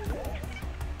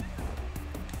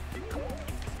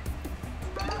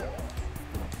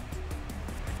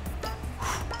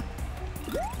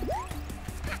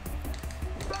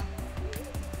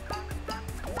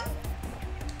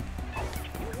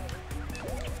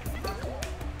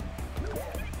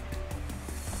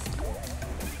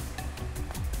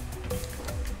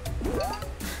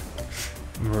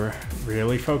 We're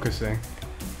really focusing.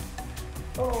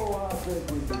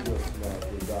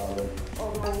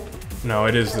 No,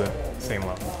 it is the same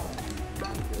level.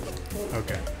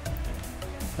 Okay.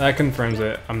 That confirms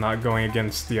it. I'm not going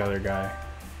against the other guy.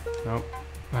 Nope.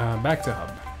 Back to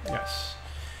hub. Yes.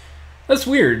 That's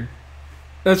weird.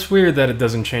 That's weird that it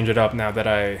doesn't change it up now that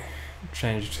I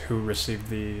changed who received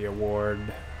the award.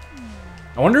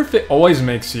 I wonder if it always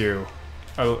makes you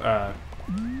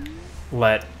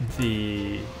let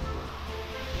the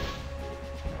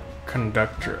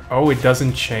conductor... Oh, it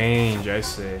doesn't change. I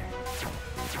see.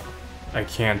 I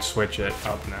can't switch it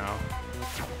up now.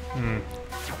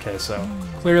 Okay, so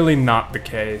clearly not the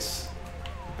case.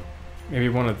 Maybe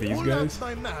one of these guys?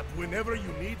 Whenever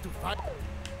you need to fight.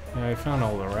 Yeah, I found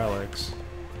all the relics.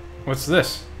 What's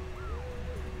this?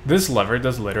 This lever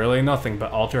does literally nothing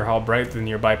but alter how bright the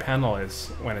nearby panel is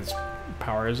when its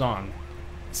power is on.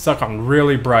 It's stuck on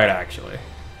really bright, actually.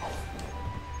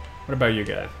 What about you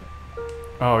guys?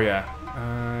 Oh, yeah.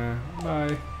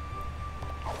 Bye.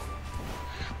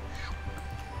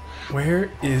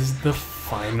 Where is the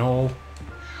final...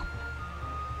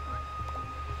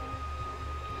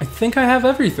 I think I have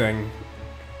everything.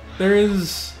 There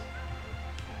is...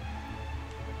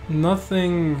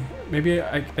 nothing... Maybe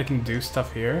I can do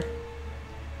stuff here?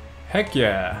 Heck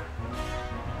yeah!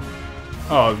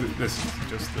 Oh, this is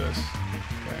just this.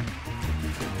 Okay.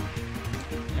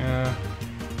 Yeah.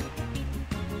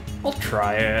 I'll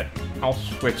try it. I'll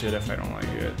switch it if I don't like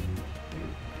it.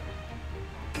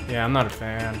 Yeah, I'm not a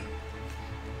fan.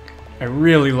 I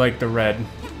really like the red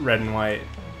and white.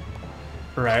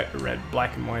 Red,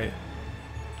 black and white.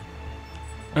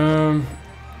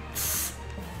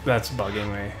 That's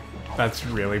bugging me. That's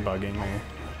really bugging me.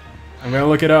 I'm gonna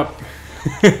look it up.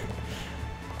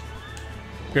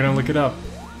 Gonna look it up.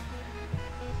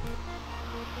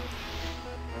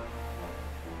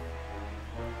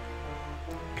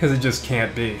 Because it just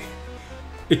can't be.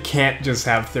 It can't just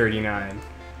have 39.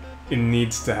 It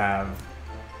needs to have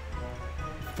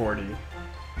 40.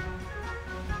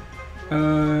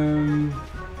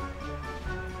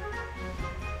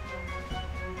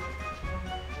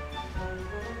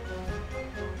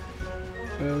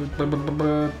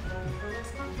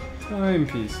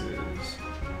 Timepieces.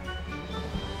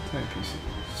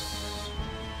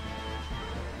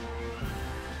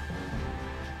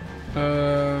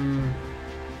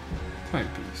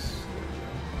 Timepiece.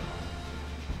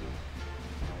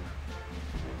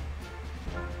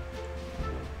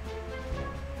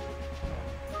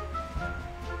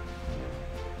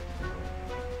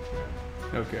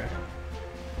 Okay.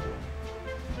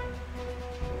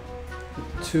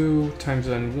 2 times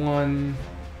on 1.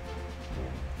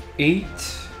 8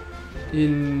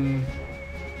 in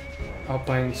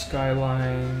Alpine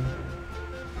Skyline.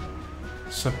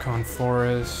 Subcon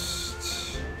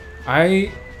Forest.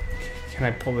 Can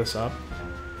I pull this up?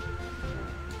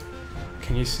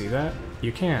 Can you see that?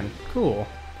 You can. Cool.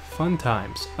 Fun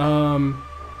times.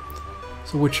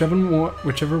 So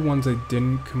whichever ones I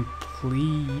didn't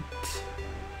complete.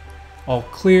 All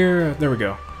clear. There we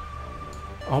go.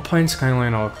 Alpine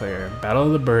Skyline all clear. Battle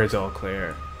of the Birds all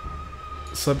clear.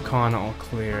 Subcon all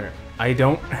clear. I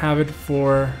don't have it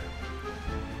for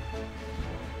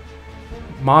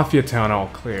Mafia Town all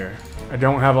clear. I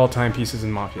don't have all timepieces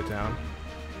in Mafia Town.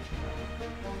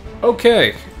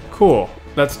 Okay, cool.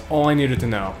 That's all I needed to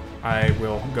know. I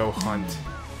will go hunt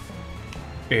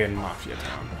in Mafia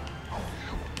Town.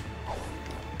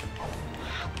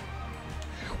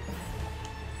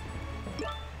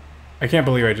 I can't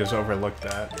believe I just overlooked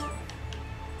that.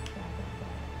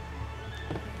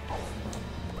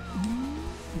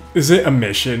 Is it a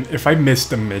mission? If I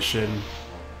missed a mission...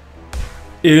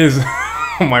 It is...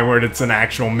 Oh my word, it's an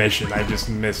actual mission. I just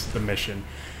missed the mission.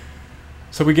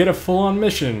 So we get a full-on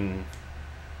mission.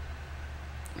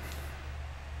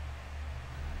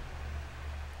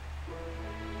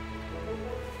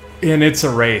 And it's a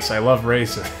race. I love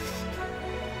races.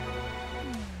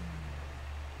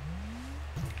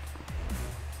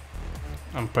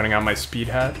 I'm putting on my speed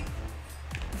hat.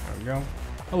 There we go.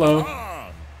 Hello.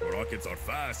 Ah, rockets are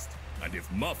fast. And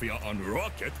if Mafia on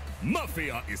rocket,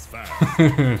 Mafia is fast.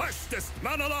 Fastest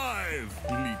man alive!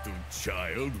 Little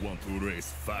child want to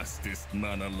race fastest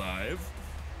man alive?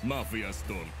 Mafia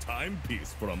stole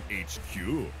timepiece from HQ.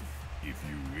 If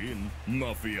you win,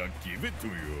 Mafia give it to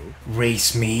you.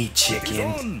 Race me, It's chicken.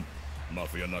 on!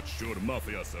 Mafia not sure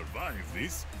Mafia survive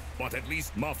this, but at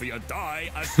least Mafia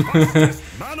die as fastest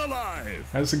man alive!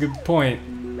 That's a good point.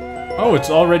 Oh,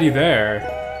 it's already there.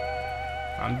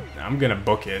 I'm gonna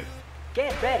book it.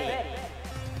 Get ready.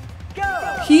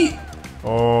 Go!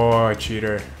 Oh,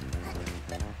 cheater.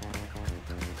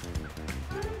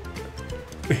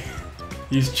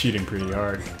 He's cheating pretty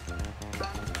hard.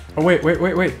 Oh, wait, wait,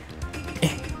 wait, wait.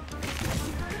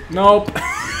 Nope.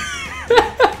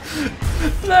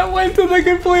 That went to the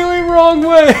completely wrong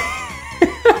way.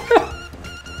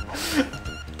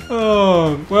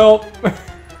 Oh, well.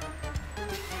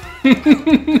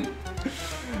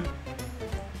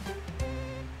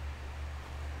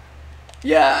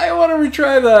 Yeah, I want to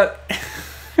retry that.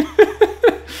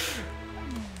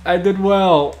 I did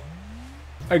well.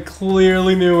 I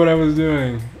clearly knew what I was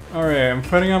doing. Alright, I'm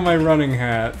putting on my running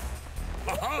hat.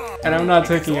 And I'm not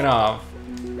taking it off.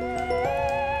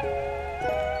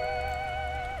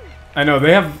 I know,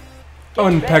 they have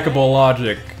impeccable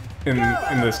logic in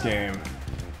this game.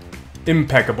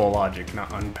 Impeccable logic,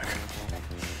 not unpeccable.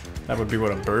 That would be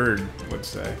what a bird would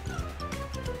say.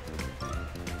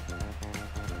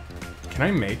 Can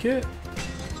I make it?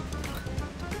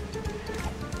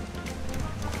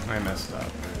 I messed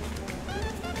up.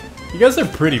 You guys are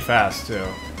pretty fast, too.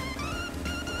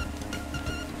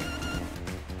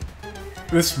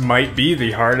 This might be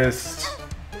the hardest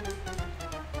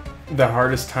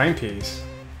timepiece.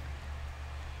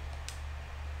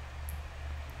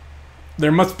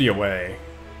 There must be a way.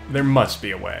 There must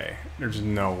be a way. There's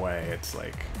no way it's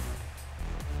like...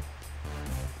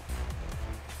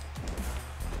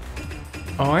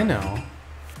 Oh, I know.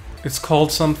 It's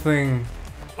called something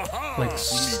like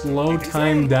slow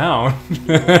time down.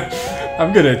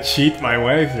 I'm gonna cheat my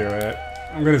way through it.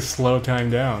 I'm gonna slow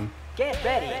time down. Get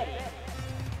ready.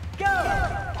 Go!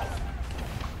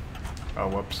 Oh,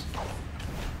 whoops.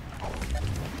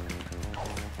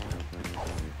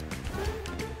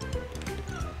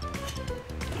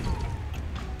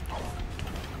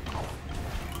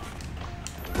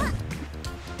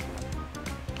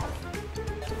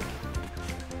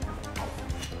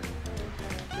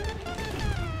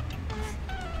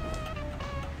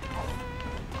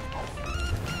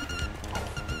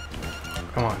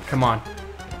 Come on, come on.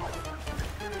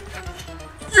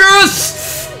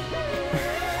 Yes!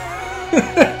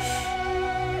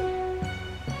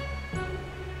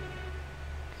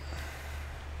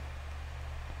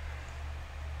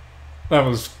 that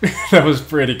was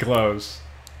pretty close.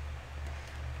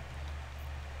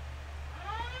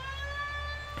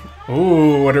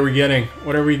 Ooh, what are we getting?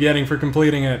 What are we getting for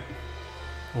completing it?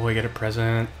 Oh, I get a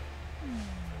present.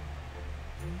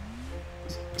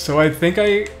 So I think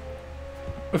I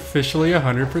officially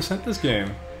 100% this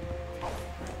game.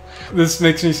 This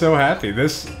makes me so happy.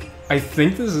 I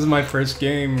think this is my first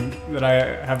game that I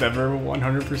have ever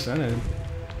 100%ed.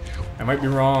 I might be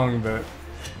wrong, but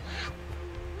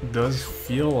it does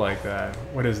feel like that.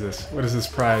 What is this? What is this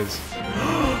prize?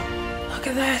 Look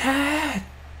at that hat!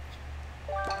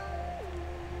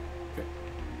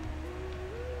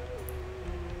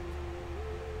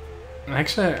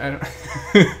 Actually, I don't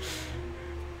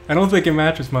I don't think it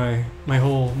matches my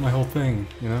whole thing,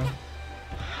 you know?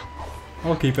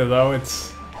 I'll keep it though,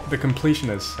 it's the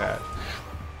completionist hat.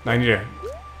 I need to...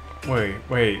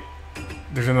 Wait.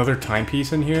 There's another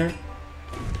timepiece in here?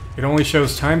 It only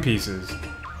shows timepieces.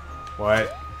 What?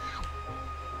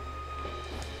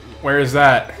 Where is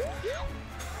that?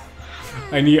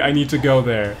 I need to go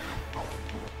there.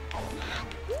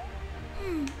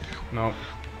 Nope.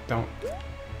 Don't.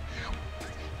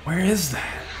 Where is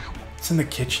that? It's in the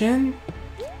kitchen?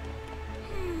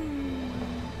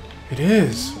 It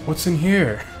is. What's in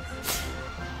here?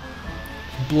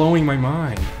 Blowing my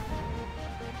mind.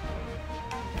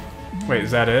 Wait,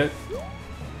 is that it?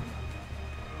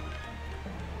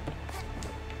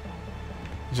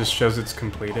 It just shows it's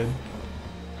completed.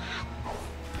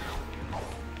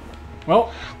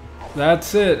 Well,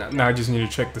 that's it. Now I just need to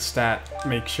check the stat.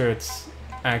 Make sure it's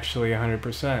actually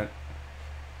 100%.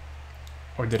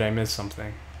 Or did I miss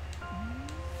something?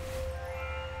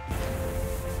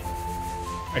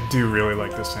 I do really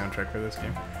like the soundtrack for this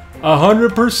game.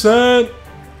 100%!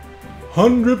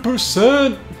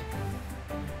 100%!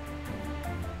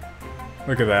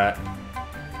 Look at that.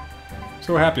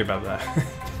 So happy about that.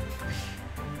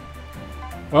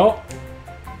 Well,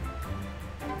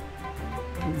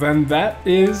 then that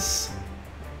is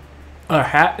a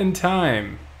hat in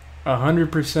time.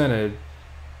 100%ed.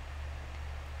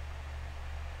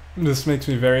 This makes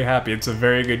me very happy. It's a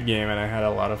very good game and I had a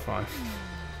lot of fun.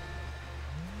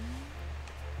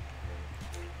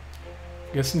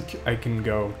 I guess I can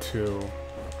go to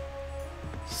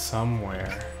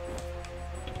somewhere.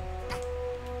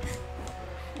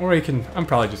 Or I'm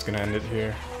probably just gonna end it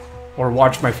here. Or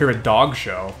watch my favorite dog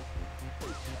show.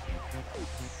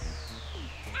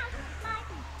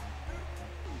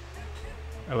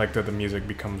 I like that the music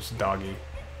becomes doggy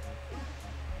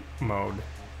mode.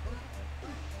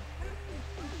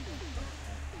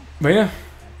 But yeah.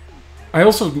 I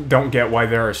also don't get why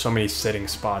there are so many sitting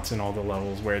spots in all the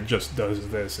levels where it just does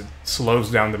this. It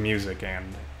slows down the music and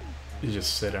you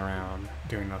just sit around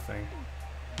doing nothing.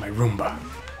 My Roomba.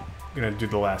 I'm gonna do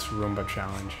the last Roomba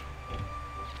challenge.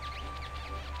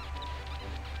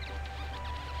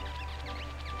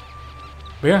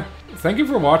 But yeah, thank you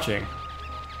for watching.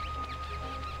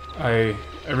 I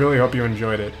really hope you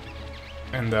enjoyed it.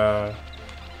 And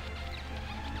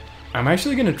I'm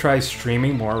actually gonna try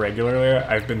streaming more regularly.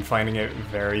 I've been finding it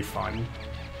very fun.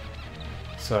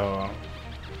 So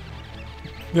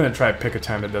I'm gonna try to pick a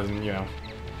time that doesn't, you know,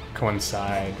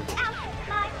 coincide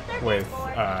with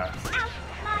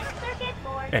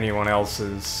anyone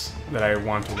else's that I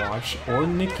want to watch, or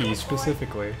Nikki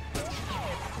specifically.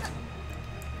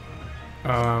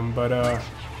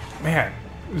 Man,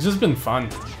 it's just been fun.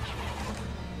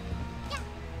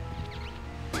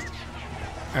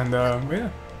 And yeah.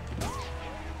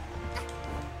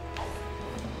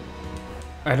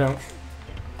 I don't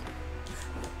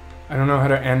know how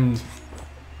to end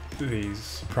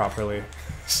these properly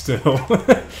still.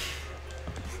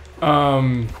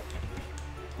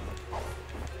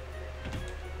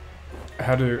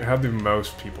 How do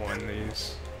most people end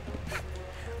these?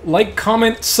 Like,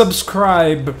 comment,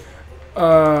 subscribe,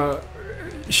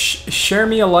 share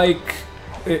me a like.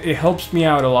 It helps me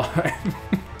out a lot.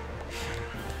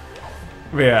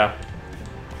 But yeah.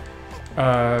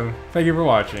 Thank you for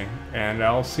watching, and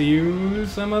I'll see you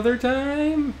some other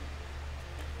time.